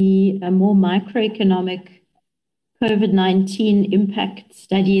about the more microeconomic COVID-19 impact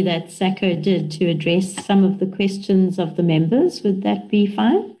study that SACO did to address some of the questions of the members. Would that be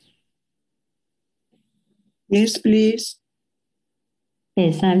fine? Yes, please.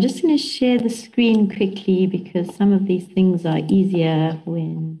 Okay, so I'm just going to share the screen quickly because some of these things are easier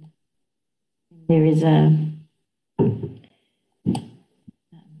when there is a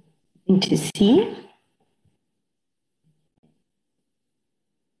thing to see.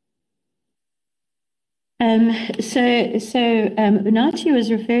 Unati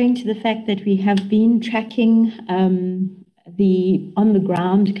was referring to the fact that we have been tracking the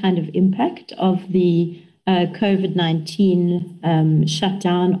on-the-ground kind of impact of the COVID-19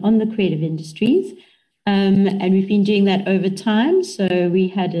 shutdown on the creative industries. And we've been doing that over time. So we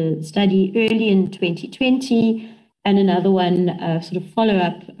had a study early in 2020 and another one sort of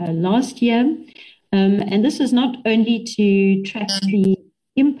follow-up last year. And this was not only to track the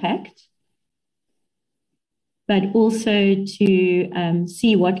impact, but also to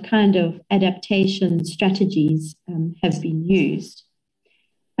see what kind of adaptation strategies have been used.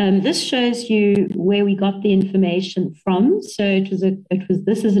 This shows you where we got the information from. So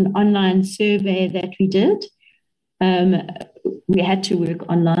this is an online survey that we did. We had to work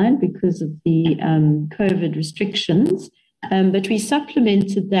online because of the COVID restrictions, but we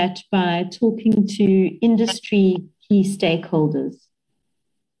supplemented that by talking to industry key stakeholders.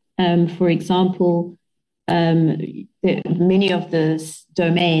 For example, many of the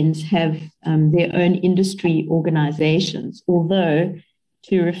domains have their own industry organizations, although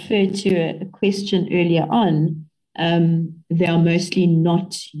to refer to a question earlier on, they are mostly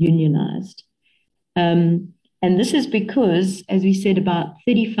not unionized. And this is because, as we said, about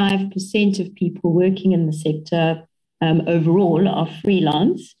 35% of people working in the sector overall are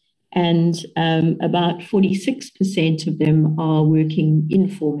freelance, and about 46% of them are working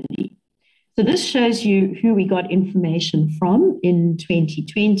informally. So this shows you who we got information from in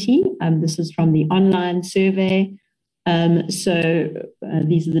 2020. This is from the online survey. These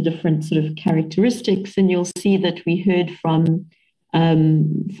are the different sort of characteristics, and you'll see that we heard from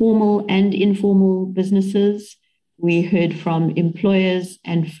formal and informal businesses. We heard from employers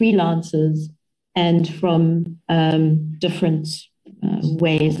and freelancers, and from different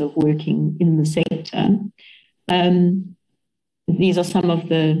ways of working in the sector. These are some of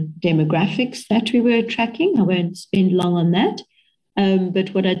the demographics that we were tracking. I won't spend long on that.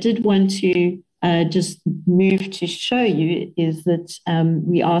 But what I did want to just move to show you is that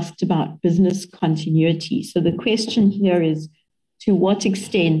we asked about business continuity. So the question here is, to what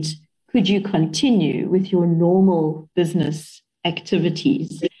extent could you continue with your normal business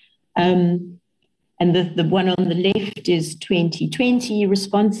activities? And the one on the left is 2020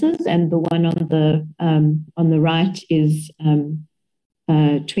 responses, and the one on the right is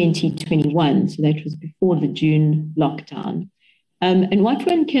 2021. So that was before the June lockdown. And what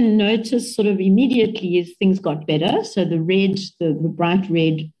one can notice sort of immediately is things got better. So the red, the bright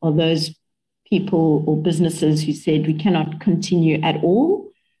red, are those people or businesses who said we cannot continue at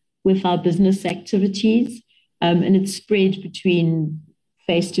all with our business activities. And it's spread between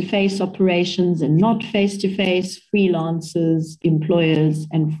face-to-face operations and not face-to-face, freelancers, employers,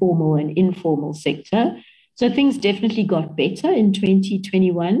 and formal and informal sector. So things definitely got better in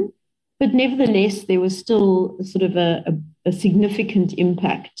 2021, but nevertheless, there was still sort of a significant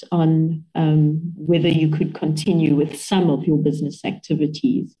impact on whether you could continue with some of your business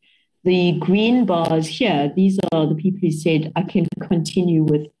activities. The green bars here, these are the people who said, I can continue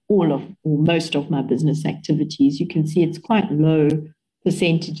with all of or most of my business activities. You can see it's quite low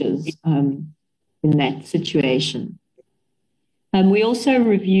percentages in that situation. We also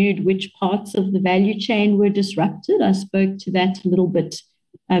reviewed which parts of the value chain were disrupted. I spoke to that a little bit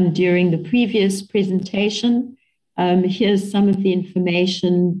during the previous presentation. Here's some of the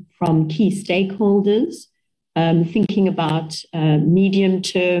information from key stakeholders, thinking about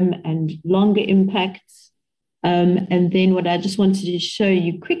medium-term and longer impacts. And then what I just wanted to show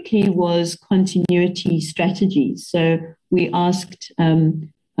you quickly was continuity strategies. So we asked,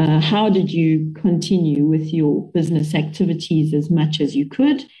 how did you continue with your business activities as much as you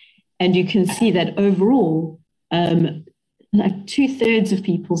could? And you can see that overall, like 2/3 of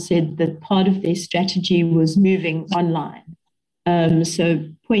people said that part of their strategy was moving online. So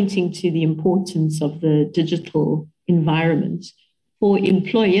pointing to the importance of the digital environment. For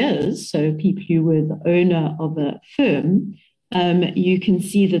employers, so people who were the owner of a firm, you can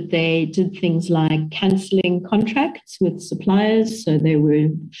see that they did things like cancelling contracts with suppliers. So they were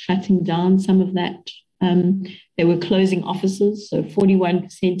shutting down some of that. They were closing offices. So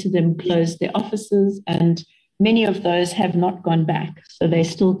 41% of them closed their offices, and many of those have not gone back. So they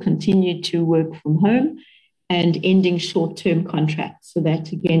still continue to work from home and ending short-term contracts. So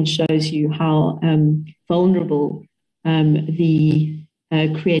that again shows you how vulnerable the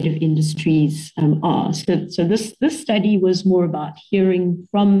creative industries are. So this study was more about hearing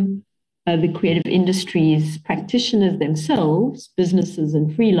from the creative industries practitioners themselves, businesses and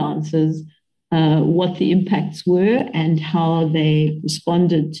freelancers, what the impacts were and how they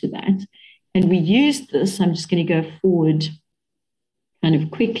responded to that. And we used this, I'm just going to go forward kind of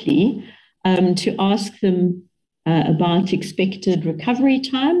quickly, to ask them about expected recovery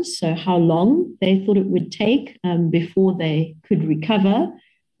times, so how long they thought it would take before they could recover.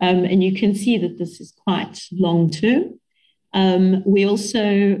 And you can see that this is quite long term. We also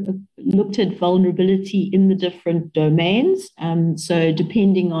looked at vulnerability in the different domains. So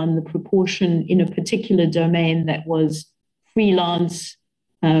depending on the proportion in a particular domain that was freelance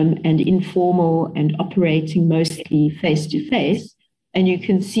and informal and operating mostly face-to-face, and you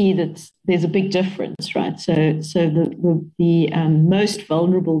can see that there's a big difference, right? So the most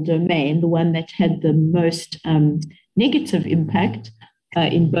vulnerable domain, the one that had the most negative impact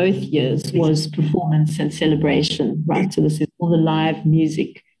in both years, was performance and celebration, right? So this is all the live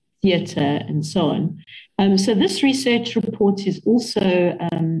music, theatre, and so on. So this research report is also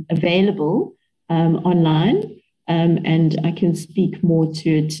available online, and I can speak more to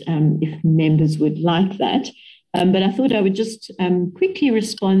it if members would like that. But I thought I would just quickly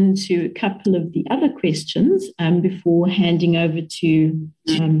respond to a couple of the other questions before handing over to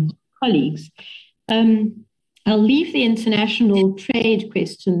colleagues. I'll leave the international trade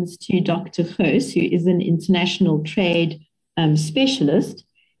questions to Dr. Khoos, who is an international trade specialist.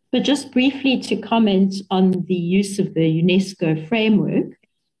 But just briefly to comment on the use of the UNESCO framework.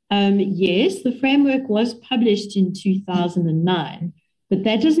 Yes, the framework was published in 2009. But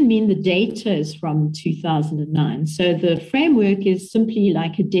that doesn't mean the data is from 2009. So the framework is simply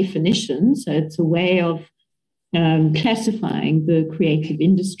like a definition. So it's a way of classifying the creative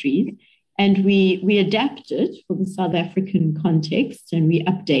industries. And we adapt it for the South African context, and we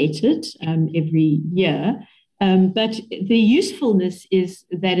update it every year. But the usefulness is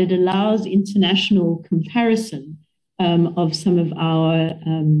that it allows international comparison of some of our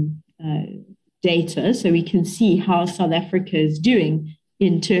data. So we can see how South Africa is doing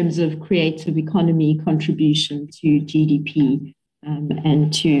in terms of creative economy contribution to GDP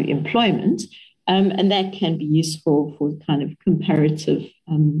and to employment. And that can be useful for kind of comparative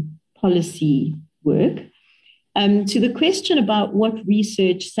policy work. To the question about what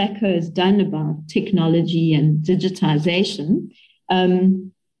research SACO has done about technology and digitization,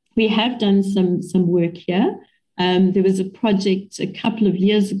 we have done some work here. There was a project a couple of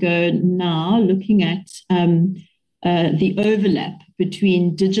years ago now looking at the overlap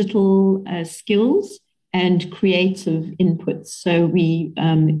between digital skills and creative inputs. So we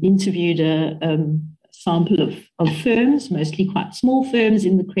interviewed a sample of firms, mostly quite small firms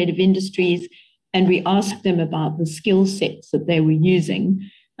in the creative industries, and we asked them about the skill sets that they were using.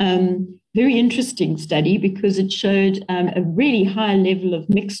 Very interesting study because it showed a really high level of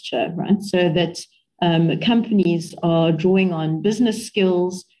mixture, right? So that companies are drawing on business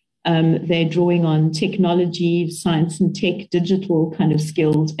skills, they're drawing on technology, science and tech, digital kind of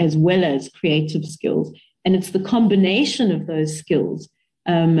skills, as well as creative skills. And it's the combination of those skills,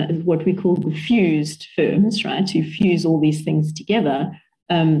 what we call the fused firms, right, who fuse all these things together,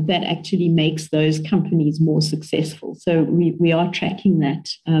 that actually makes those companies more successful. So we are tracking that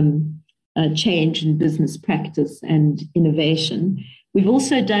change in business practice and innovation. We've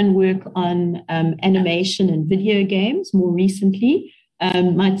also done work on animation and video games more recently.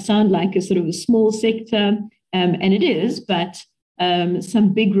 Might sound like a sort of a small sector, and it is, but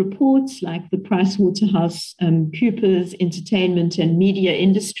some big reports like the PricewaterhouseCoopers Entertainment and Media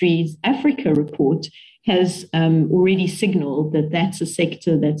Industries Africa report has already signaled that that's a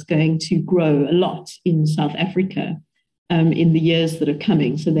sector that's going to grow a lot in South Africa in the years that are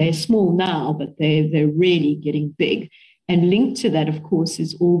coming. So they're small now, but they're really getting big. And linked to that, of course,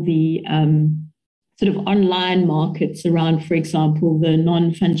 is all the sort of online markets around, for example, the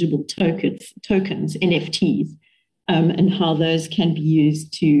non-fungible tokens, NFTs, and how those can be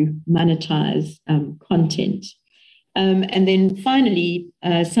used to monetize content. And then finally,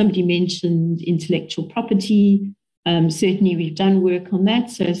 somebody mentioned intellectual property. Certainly, we've done work on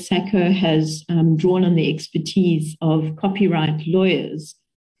that. So SACCO has drawn on the expertise of copyright lawyers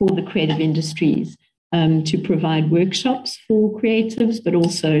for the creative industries to provide workshops for creatives, but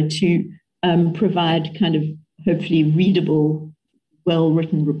also to provide kind of hopefully readable,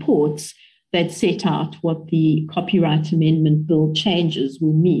 well-written reports that set out what the Copyright Amendment Bill changes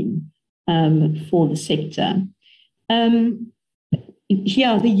will mean for the sector.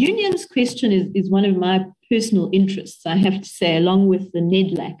 Yeah, the unions question is one of my personal interests, I have to say, along with the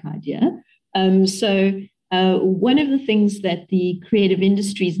NEDLAC idea. One of the things that the Creative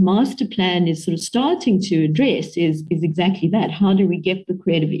Industries Master Plan is sort of starting to address is exactly that. How do we get the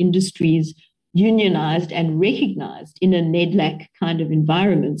creative industries unionized and recognized in a NEDLAC kind of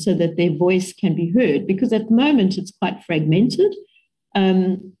environment so that their voice can be heard? Because at the moment it's quite fragmented.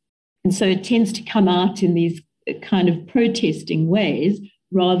 And so it tends to come out in these kind of protesting ways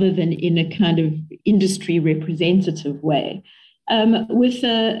rather than in a kind of industry representative way. With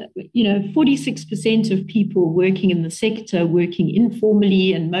 46% of people working in the sector working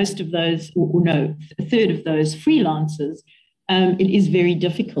informally, and most of those, a third of those freelancers, it is very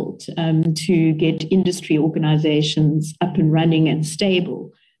difficult to get industry organizations up and running and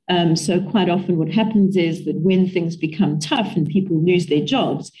stable. So quite often what happens is that when things become tough and people lose their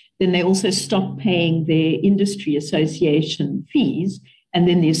jobs, then they also stop paying their industry association fees. And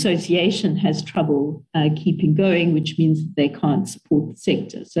then the association has trouble keeping going, which means that they can't support the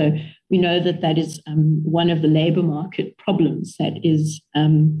sector. So we know that that is one of the labor market problems that is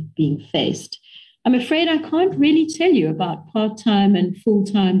being faced. I'm afraid I can't really tell you about part-time and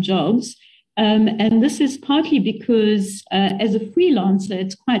full-time jobs. And this is partly because as a freelancer,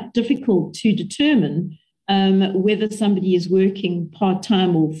 it's quite difficult to determine whether somebody is working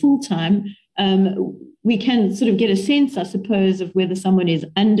part-time or full-time. We can sort of get a sense, I suppose, of whether someone is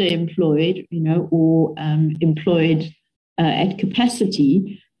underemployed, or employed at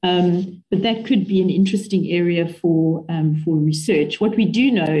capacity. But that could be an interesting area for research. What we do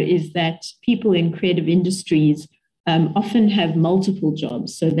know is that people in creative industries often have multiple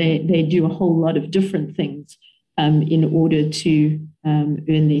jobs, so they do a whole lot of different things in order to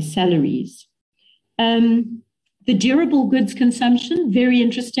earn their salaries. The durable goods consumption, very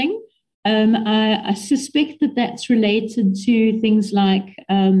interesting. I suspect that that's related to things like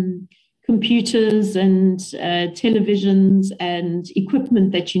computers and televisions and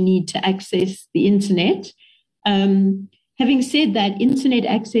equipment that you need to access the internet. Having said that, internet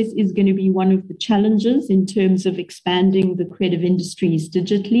access is going to be one of the challenges in terms of expanding the creative industries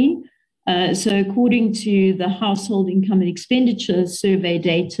digitally. So according to the Household Income and Expenditure Survey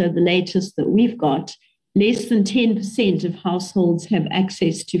data, the latest that we've got, less than 10% of households have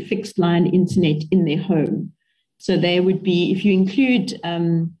access to fixed line internet in their home. So there would be, if you include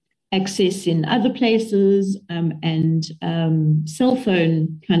access in other places and cell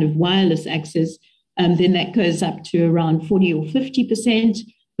phone kind of wireless access, then that goes up to around 40 or 50%.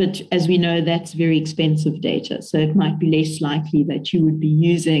 But as we know, that's very expensive data. So it might be less likely that you would be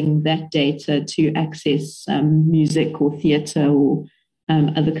using that data to access music or theatre or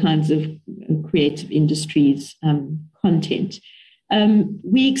other kinds of creative industries content.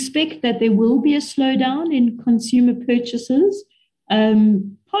 We expect that there will be a slowdown in consumer purchases,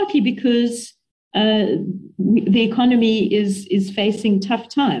 partly because the economy is facing tough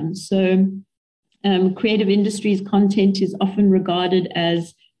times. So creative industries content is often regarded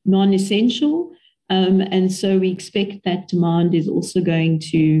as non-essential. And so we expect that demand is also going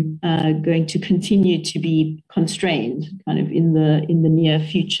to continue to be constrained kind of in the near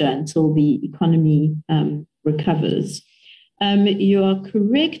future until the economy recovers. You are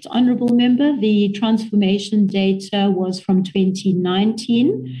correct, Honourable Member. The transformation data was from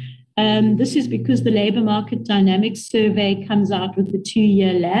 2019. This is because the Labour Market Dynamics Survey comes out with a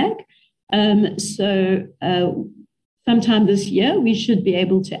 2-year lag. Sometime this year, we should be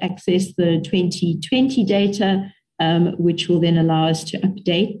able to access the 2020 data. which will then allow us to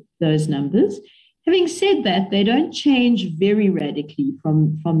update those numbers. Having said that, they don't change very radically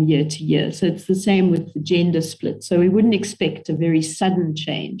from year to year. So it's the same with the gender split. So we wouldn't expect a very sudden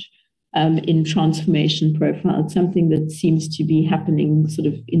change in transformation profile. It's something that seems to be happening sort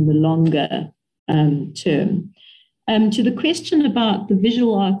of in the longer term. To the question about the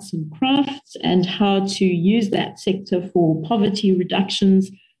visual arts and crafts and how to use that sector for poverty reductions,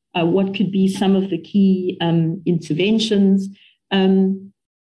 what could be some of the key interventions?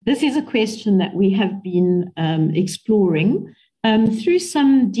 This is a question that we have been exploring through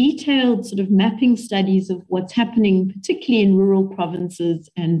some detailed sort of mapping studies of what's happening, particularly in rural provinces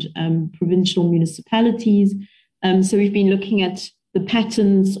and provincial municipalities. So we've been looking at the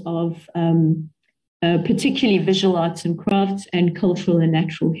patterns of particularly visual arts and crafts and cultural and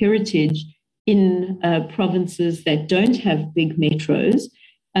natural heritage in provinces that don't have big metros.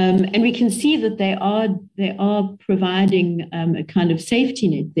 And we can see that they are providing a kind of safety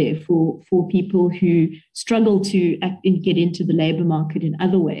net there for people who struggle to get into the labour market in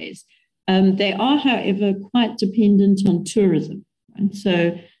other ways. They are, however, quite dependent on tourism. And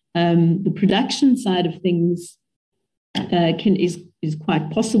so the production side of things is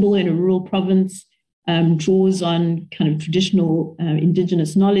quite possible in a rural province, draws on kind of traditional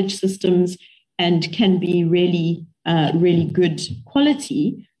indigenous knowledge systems and can be really good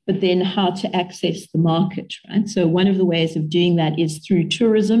quality, but then how to access the market, right? So one of the ways of doing that is through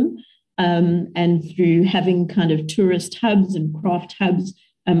tourism and through having kind of tourist hubs and craft hubs.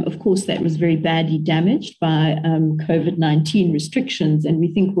 Of course, that was very badly damaged by COVID-19 restrictions, and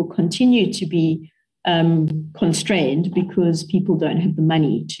we think will continue to be constrained because people don't have the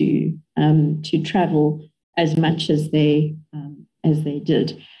money to travel as much as they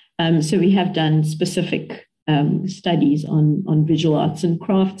did. So we have done specific studies on visual arts and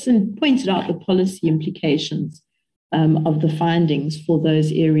crafts and pointed out the policy implications of the findings for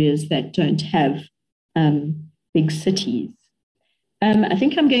those areas that don't have big cities. I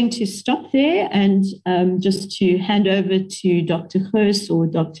think I'm going to stop there and just to hand over to Dr. Geus or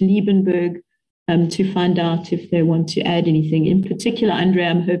Dr. Liebenberg to find out if they want to add anything. In particular, Andre,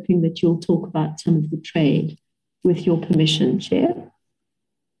 I'm hoping that you'll talk about some of the trade with your permission, Chair.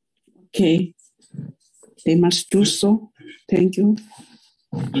 Okay, they must do so. Thank you.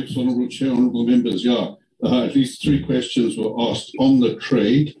 Thanks, Honourable Chair, Honourable Members. Yeah, at least 3 questions were asked on the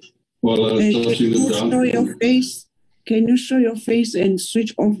trade while I was jotting them down. Show your face? Can you show your face and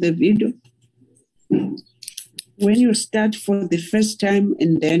switch off the video? When you start for the first time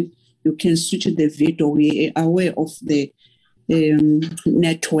and then you can switch the video. We are aware of the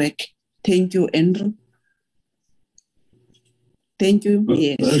network. Thank you, Andrew. Thank you.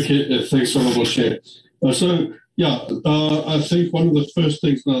 Yes. Okay, thanks, Honourable Chair. I think one of the first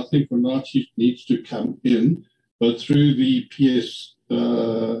things that I think Renati needs to come in, but through the PSP,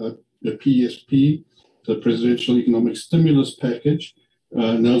 the Presidential Economic Stimulus Package,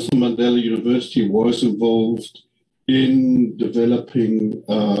 Nelson Mandela University was involved in developing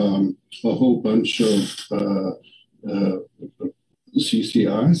a whole bunch of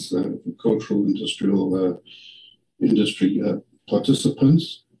CCIs, cultural industrial industry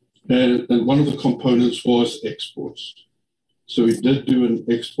participants, and one of the components was exports. So we did do an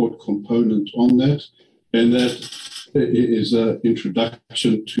export component on that, and that is an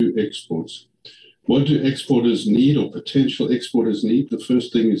introduction to exports. What do exporters need or potential exporters need? The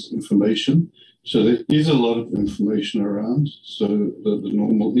first thing is information. So there is a lot of information around, so the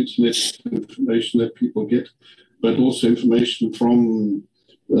normal internet information that people get, but also information from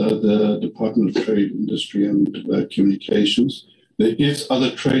the Department of Trade, Industry and Communications. There is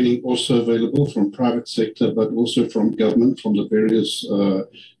other training also available from private sector, but also from government, from the various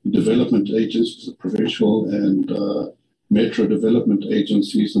development agencies, the provincial and metro development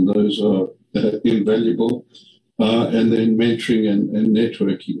agencies, and those are invaluable. And then mentoring and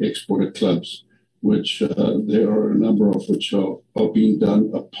networking exporter clubs, which there are a number of which are being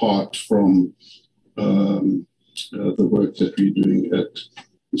done apart from the work that we're doing at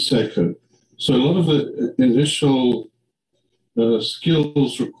SACO. So a lot of the initial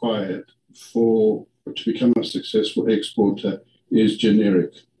skills required to become a successful exporter is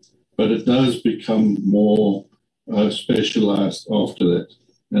generic, but it does become more specialized after that.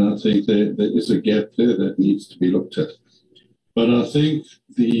 And I think there is a gap there that needs to be looked at. But I think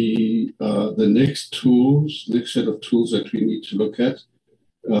the next set of tools that we need to look at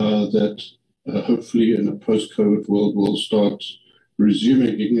that hopefully in a post-COVID world will start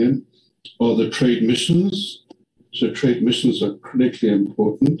resuming again are the trade missions. So trade missions are critically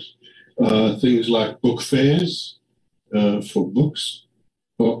important. Things like book fairs for books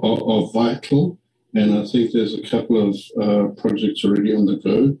are vital. And I think there's a couple of projects already on the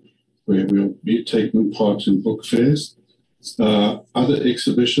go where we'll be taking part in book fairs, other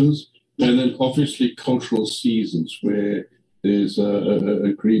exhibitions, and then obviously cultural seasons where there's an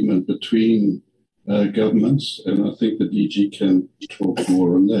agreement between governments, and I think the DG can talk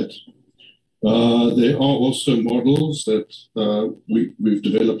more on that. There are also models that we've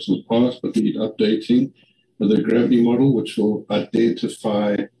developed in the past but need updating. The gravity model, which will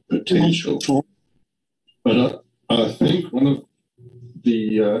identify potential. But I think one of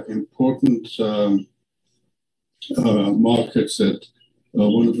the important markets that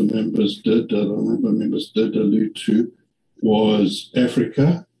one of the members did allude to was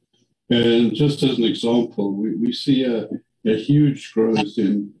Africa. And just as an example, we see a huge growth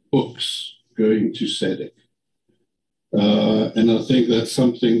in books going to SADC. And I think that's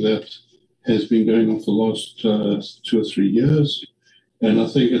something that has been going on for the last 2 or 3 years. And I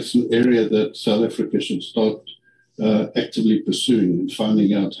think it's an area that South Africa should start actively pursuing and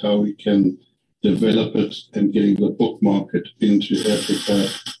finding out how we can develop it and getting the book market into Africa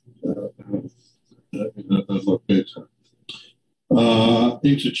a lot better.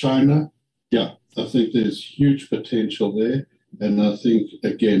 Into China, yeah, I think there's huge potential there. And I think,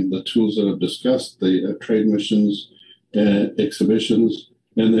 again, the tools that I've discussed, the trade missions, exhibitions,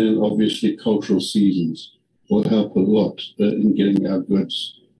 and then obviously cultural seasons will help a lot in getting our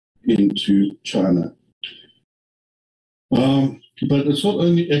goods into China. But it's not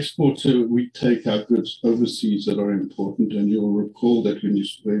only exports that we take our goods overseas that are important. And you'll recall that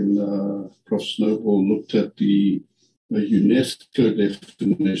when Prof. Snowball looked at the UNESCO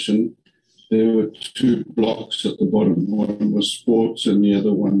definition, there were 2 blocks at the bottom. One was sports and the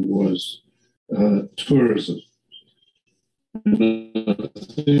other one was tourism. And I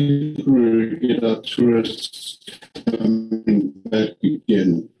think we get our tourists coming back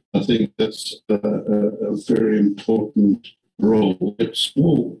again. I think that's a very important role at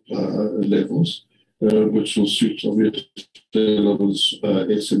small levels, which will suit obviously a lot of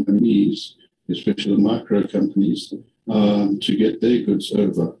SMEs, especially the micro companies, to get their goods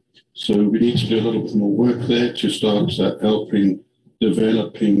over. So we need to do a little bit more work there to start helping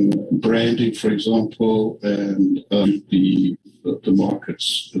developing branding, for example, and the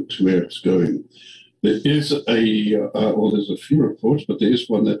markets to where it's going. There is there's a few reports, but there is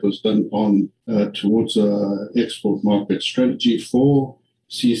one that was done on towards export market strategy for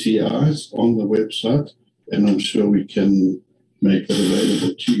CCIs on the website, and I'm sure we can make it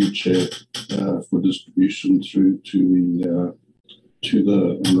available to you, Chair, for distribution through to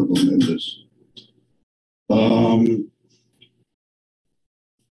the honourable members.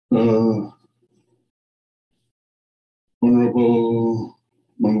 Honourable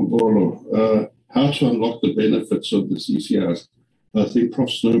Mamabolo, how to unlock the benefits of the CCRs. I think Prof.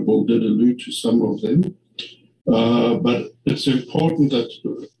 Snowball did allude to some of them, but it's important that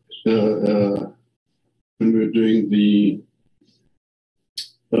when we're doing the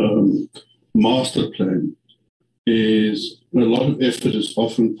master plan, is a lot of effort is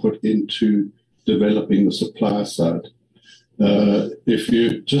often put into developing the supply side. If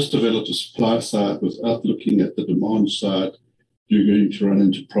you just develop the supply side without looking at the demand side, you're going to run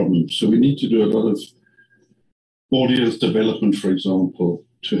into problems. So we need to do a lot of audience development, for example,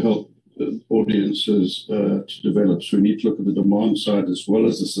 to help audiences to develop. So we need to look at the demand side as well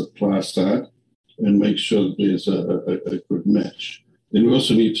as the supply side and make sure that there's a good match. Then we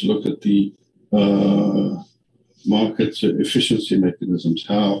also need to look at the market efficiency mechanisms,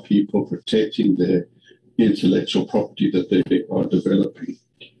 how are people protecting their intellectual property that they are developing.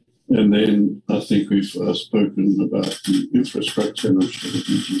 And then I think we've spoken about the infrastructure, and I'm sure the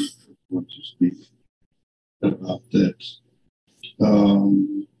DG want to speak about that.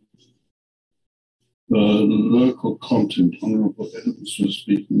 Local content, Honourable Evans was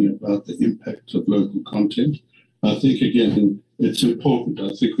speaking about the impact of local content. I think, again, it's important. I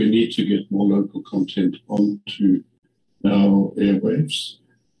think we need to get more local content onto our airwaves,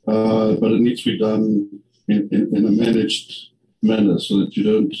 but it needs to be done in a managed manner so that you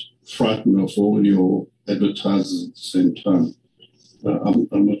don't frighten off all your advertisers at the same time.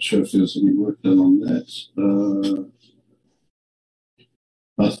 I'm not sure if there's any work done on that.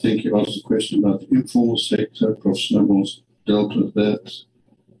 I think you asked a question about the informal sector. Prof. Snowball's dealt with that.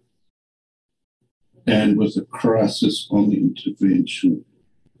 And with the crisis on the intervention.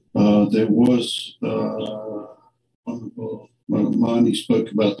 There was, Honourable Mani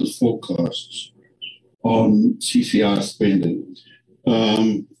spoke about the forecasts on CCI spending.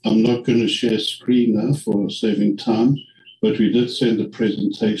 I'm not going to share screen now for saving time, but we did send a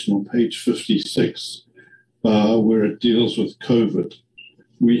presentation on page 56 where it deals with COVID.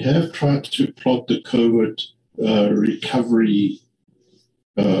 we have tried to plot the COVID recovery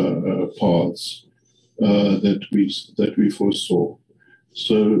paths that we foresaw.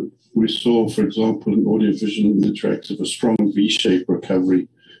 So we saw, for example, in audiovisual and interactive, a strong V-shaped recovery,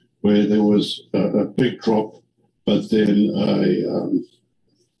 where there was a big drop, but then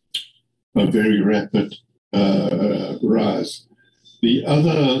a very rapid rise. The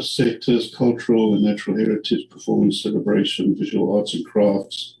other sectors, cultural and natural heritage, performance, celebration, visual arts and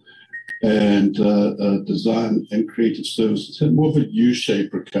crafts, and design and creative services, had more of a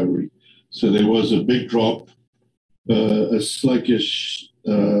U-shaped recovery. So there was a big drop, a sluggish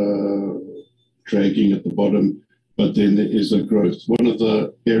dragging at the bottom, but then there is a growth. One of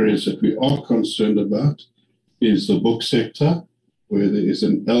the areas that we are concerned about is the book sector, where there is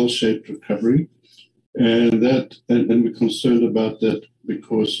an L-shaped recovery. And we're concerned about that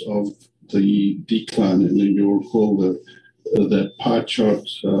because of the decline. And then you'll recall that pie chart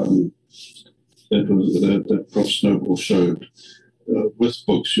that Prof. Snowball showed. With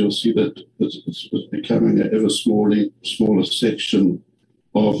books, you'll see that it's becoming an ever smaller section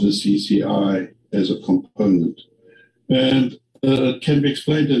of the CCI as a component. And it can be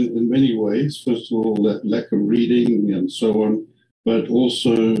explained in many ways. First of all, that lack of reading and so on, but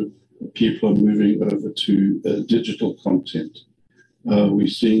also people are moving over to digital content. We're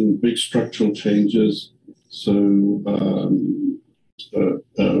seeing big structural changes. So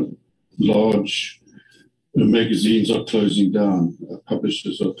large magazines are closing down,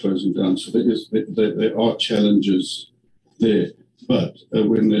 publishers are closing down. So there are challenges there. But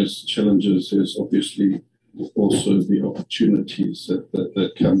when there's challenges, there's obviously also the opportunities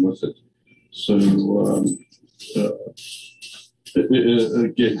that come with it. So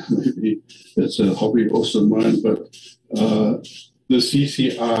again, maybe it's a hobby also mine, but the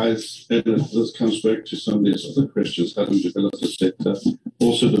CCIs, and this comes back to some of these other questions, how to develop the sector,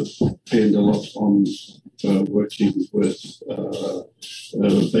 also depend a lot on working with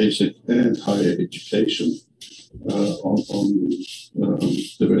basic and higher education on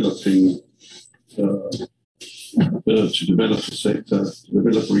developing to develop the sector, to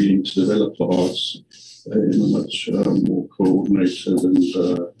develop reading, to develop the arts in a much more coordinated and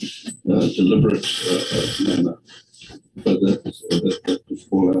deliberate manner. But that would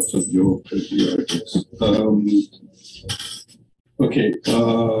fall out of your purview, I guess. Okay.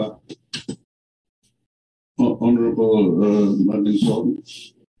 Honourable Madison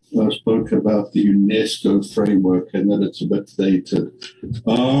spoke about the UNESCO framework and that it's a bit dated.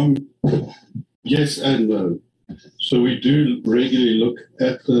 Yes and no. So we do regularly look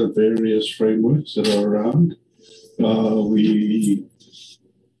at the various frameworks that are around.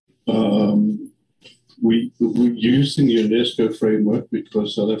 We're using the UNESCO framework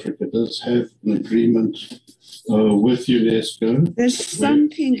because South Africa does have an agreement with UNESCO. There's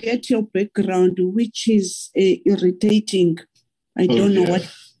something at your background which is irritating. I don't know what.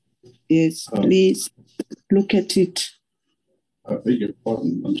 Yes, please look at it. I beg your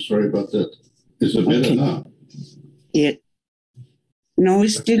pardon. I'm sorry about that. Is it better now? Yeah. No,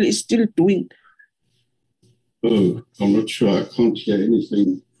 it's still doing. Oh, I'm not sure. I can't hear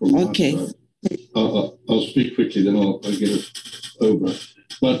anything from my side. I'll speak quickly, then I'll get it over.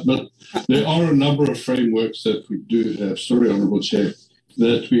 But there are a number of frameworks that we do have. Sorry, Honourable Chair. So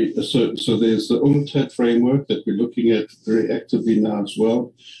there's the UNCTAD framework that we're looking at very actively now as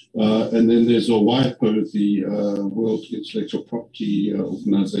well. And then there's a WIPO, the World Intellectual Property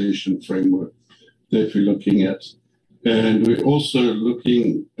Organization framework that we're looking at. And we're also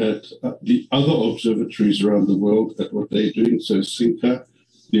looking at the other observatories around the world at what they're doing. So SINCA,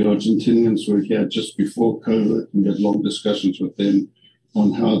 the Argentinians were here just before COVID. We had long discussions with them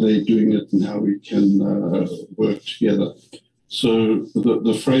on how they're doing it and how we can work together. So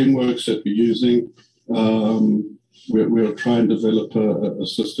the frameworks that we're using, we'll try and develop a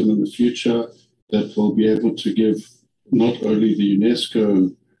system in the future that will be able to give not only the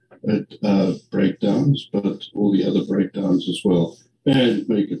UNESCO breakdowns, but all the other breakdowns as well, and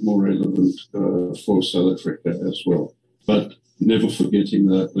make it more relevant for South Africa as well. But never forgetting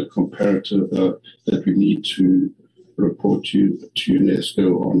the comparative that we need to report to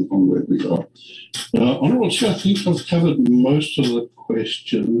UNESCO on where we are. Honourable Chair, I think I've covered most of the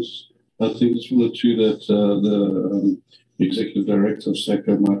questions. I think it's one or two that the Executive Director of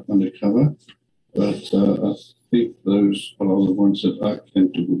SACO might want to cover, but I think those are the ones that I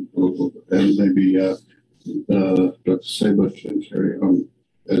can do, and maybe Dr. Saber can carry on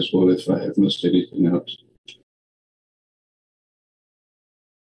as well if I have missed anything out.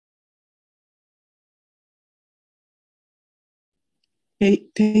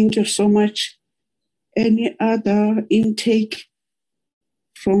 Thank you so much. Any other intake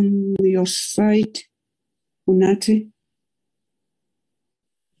from your side, Unati?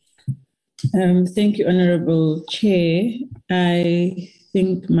 Thank you, Honorable Chair. I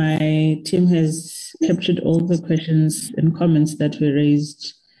think my team has captured all the questions and comments that were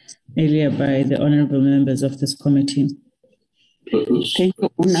raised earlier by the honorable members of this committee. Thank you,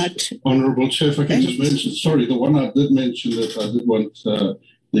 Unati. Honorable Chair, if I can just mention, sorry, the one I did mention that I did want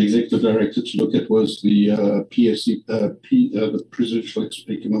the Executive Director to look at was the PSE, the Presidential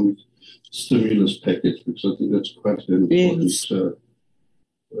Economic Stimulus Package, because I think that's quite an important. Yes.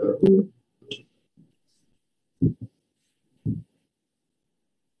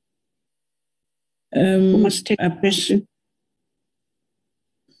 We must take a question.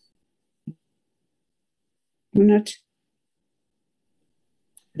 Unati?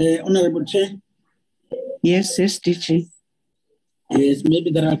 Honorable Chair. Yes, DG. Yes,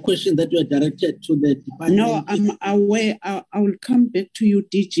 maybe there are questions that were directed to the department. No, I'm aware. I will come back to you,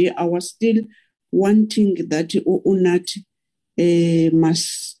 DG. I was still wanting that Unati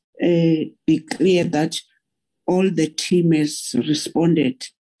must be clear that all the team has responded.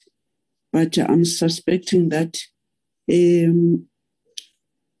 But I'm suspecting that Unati,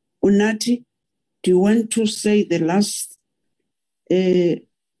 do you want to say the last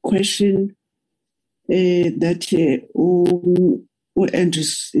question that Andrew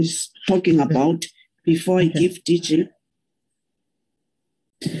is talking about before I give DG?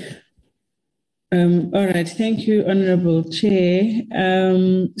 All right, thank you, Honorable Chair.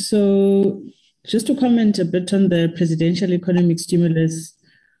 So just to comment a bit on the Presidential Economic Stimulus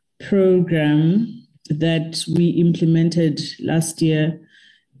Program that we implemented last year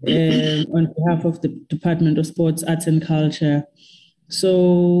on behalf of the Department of Sports, Arts and Culture.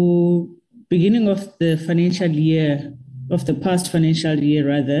 So beginning of the financial year, of the past financial year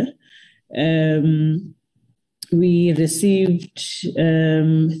rather, we received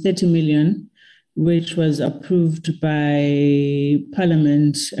 30 million, which was approved by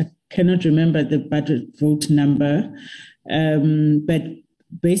Parliament. I cannot remember the budget vote number, but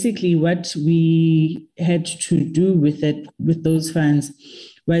basically what we had to do with it, with those funds,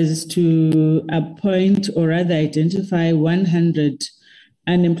 was to appoint or rather identify 100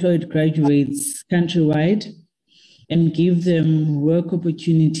 unemployed graduates countrywide and give them work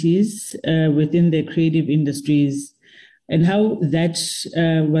opportunities within the creative industries. And how that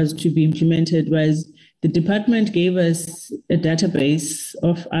was to be implemented was the department gave us a database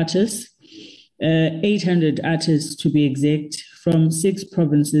of artists, 800 artists to be exact, from 6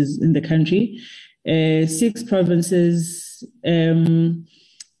 provinces in the country. 6 provinces,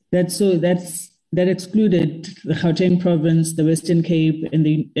 that excluded the Gauteng province, the Western Cape, and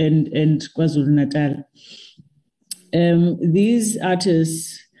KwaZulu-Natal. These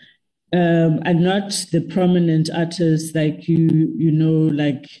artists are not the prominent artists like you know,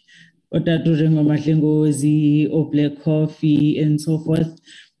 like Otaturengo Mahlengozi or Black Coffee and so forth,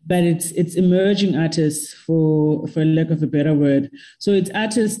 but it's emerging artists for lack of a better word. So it's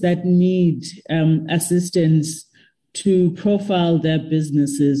artists that need assistance to profile their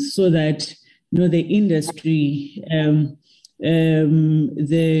businesses so that the industry,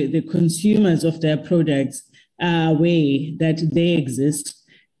 the consumers of their products are aware that they exist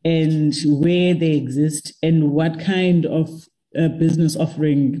and where they exist and what kind of business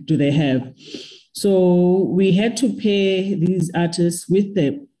offering do they have. So we had to pair these artists with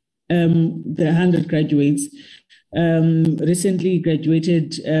the 100 graduates, recently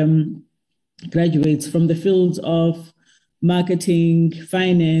graduated graduates from the fields of marketing,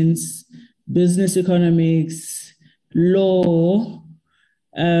 finance, business economics, law,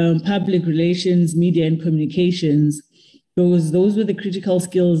 public relations, media and communications, because those were the critical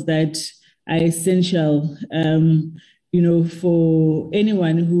skills that are essential, for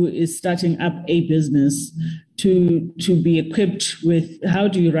anyone who is starting up a business to be equipped with how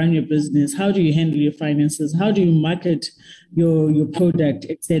do you run your business, how do you handle your finances, how do you market your product,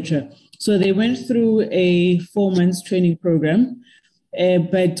 etc. So they went through a 4-month training program.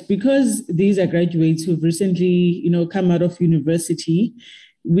 But because these are graduates who've recently, come out of university,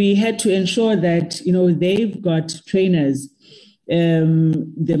 we had to ensure that, they've got trainers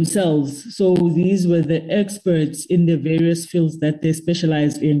themselves. So these were the experts in the various fields that they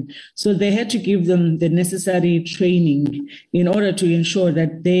specialized in. So they had to give them the necessary training in order to ensure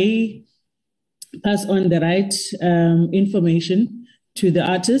that they pass on the right information to the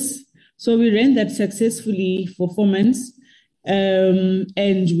artists. So we ran that successfully for 4 months.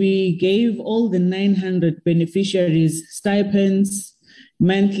 And we gave all the 900 beneficiaries stipends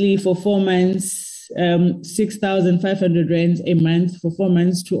monthly for 4 months, 6,500 rands a month for 4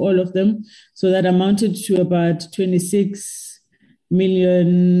 months to all of them. So that amounted to about 26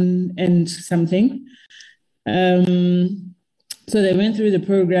 million and something. So they went through the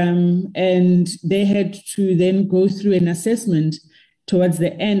program and they had to then go through an assessment towards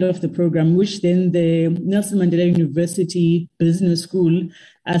the end of the program, which then the Nelson Mandela University Business School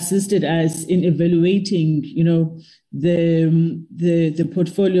assisted us in evaluating, the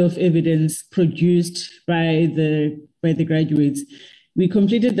portfolio of evidence produced by the graduates. We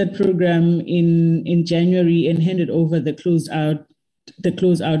completed that program in January and handed over the closeout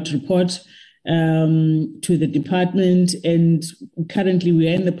report to the department, and currently we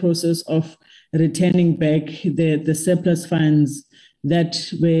are in the process of returning back the surplus funds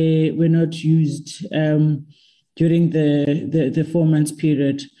that were not used during the 4 months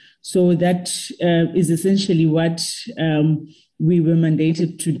period. So that is essentially what we were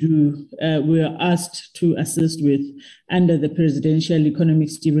mandated to do. We were asked to assist with under the Presidential Economic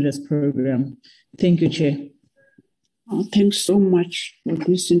Stimulus Program. Thank you, Chair. Thanks so much for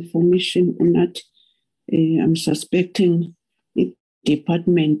this information on that. I'm suspecting the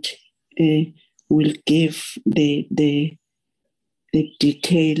department will give the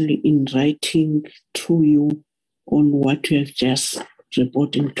detail in writing to you on what you have just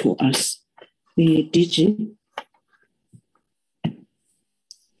reporting to us. DG?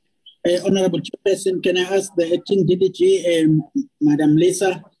 Honorable Chairperson, can I ask the acting DDG, Madam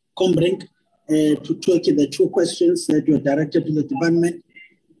Lisa Combrink, to talk the 2 questions that were directed to the department,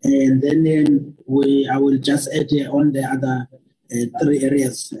 and then I will just add on the other 3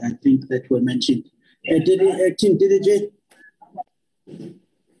 areas I think that were mentioned. Acting DDG.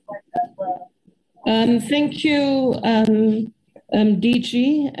 Thank you,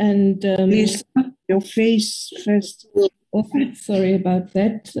 DG, and please, your face first. Oh, sorry about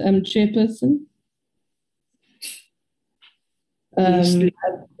that, Chairperson.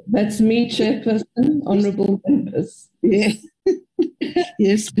 That's me, Chairperson, honourable members. Yeah.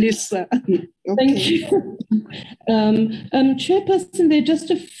 Yes, please, sir. Okay. Thank you. Chairperson, there are just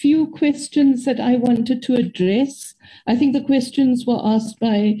a few questions that I wanted to address. I think the questions were asked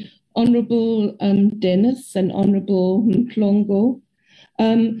by Honourable Dennis and Honourable Mhlongo.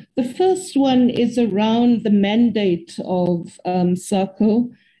 The first one is around the mandate of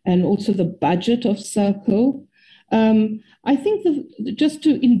SACO and also the budget of SACO. I think just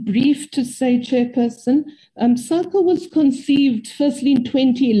in brief to say, Chairperson, SACO was conceived firstly in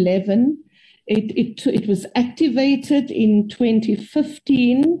 2011. It was activated in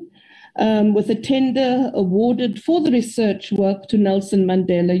 2015 with a tender awarded for the research work to Nelson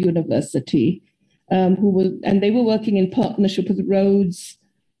Mandela University, and they were working in partnership with Rhodes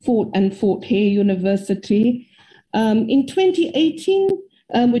and Fort Hare University. In 2018,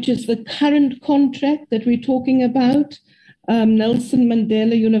 which is the current contract that we're talking about, Nelson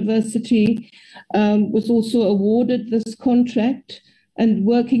Mandela University was also awarded this contract and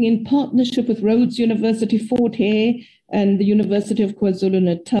working in partnership with Rhodes University, Fort Hare, and the University of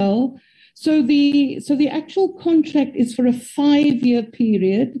KwaZulu-Natal. So the actual contract is for a 5-year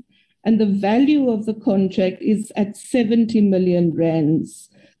period, and the value of the contract is at 70 million rands.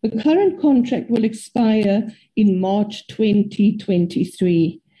 The current contract will expire in March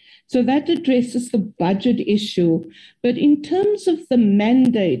 2023. So that addresses the budget issue. But in terms of the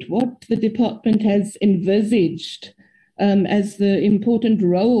mandate, what the department has envisaged as the important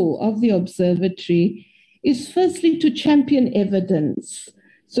role of the observatory is firstly to champion evidence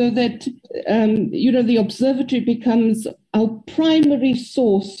so that, the observatory becomes our primary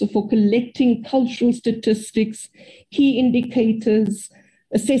source for collecting cultural statistics, key indicators,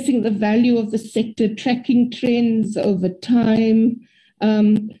 assessing the value of the sector, tracking trends over time.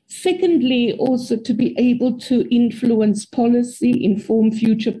 Secondly, also to be able to influence policy, inform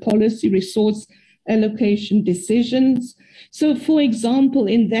future policy, resource allocation decisions. So, for example,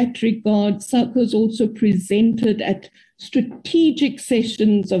 in that regard, SACO is also presented at strategic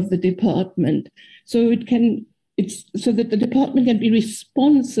sessions of the department, so that the department can be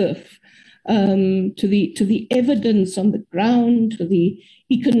responsive to the evidence on the ground, to the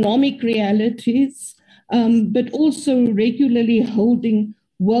economic realities, but also regularly holding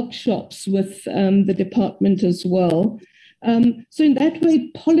workshops with the department as well. So in that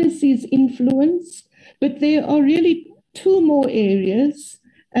way, policy is influenced, but there are really 2 more areas.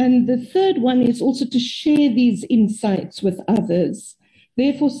 And the third one is also to share these insights with others.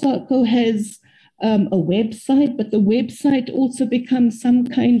 Therefore, SACO has a website, but the website also becomes some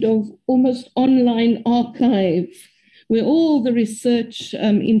kind of almost online archive where all the research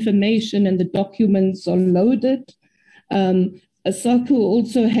information and the documents are loaded. SACO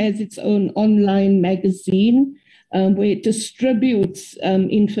also has its own online magazine where it distributes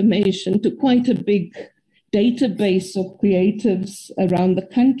information to quite a big database of creatives around the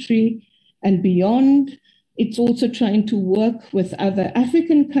country and beyond. It's also trying to work with other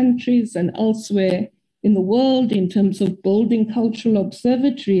African countries and elsewhere in the world in terms of building cultural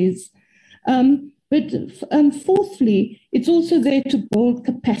observatories. But fourthly, it's also there to build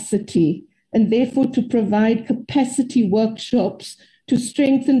capacity and therefore to provide capacity workshops to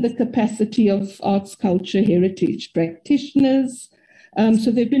strengthen the capacity of arts, culture, heritage practitioners.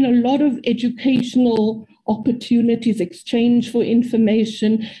 So there have been a lot of educational opportunities, exchange for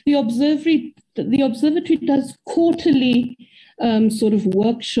information. The observatory does quarterly sort of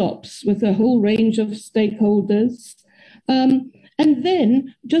workshops with a whole range of stakeholders. And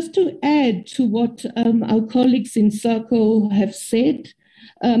then, just to add to what our colleagues in SACO have said,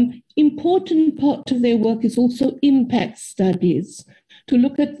 important part of their work is also impact studies, to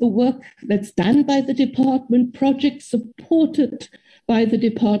look at the work that's done by the department, projects supported by the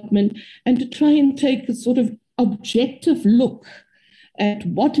department, and to try and take a sort of objective look at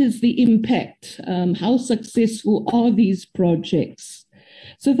what is the impact, how successful are these projects.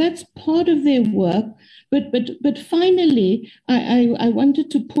 So that's part of their work. But finally, I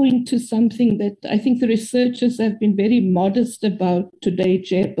wanted to point to something that I think the researchers have been very modest about today,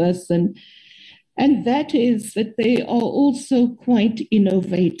 Chairperson, and that is that they are also quite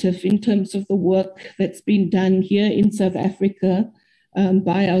innovative in terms of the work that's been done here in South Africa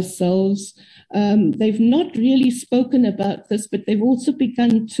by ourselves. They've not really spoken about this, but they've also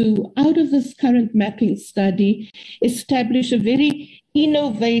begun to, out of this current mapping study, establish a very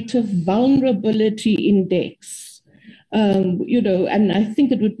innovative vulnerability index. And I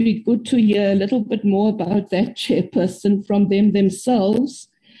think it would be good to hear a little bit more about that, Chairperson, from them themselves.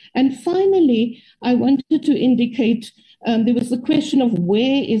 And finally, I wanted to indicate there was the question of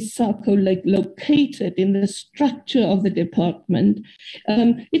where is SACO located in the structure of the department.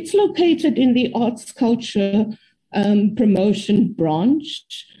 It's located in the Arts Culture Promotion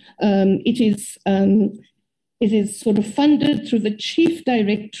branch. It is sort of funded through the Chief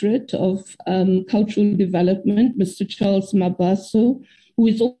Directorate of Cultural Development, Mr. Charles Mabaso, who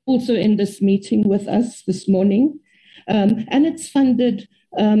is also in this meeting with us this morning. And it's funded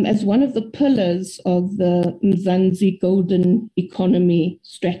as one of the pillars of the Mzansi Golden Economy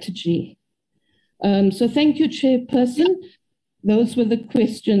Strategy. So thank you, Chairperson. Those were the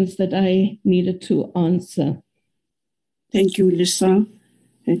questions that I needed to answer. Thank you, Lisa.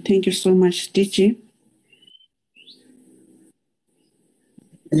 And thank you so much, DG.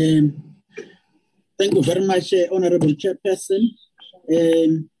 Thank you very much, Honorable Chairperson.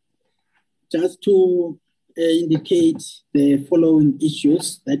 Just to indicate the following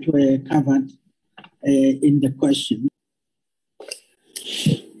issues that were covered in the question.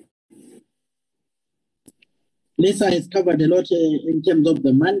 Lisa has covered a lot in terms of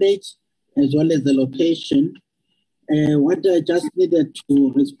the mandate as well as the location. What I just needed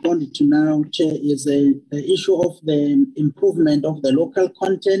to respond to now, Chair, is the issue of the improvement of the local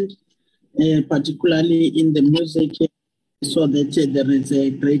content, particularly in the music, so that there is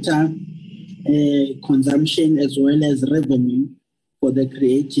a greater consumption as well as revenue for the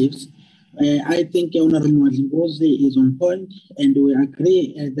creatives. I think Honorable Mwadlimbozi is on point, and we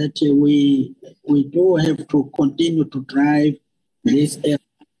agree that we do have to continue to drive this area.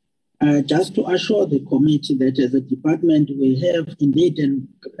 Just to assure the committee that as a department we have indeed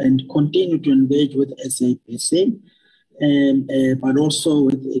and continue to engage with SAPC, but also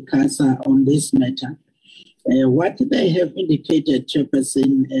with ICASA on this matter. What they have indicated,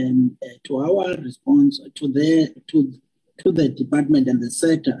 Chairperson, to our response to the department and the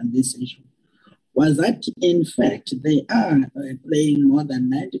sector on this issue, was that in fact they are playing more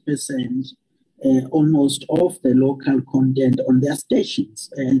than 90% almost of the local content on their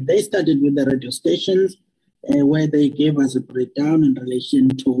stations. They started with the radio stations, where they gave us a breakdown in relation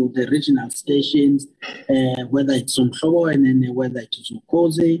to the regional stations, whether it's Umhlobo and then whether it is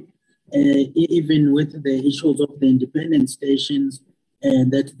Ukhozi, even with the issues of the independent stations,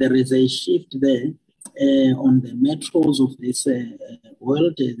 that there is a shift there on the metros of this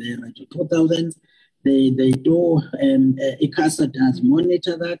world, the Radio 2000s. They do, ICASA does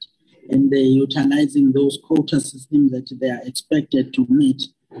monitor that, and they're utilizing those quota systems that they are expected to meet.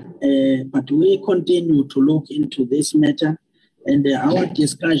 But we continue to look into this matter, and our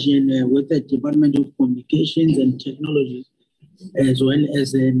discussion with the Department of Communications and Technology, as well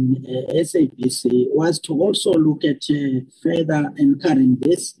as SAPC, was to also look at further encouraging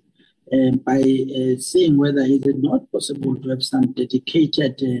this by seeing whether it is not possible to have some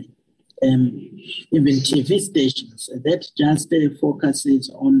dedicated even TV stations that just focuses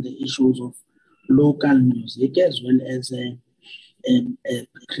on the issues of local music as well as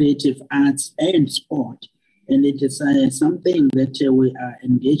creative arts and sport, And it is something that we are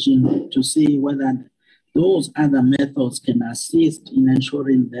engaging to see whether those other methods can assist in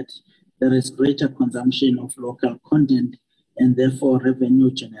ensuring that there is greater consumption of local content and therefore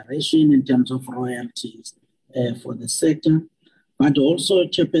revenue generation in terms of royalties for the sector. But also,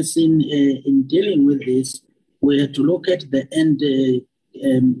 Chairperson, in dealing with this, we have to look at the end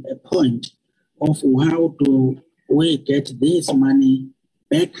point of how do we get this money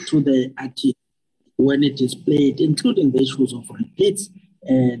back to the artist when it is played, including the issues of repeats,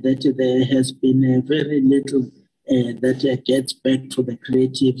 that there has been very little that gets back to the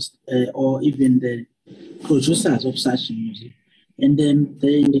creatives or even the producers of such music. And then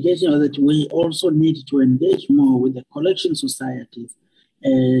the indication that we also need to engage more with the collection societies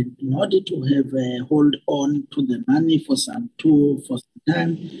in order to have hold on to the money for some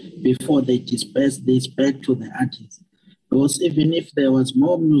time before they disperse this back to the artists. Because even if there was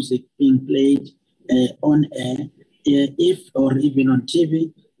more music being played on air, or even on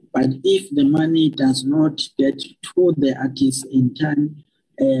TV, but if the money does not get to the artists in time,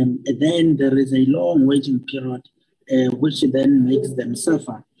 then there is a long waiting period, which then makes them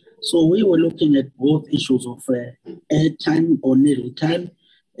suffer. So we were looking at both issues of airtime or needle time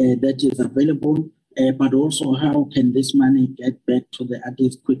that is available, but also how can this money get back to the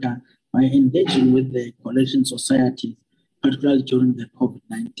artists quicker by engaging with the collection society, particularly during the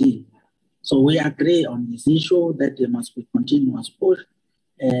COVID-19. So we agree on this issue that there must be continuous push,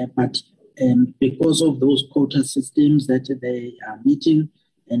 but because of those quota systems that they are meeting,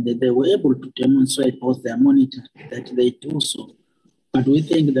 and they were able to demonstrate both their monitor that they do so. But we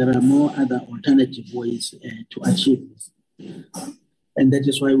think there are more other alternative ways to achieve this. And that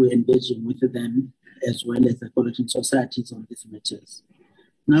is why we're engaging with them as well as the collection societies on these matters.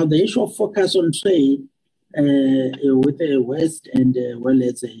 Now, the issue of focus on trade with the West and well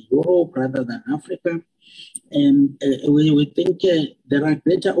as Europe rather than Africa, we think there are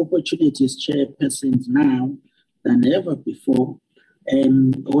greater opportunities, chairpersons, now than ever before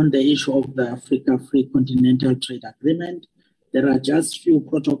on the issue of the Africa Free Continental Trade Agreement. There are just few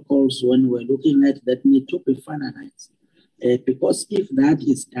protocols when we're looking at that need to be finalized. Because if that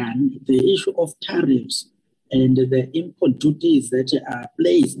is done, the issue of tariffs and the import duties that are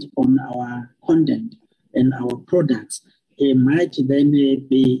placed on our content and our products might then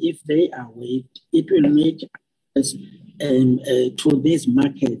be, if they are waived, it will make us to these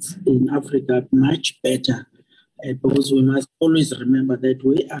markets in Africa much better. Because we must always remember that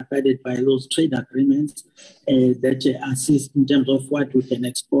we are guided by those trade agreements that assist in terms of what we can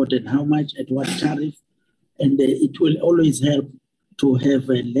export and how much at what tariff. And it will always help to have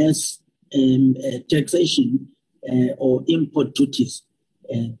less taxation or import duties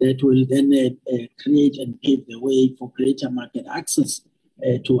that will then create and pave the way for greater market access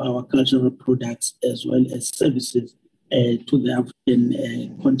to our cultural products as well as services to the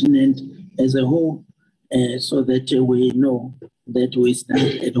African continent as a whole. So that we know that we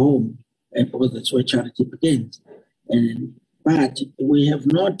stand at home, because that's where charity begins. But we have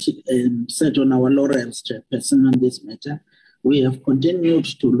not sat on our laurels, Chairperson, on this matter. We have continued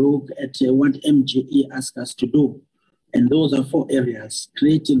to look at what MGE asked us to do. And those are 4 areas: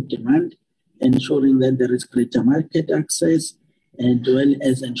 creating demand, ensuring that there is greater market access, and well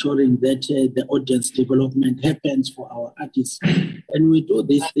as ensuring that the audience development happens for our artists. And we do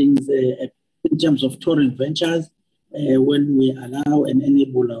these things in terms of touring ventures, when we allow and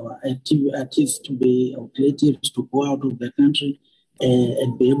enable our artists to be, or creatives to go out of the country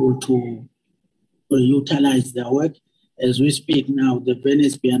and be able to utilize their work. As we speak now, the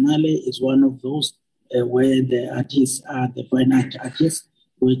Venice Biennale is one of those where the artists are the fine art artists.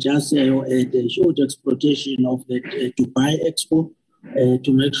 We just had a huge exploitation of the Dubai Expo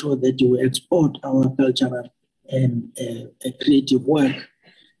to make sure that we export our cultural and creative work.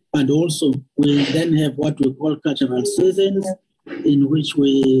 And also, we then have what we call cultural seasons, in which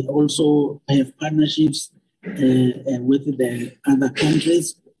we also have partnerships with the other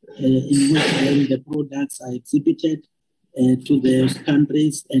countries, in which then the products are exhibited to those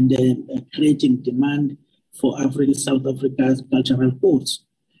countries and creating demand for South Africa's cultural goods.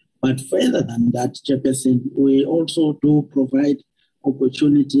 But further than that, Chairperson, we also do provide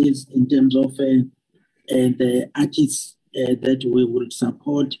opportunities in terms of the artists that we will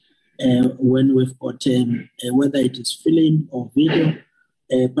support when we've got, whether it is film or video,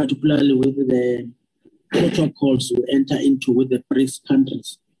 particularly with the protocols we enter into with the BRICS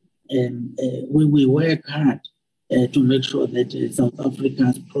countries. We work hard to make sure that South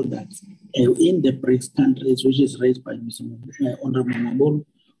Africa's products in the BRICS countries, which is raised by Mr. Honorable Mabul,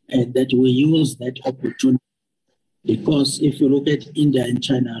 that we use that opportunity. Because if you look at India and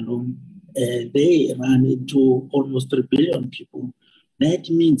China alone, they run into almost 3 billion people. That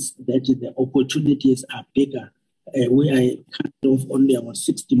means that the opportunities are bigger. We are kind of only about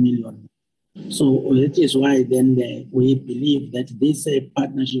 60 million. So that is why then we believe that this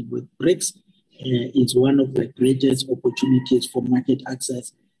partnership with BRICS is one of the greatest opportunities for market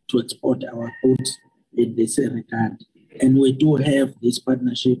access to export our goods in this regard. And we do have this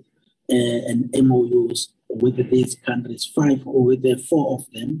partnership and MOUs with these countries, 5 or with 4 of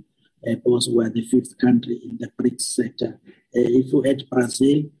them, because we are the 5th country in the BRICS sector. If you add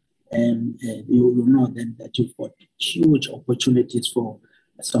Brazil, you know then that you've got huge opportunities for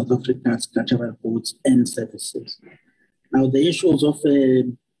South Africa's cultural goods and services. Now, the issues of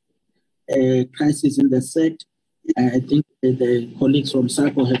crisis in the sector, I think the colleagues from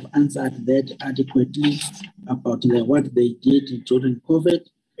SACO have answered that adequately about what they did during COVID,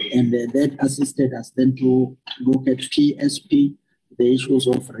 and that assisted us then to look at PSP, the issues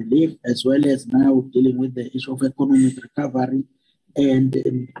of relief, as well as now dealing with the issue of economic recovery and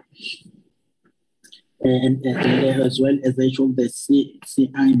as well as the issue of the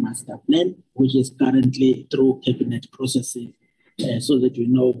CI master plan, which is currently through cabinet processing, so that we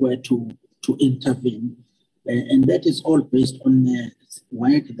know where to intervene. And that is all based on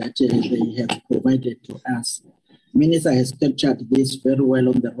work that they have provided to us. Minister has captured this very well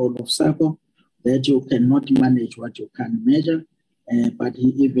on the role of SACO, that you cannot manage what you can measure. But he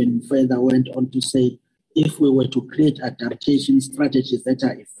even further went on to say, if we were to create adaptation strategies that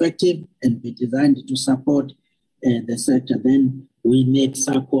are effective and be designed to support the sector, then we need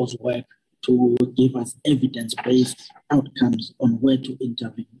SACO's work to give us evidence-based outcomes on where to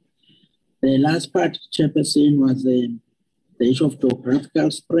intervene. The last part, Chairperson, was the issue of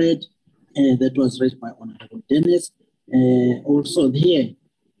geographical spread that was raised by Honorable Dennis. Also here,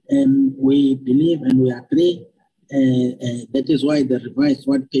 we believe and we agree that is why the revised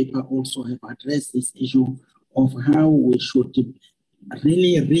white paper also have addressed this issue of how we should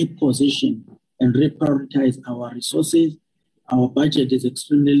really reposition and reprioritize our resources. Our budget is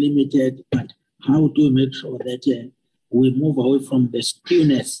extremely limited, but how do we make sure that we move away from the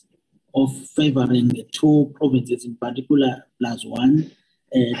skewness of favoring the 2 provinces in particular, plus 1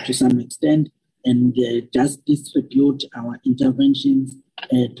 to some extent, and just distribute our interventions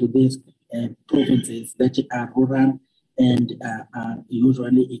to these provinces that are rural and are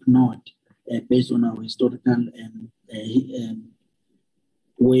usually ignored based on our historical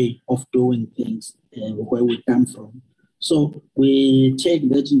way of doing things where we come from. So we take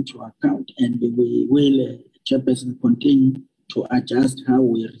that into account, and we will, Chairperson, continue to adjust how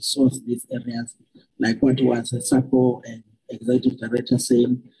we resource these areas, like what was SACO and Executive Director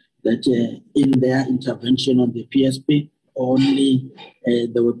saying, that in their intervention on the PSP, only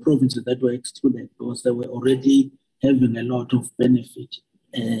there were provinces that were excluded because they were already having a lot of benefit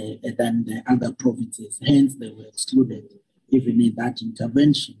than the other provinces. Hence, they were excluded even in that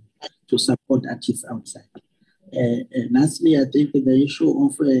intervention to support artists outside. Lastly, I think the issue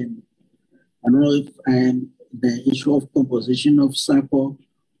of, I don't know if the issue of composition of SACO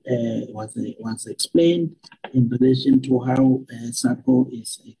was explained in relation to how SACO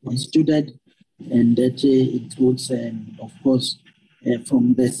is constituted, and that includes, of course,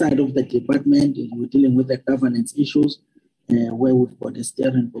 from the side of the department, we're dealing with the governance issues, where we've got a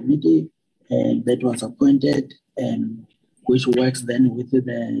steering committee that was appointed, which works then with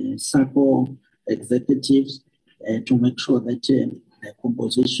the SACO executives to make sure that the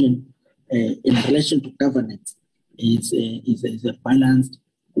composition in relation to governance is balanced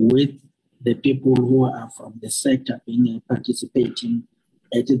with the people who are from the sector being participating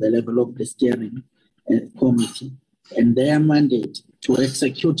at the level of the steering committee. And their mandate to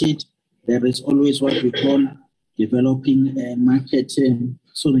execute it, there is always what we call developing a market,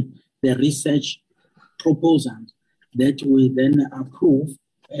 the research proposal that we then approve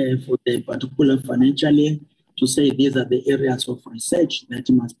for the particular financial year to say these are the areas of research that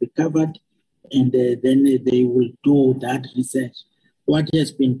must be covered, and then they will do that research. What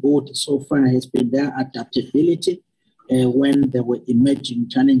has been good so far has been their adaptability when there were emerging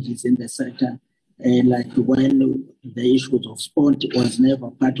challenges in the sector, like when the issues of sport was never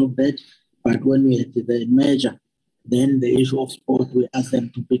part of that, but when we had the merger, then the issue of sport, we asked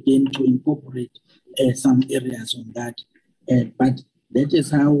them to begin to incorporate some areas on that. But that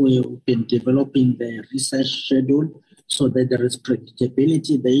is how we've been developing the research schedule so that there is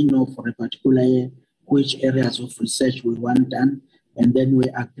predictability. They know for a particular year which areas of research we want done, and then we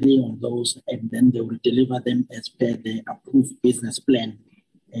agree on those, and then they will deliver them as per the approved business plan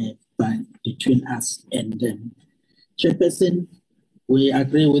between us and them. Chairperson, we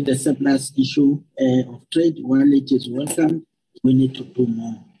agree with the surplus issue of trade. While it is welcome, we need to do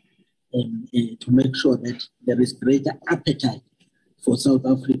more. to make sure that there is greater appetite for South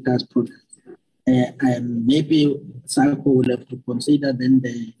Africa's products. Maybe SACO will have to consider then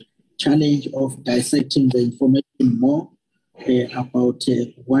the challenge of dissecting the information more about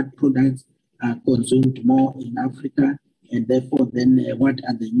what products are consumed more in Africa, and therefore then what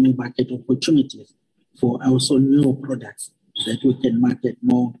are the new market opportunities for also new products that we can market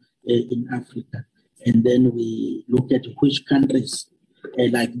more in Africa. And then we look at which countries,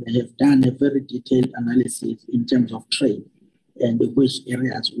 like they have done a very detailed analysis in terms of trade and which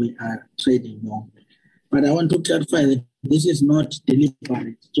areas we are trading more. But I want to clarify that this is not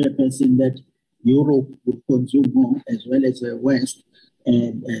deliberate, Chairperson, that Europe would consume more as well as the West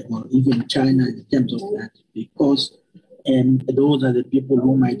and or even China in terms of that, because those are the people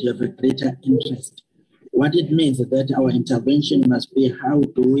who might have a greater interest. What it means is that our intervention must be how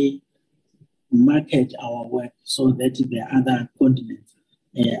do we market our work so that the other continents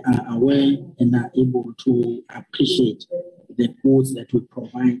are aware and are able to appreciate the goods that we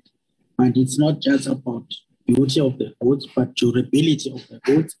provide. And it's not just about beauty of the goods, but durability of the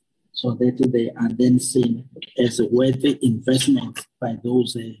goods, so that they are then seen as a worthy investment by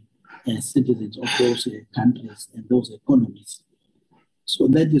those citizens of those countries and those economies. So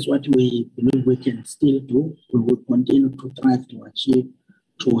that is what we believe we can still do. We will continue to strive to achieve,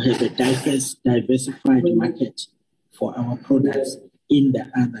 to have a diversified market for our products in the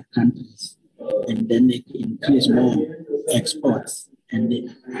other countries, and then increase more exports and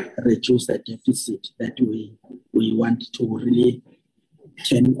reduce the deficit that we want to really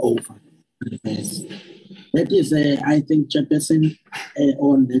turn over. That is, I think, Chairperson,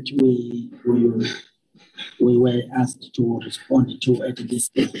 all that we were asked to respond to at this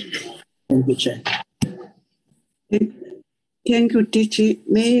stage. Thank you, Chair. Thank you, DG.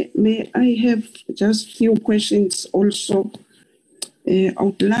 May I have just a few questions also? I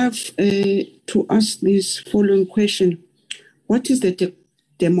would love to ask this following question. What is the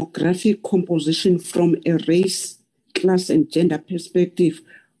demographic composition from a race, class, and gender perspective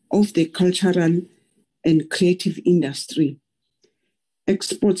of the cultural and creative industry?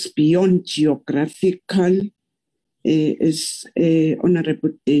 Exports beyond geographical, as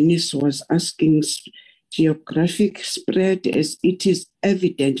Honorable Dennis was asking, geographic spread, as it is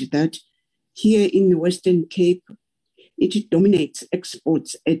evident that here in the Western Cape, it dominates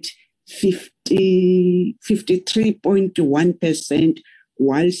exports at 53.1%,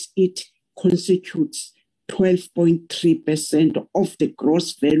 whilst it constitutes 12.3% of the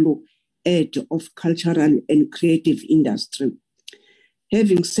gross value add of cultural and creative industry.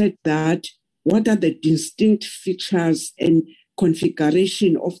 Having said that, what are the distinct features and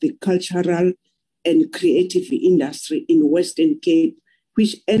configuration of the cultural and creative industry in Western Cape,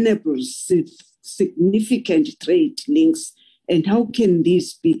 which enables significant trade links, and how can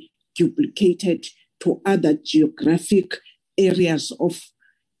this be duplicated to other geographic areas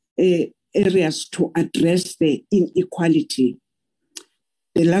to address the inequality?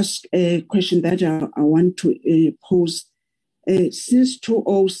 The last question that I want to pose, since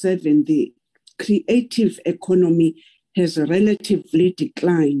 2007, the creative economy has relatively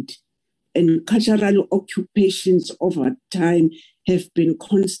declined, and cultural occupations over time have been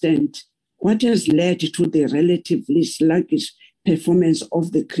constant. What has led to the relatively sluggish performance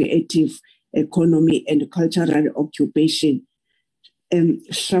of the creative economy and cultural occupation, and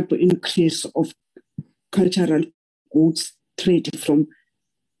sharp increase of cultural goods trade from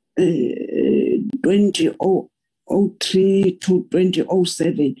 2003 to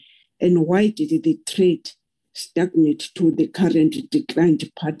 2007, and why did the trade stagnate to the current declined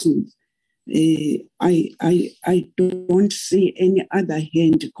pattern? I don't see any other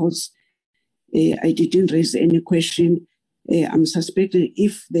hand because I didn't raise any question. I'm suspecting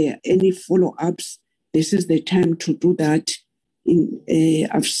if there are any follow-ups, this is the time to do that.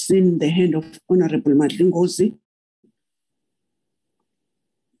 I've seen the hand of Honorable Madlingozi.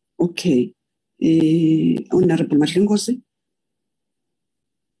 Okay. Honorable Madlingozi.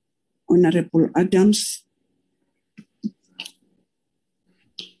 Honorable Adams.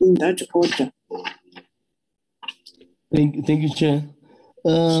 In that order. Thank you, Chair.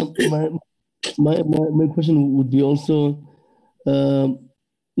 My question would be also,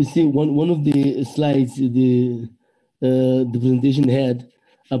 you see, one of the slides the presentation had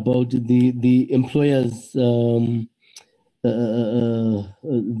about the employers, their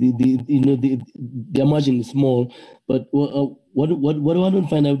margin is small, but what I want to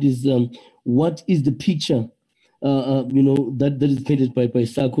find out is what is the picture that is painted by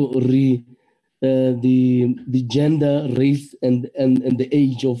SACO the gender, race, and the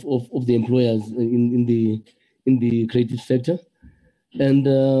age of the employers in the creative sector. And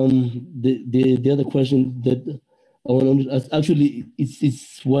the other question that I want to ask, actually,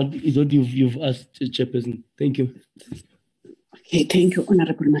 it's what you've asked, Chairperson. Thank you. Okay, thank you,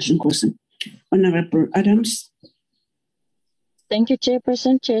 Honorable Mashinkosi. Honorable Adams. Thank you,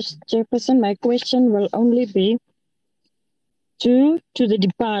 Chairperson. Chairperson, my question will only be to the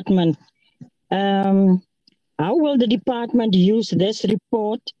department. How will the department use this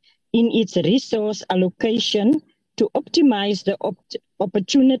report in its resource allocation to optimize the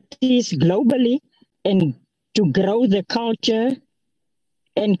opportunities globally and to grow the culture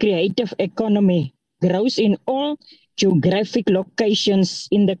and creative economy, growth in all geographic locations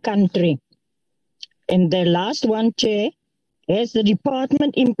in the country? And the last one, Chair, has the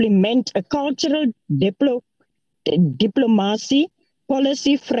department implement a cultural diplomacy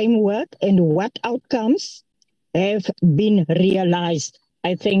policy framework, and what outcomes have been realized?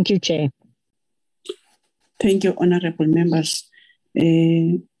 I thank you, Chair. Thank you, honorable members.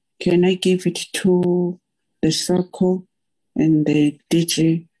 Can I give it to the SACO, and the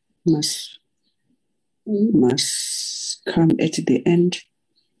DG must come at the end?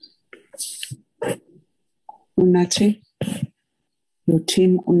 Unati, your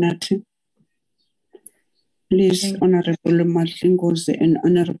team, Unati. Please, Honorable Mashinkosi and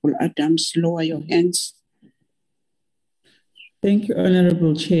Honorable Adams, lower your hands. Thank you,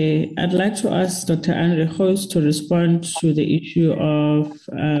 Honorable Chair. I'd like to ask Dr. Andre Hoos to respond to the issue of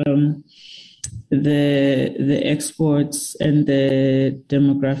the exports and the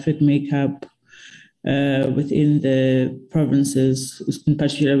demographic makeup within the provinces, in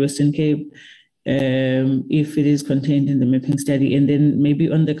particular Western Cape, if it is contained in the mapping study. And then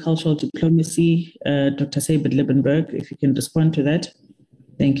maybe on the cultural diplomacy, Dr. Sabit Liebenberg, if you can respond to that.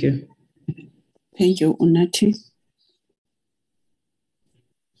 Thank you. Thank you, Unati.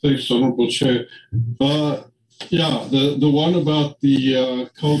 Thanks, Honourable Chair. The one about the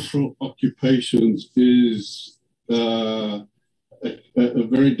cultural occupations is a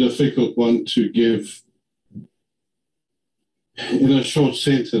very difficult one to give in a short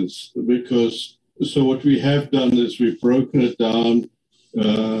sentence, because so what we have done is we've broken it down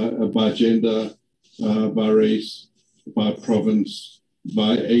by gender, by race, by province,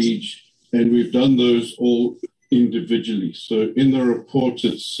 by age, and we've done those all individually. So in the report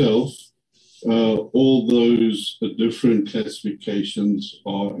itself, all those different classifications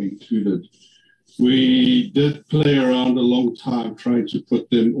are included. We did play around a long time trying to put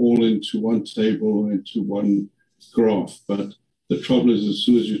them all into one table, into one graph, but the trouble is, as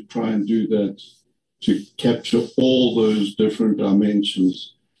soon as you try and do that to capture all those different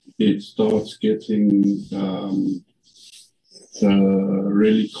dimensions, it starts getting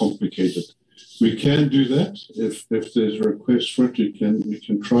really complicated. We can do that. If there's a request for it, we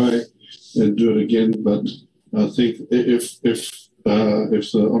can try and do it again. But I think if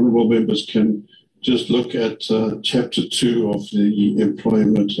the honourable members can just look at chapter 2 of the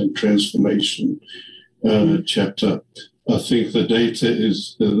employment and transformation chapter, I think the data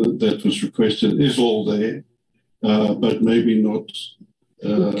is that was requested is all there, but maybe not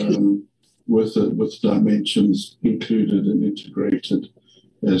with dimensions included and integrated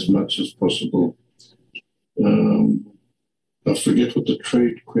as much as possible. I forget what the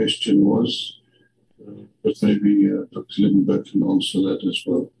trade question was, but maybe Dr. Liebenberg can answer that as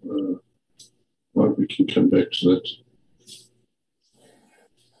well. Right, we can come back to that.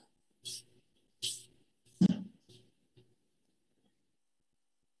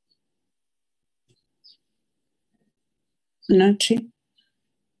 Nachi.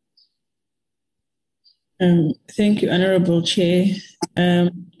 Thank you, Honourable Chair.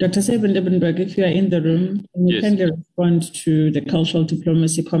 Dr. Sabit Liebenberg, if you are in the room, can you kindly respond to the cultural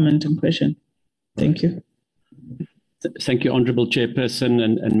diplomacy comment and question? Thank you. Thank you, Honourable Chairperson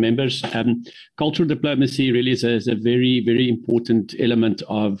and members. Cultural diplomacy really is a very, very important element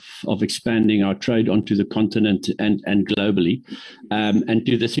of expanding our trade onto the continent and globally. And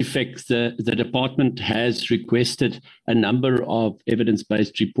to this effect, the department has requested a number of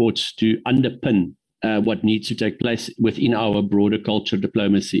evidence-based reports to underpin what needs to take place within our broader cultural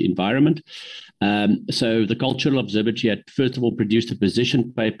diplomacy environment. So the Cultural Observatory had first of all produced a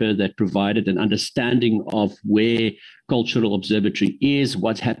position paper that provided an understanding of where Cultural Observatory is,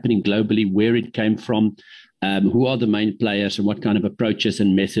 what's happening globally, where it came from, who are the main players, and what kind of approaches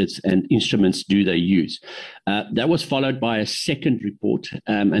and methods and instruments do they use. That was followed by a second report,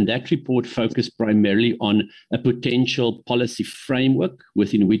 and that report focused primarily on a potential policy framework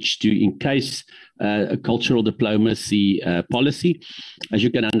within which to encase cultural diplomacy policy. As you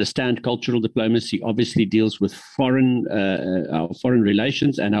can understand, cultural diplomacy obviously deals with our foreign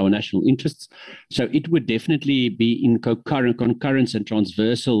relations and our national interests. So it would definitely be in concurrence and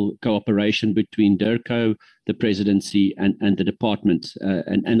transversal cooperation between DIRCO, the presidency, and the department,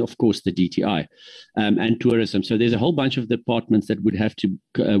 and of course the DTI and tourism. So there's a whole bunch of departments that would have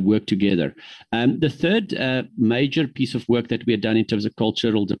to work together. The third major piece of work that we had done in terms of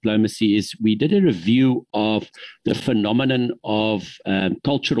cultural diplomacy is we did a review of the phenomenon of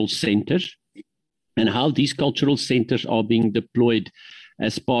cultural centers and how these cultural centers are being deployed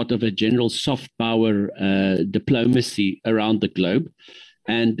as part of a general soft power diplomacy around the globe.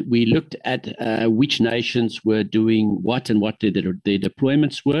 And we looked at which nations were doing what and what their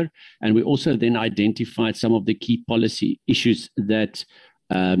deployments were. And we also then identified some of the key policy issues that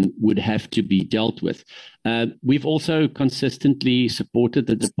would have to be dealt with. We've also consistently supported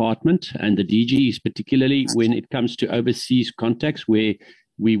the department and the DGs, particularly when it comes to overseas contacts, where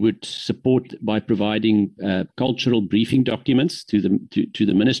we would support by providing cultural briefing documents to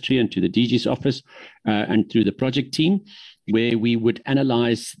the ministry and to the DG's office and through the project team, where we would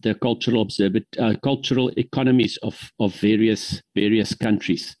analyze the cultural economies of various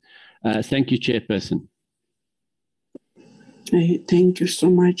countries. Thank you, Chairperson. Thank you so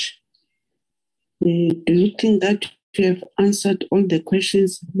much. Do you think that you have answered all the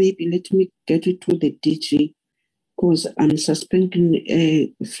questions? Maybe let me get it to the DG, because I'm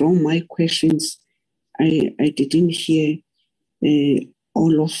suspecting from my questions, I didn't hear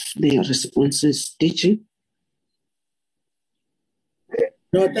all of the responses. DG?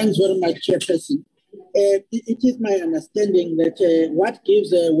 No, thanks very much, Chairperson. It is my understanding that what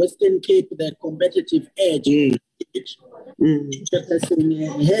gives Western Cape the competitive edge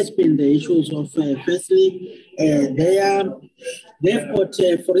Chairperson, has been the issues of, firstly, they've got,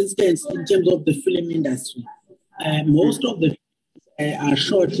 for instance, in terms of the film industry, most of the are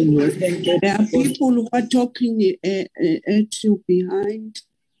shot in Western Cape. There are people who are talking at you behind.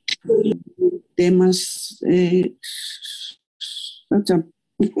 They must shut up.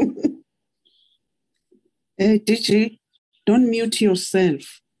 DJ, don't mute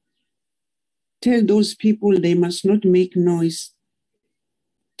yourself. Tell those people they must not make noise.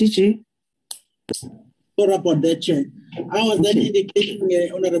 DJ? Sorry about that, Chair. I was then indicating,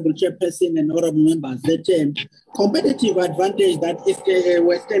 Honorable Chairperson and Honorable Members, that competitive advantage that the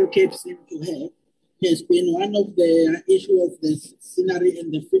Western Cape seems to have has been one of the issues of the scenery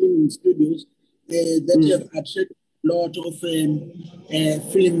and the filming studios that have attracted a lot of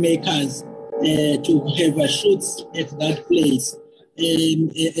filmmakers to have shoots at that place,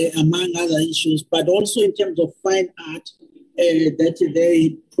 among other issues, but also in terms of fine art that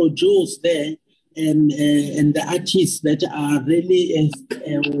they produce there, and the artists that are really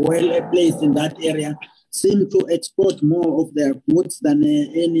well placed in that area seem to export more of their goods than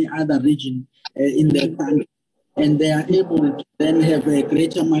any other region in the country. And they are able to then have a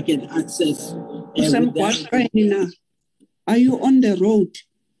greater market access. Are you on the road?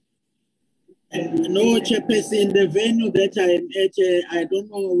 No, Chairperson, the venue that I am at, I don't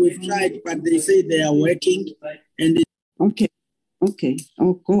know, we've tried, but they say they are working. And Okay,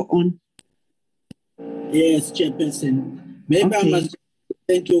 I'll go on. Yes, Chairperson. Maybe I must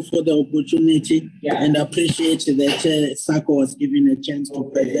thank you for the opportunity and appreciate that SACO was given a chance to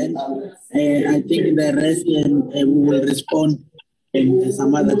present. I think the rest we will respond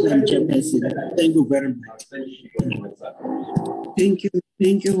some other time, Chairperson. Thank you very much. Thank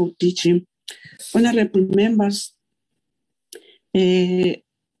you, DG. Honorable members,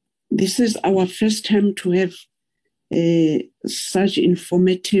 this is our first time to have such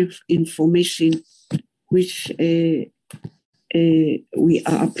informative information, which we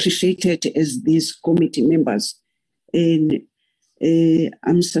are appreciated as these committee members. And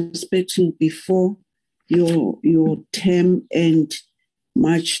I'm suspecting before your term end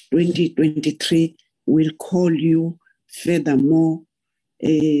March 2023, we'll call you furthermore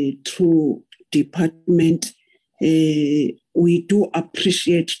through department. We do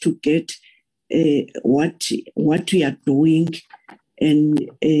appreciate to get what we are doing, and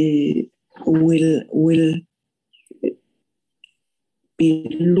will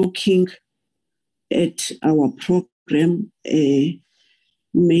be looking at our program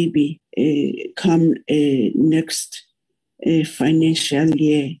maybe come next financial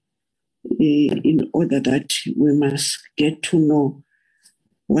year, in order that we must get to know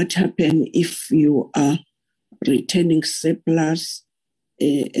what happens if you are returning surplus,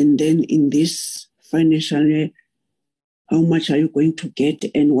 and then in this financial year, how much are you going to get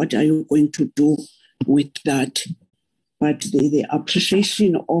and what are you going to do with that? But the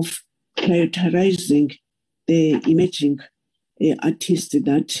appreciation of prioritizing the emerging artists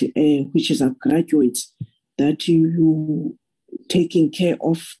that which is our graduates, that you taking care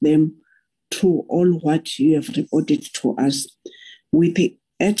of them through all what you have reported to us.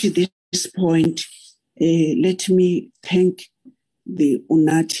 At this point, let me thank the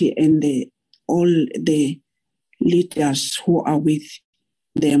UNATI and all the leaders who are with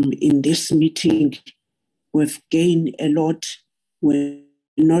them in this meeting. We've gained a lot. We're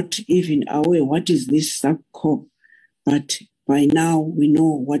not even aware what is this SACCO, but by now we know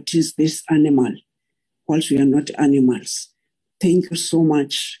what is this animal, whilst we are not animals. Thank you so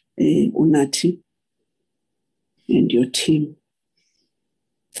much, UNATI and your team.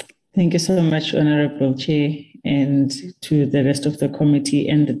 Thank you so much, Honorable Chair, and to the rest of the committee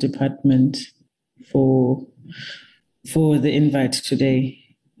and the department for the invite today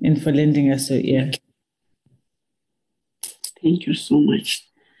and for lending us your ear. Thank you so much.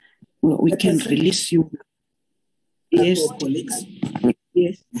 Well, we can release you. Yes, colleagues.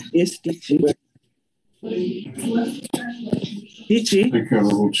 Yes, DG. DG. Thank you,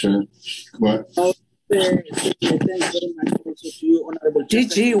 Honorable Chair. Goodbye. Thanks very much also to you, Honorable Chair.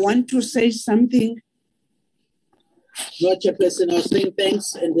 DG, you want to say something? No, Chairperson, I was saying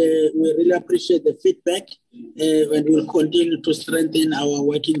thanks, and we really appreciate the feedback, and we'll continue to strengthen our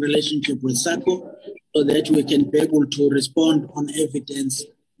working relationship with SACCO so that we can be able to respond on evidence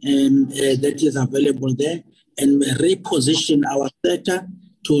that is available there and reposition our sector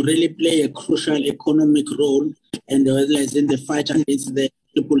to really play a crucial economic role and as in the fight against the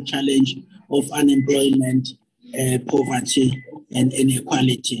triple challenge of unemployment, poverty, and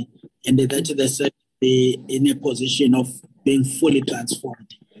inequality, and that the sector be in a position of being fully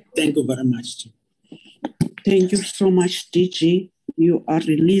transformed. Thank you very much. Thank you so much, DG. You are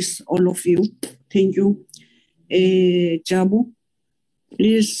released, all of you. Thank you. Jabu,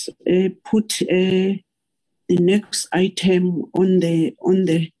 please put the next item on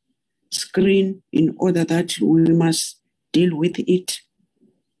the screen in order that we must deal with it.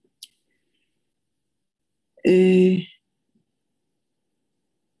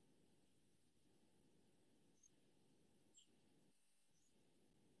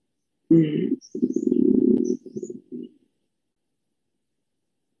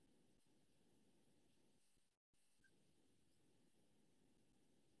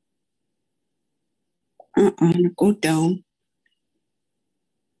 Go down.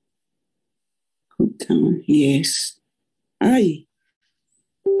 Go down, yes. Aye.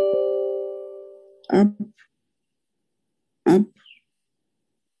 Up. Up.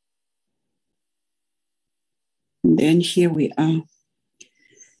 And then here we are.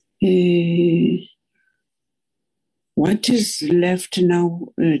 What is left now,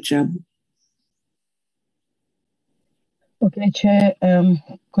 Jabu? Okay, Chair.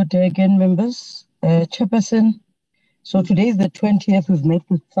 Good day again, members. Chairperson, so today is the 20th. We've met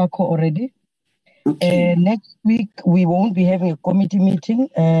with SACCO already. Okay. Next week, we won't be having a committee meeting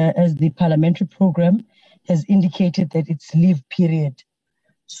as the parliamentary program has indicated that it's leave period.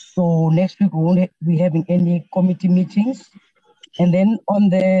 So next week, we won't be having any committee meetings. And then on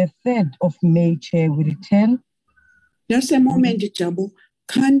the 3rd of May, Chair, we return. Just a moment, Jabu.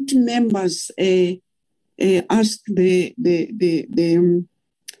 Can't members ask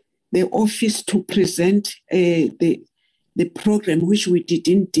the office to present the program which we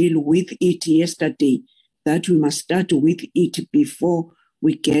didn't deal with it yesterday, that we must start with it before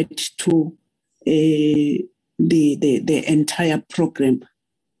we get to the entire program?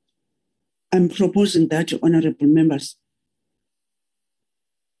 I'm proposing that, honorable members.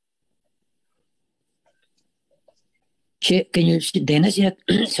 Chair, can you, Dennis,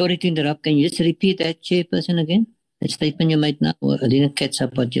 sorry to interrupt, can you just repeat that, Chairperson, again? That statement you made now, I didn't catch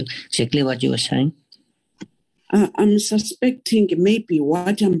up exactly what you were saying. I'm suspecting maybe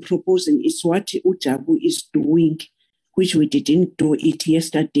what I'm proposing is what Ujabu is doing, which we didn't do it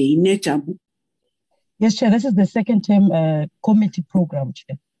yesterday. Jabu? Yes, Chair, this is the second term committee program,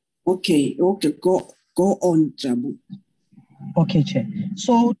 Chair. Okay, go on, Jabu. Okay, Chair.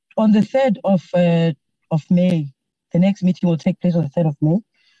 So on the 3rd of May, the next meeting will take place on the 3rd of May.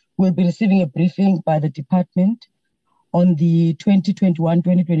 We'll be receiving a briefing by the department on the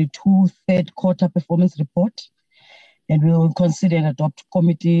 2021-2022 third quarter performance report, and we will consider and adopt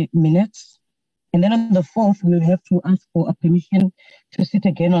committee minutes. And then on the 4th, we'll have to ask for a permission to sit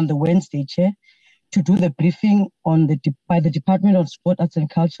again on the Wednesday, Chair, to do the briefing by the Department of Sport, Arts and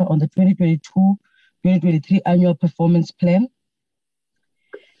Culture on the 2022-2023 annual performance plan.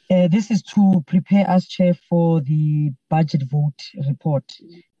 This is to prepare us, Chair, for the budget vote report.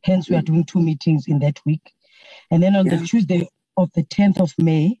 Hence, we are doing 2 meetings in that week. And then on the Tuesday of the 10th of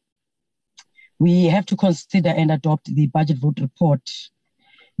May, we have to consider and adopt the budget vote report,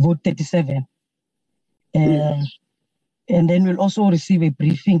 vote 37. And then we'll also receive a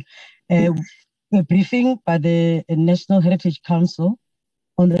briefing by the National Heritage Council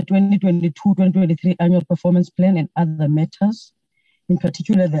on the 2022-2023 annual performance plan and other matters, in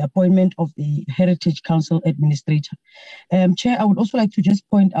particular the appointment of the Heritage Council administrator. Chair, I would also like to just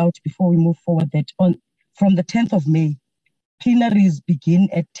point out before we move forward that from the 10th of May, plenaries begin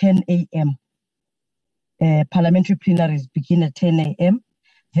at 10 a.m. Parliamentary plenaries begin at 10 a.m.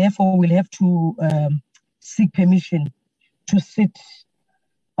 Therefore, we'll have to seek permission to sit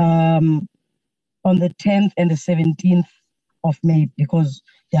on the 10th and the 17th of May because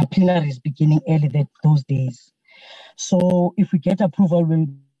there are plenaries beginning early those days. So if we get approval, we'll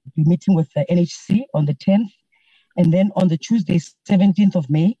be meeting with the NHC on the 10th. And then on the Tuesday, 17th of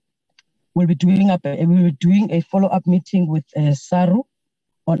May, we'll be doing a follow-up meeting with SARU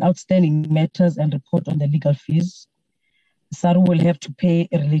on outstanding matters and report on the legal fees. SARU will have to pay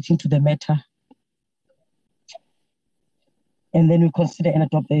relating to the matter. And then we consider and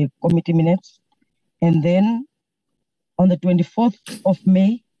adopt the committee minutes. And then on the 24th of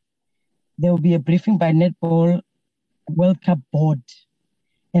May, there will be a briefing by Netball World Cup Board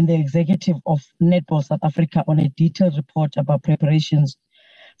and the executive of Netball South Africa on a detailed report about preparations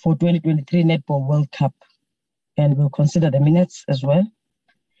for 2023 Netball World Cup. And we'll consider the minutes as well.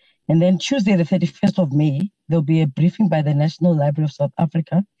 And then Tuesday, the 31st of May, there'll be a briefing by the National Library of South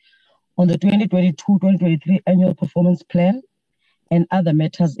Africa on the 2022-2023 annual performance plan and other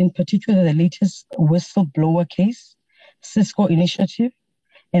matters, in particular the latest whistleblower case, Cisco initiative,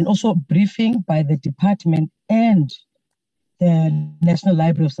 and also a briefing by the department and the National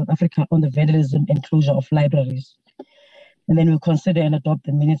Library of South Africa on the vandalism and closure of libraries. And then we'll consider and adopt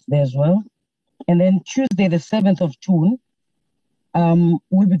the minutes there as well. And then Tuesday, the 7th of June,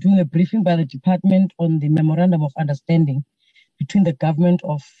 we'll be doing a briefing by the department on the Memorandum of Understanding between the government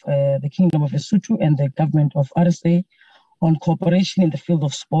of the Kingdom of Lesotho and the government of RSA on cooperation in the field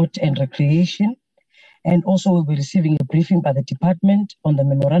of sport and recreation. And also we'll be receiving a briefing by the department on the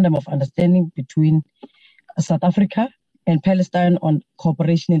Memorandum of Understanding between South Africa and Palestine on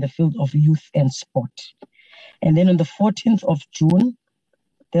cooperation in the field of youth and sport. And then on the 14th of June,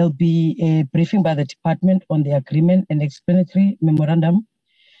 there'll be a briefing by the department on the agreement and explanatory memorandum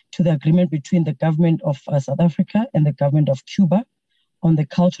to the agreement between the government of South Africa and the government of Cuba on the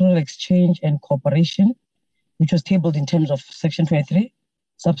cultural exchange and cooperation, which was tabled in terms of Section 23,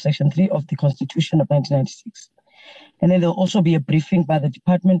 subsection 3 of the Constitution of 1996. And then there'll also be a briefing by the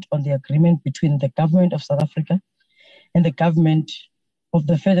department on the agreement between the government of South Africa and the government of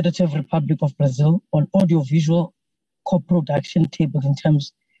the Federative Republic of Brazil on audiovisual co-production tabled in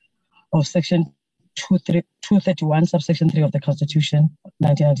terms of Section 231, subsection 3 of the Constitution of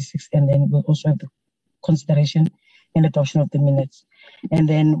 1996. And then we'll also have the consideration and adoption of the minutes. And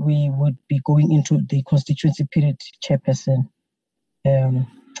then we would be going into the constituency period, Chairperson,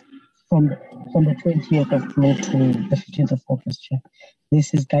 from the 20th of May to the 15th of August. Chair.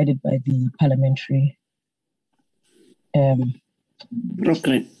 This is guided by the parliamentary program,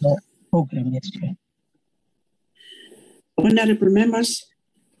 yes, Chair. Honorable members,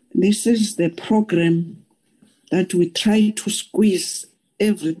 this is the program that we try to squeeze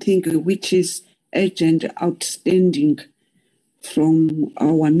everything which is urgent, outstanding from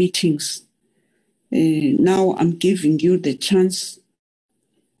our meetings. Now I'm giving you the chance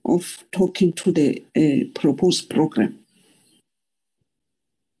of talking to the proposed program.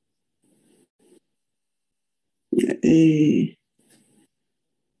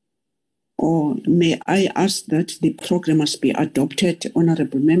 Or may I ask that the program must be adopted,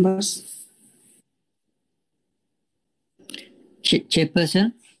 honorable members?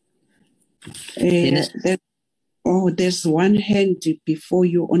 Chairperson? There's one hand before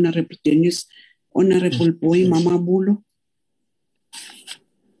you, Honorable Dennis. Honorable Boy Mamabulo.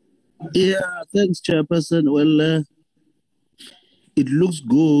 Yeah, thanks, Chairperson. Well, it looks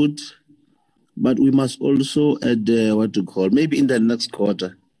good, but we must also add maybe in the next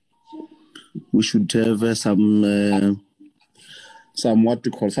quarter, we should have some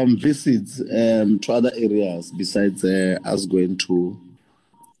visits to other areas besides us going to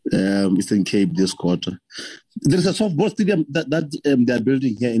Eastern Cape this quarter. There is a softball stadium that they are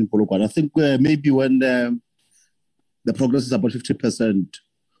building here in Polokwane. I think maybe when the progress is about 50%,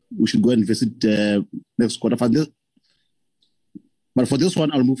 we should go and visit next quarter. But for this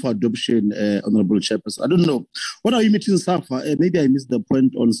one, I'll move for adoption, Honorable Chairperson. I don't know. What are you meeting SAFA? Maybe I missed the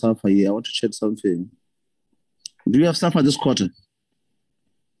point on SAFA here. I want to check something. Do you have SAFA this quarter?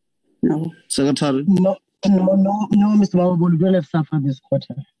 No. Secretary? No, Mr. Mawabolo, we don't have SAFA this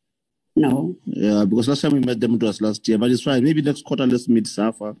quarter. No. Yeah, because last time we met them, it was last year. But it's fine. Maybe next quarter, let's meet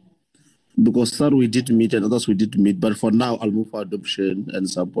SAFA. Because some we did meet and others we did meet. But for now, I'll move for adoption and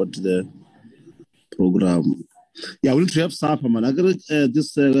support the program. Yeah, we need to have SAFA, man. I got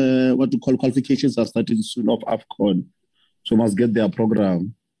this, what you call qualifications are starting soon of AFCON. So must get their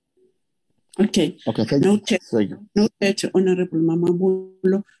program. Okay. Okay, thank you. Noted, Honorable Mama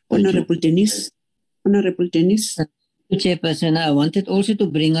Bolo, Honorable Dennis. Honorable Dennis. Chairperson, I wanted also to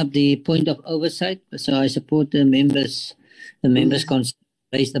bring up the point of oversight. So I support the members' concern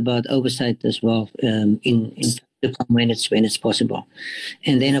raised about oversight as well in when it's possible.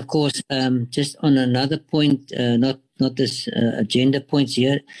 And then, of course, just on another point, not this agenda points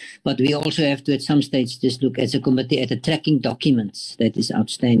here, but we also have to at some stage just look as a committee at the tracking documents that is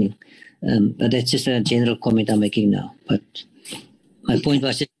outstanding. But that's just a general comment I'm making now. But my point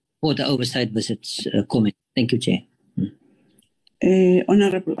was just for the oversight visits comment. Thank you, Chair.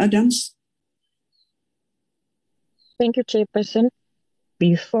 Honorable Adams. Thank you, Chairperson.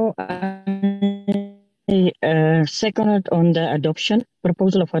 Before I seconded on the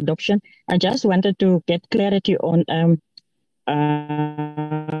proposal of adoption, I just wanted to get clarity on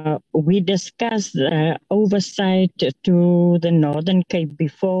we discussed oversight to the Northern Cape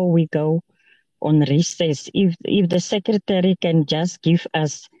before we go on recess. If the Secretary can just give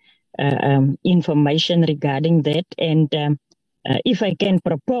us information regarding that, and if I can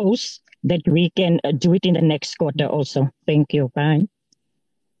propose that we can do it in the next quarter also. Thank you. Bye.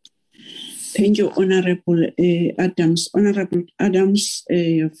 Thank you, Honorable Adams. Honorable Adams,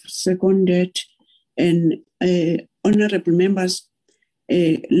 you've seconded. And honorable members,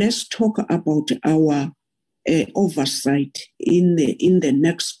 let's talk about our oversight in the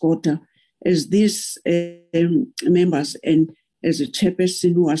next quarter. As these members and as a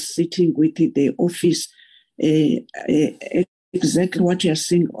chairperson who are sitting with the office, exactly what you are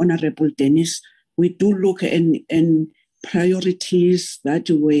saying, Honorable Dennis, we do look and priorities that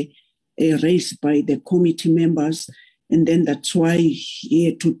were raised by the committee members, and then that's why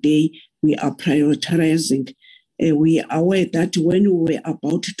here today we are prioritizing. We are aware that when we were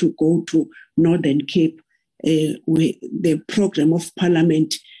about to go to Northern Cape, the program of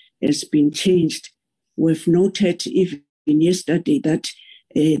Parliament has been changed. We've noted even yesterday that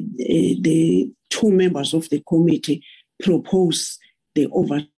the two members of the committee proposed the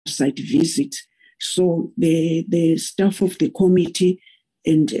oversight visit. So the staff of the committee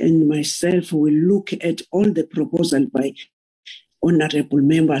and myself will look at all the proposal by honorable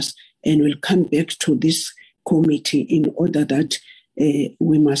members and will come back to this committee in order that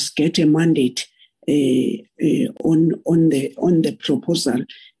we must get a mandate on the proposal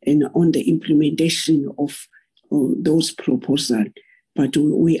and on the implementation of those proposals. But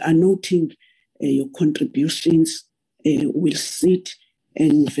we are noting your contributions. Will sit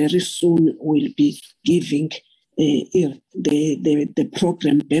and very soon we'll be giving the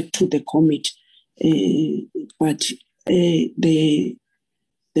program back to the committee. But the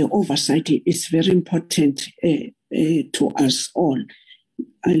oversight is very important to us all.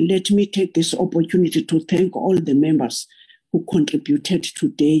 And let me take this opportunity to thank all the members who contributed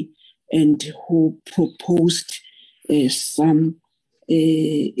today and who proposed some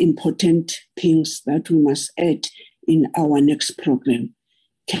important things that we must add in our next program.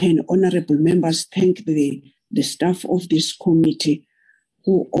 Can honorable members thank the staff of this committee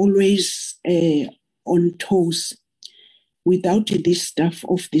who always on toes. Without the staff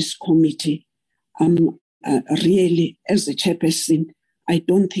of this committee, really, as a chairperson, I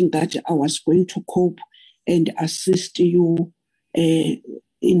don't think that I was going to cope and assist you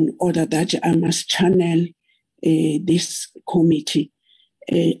in order that I must channel this committee.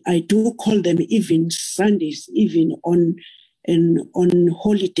 I do call them even Sundays, even on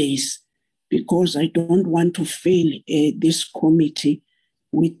holidays, because I don't want to fail this committee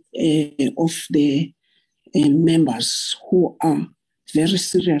with of the members who are very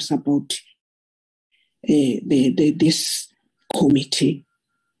serious about this committee.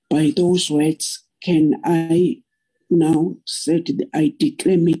 By those words, can I now say that I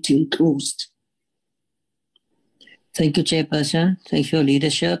declare meeting closed? Thank you, Chairperson. Thanks for your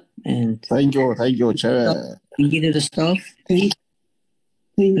leadership. And thank you, Chair. Thank you to the staff. Thank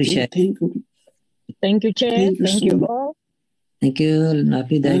you. Thank you, Chair. Thank you all. Thank you.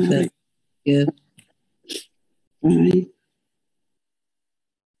 Happy day. Thank you. Bye.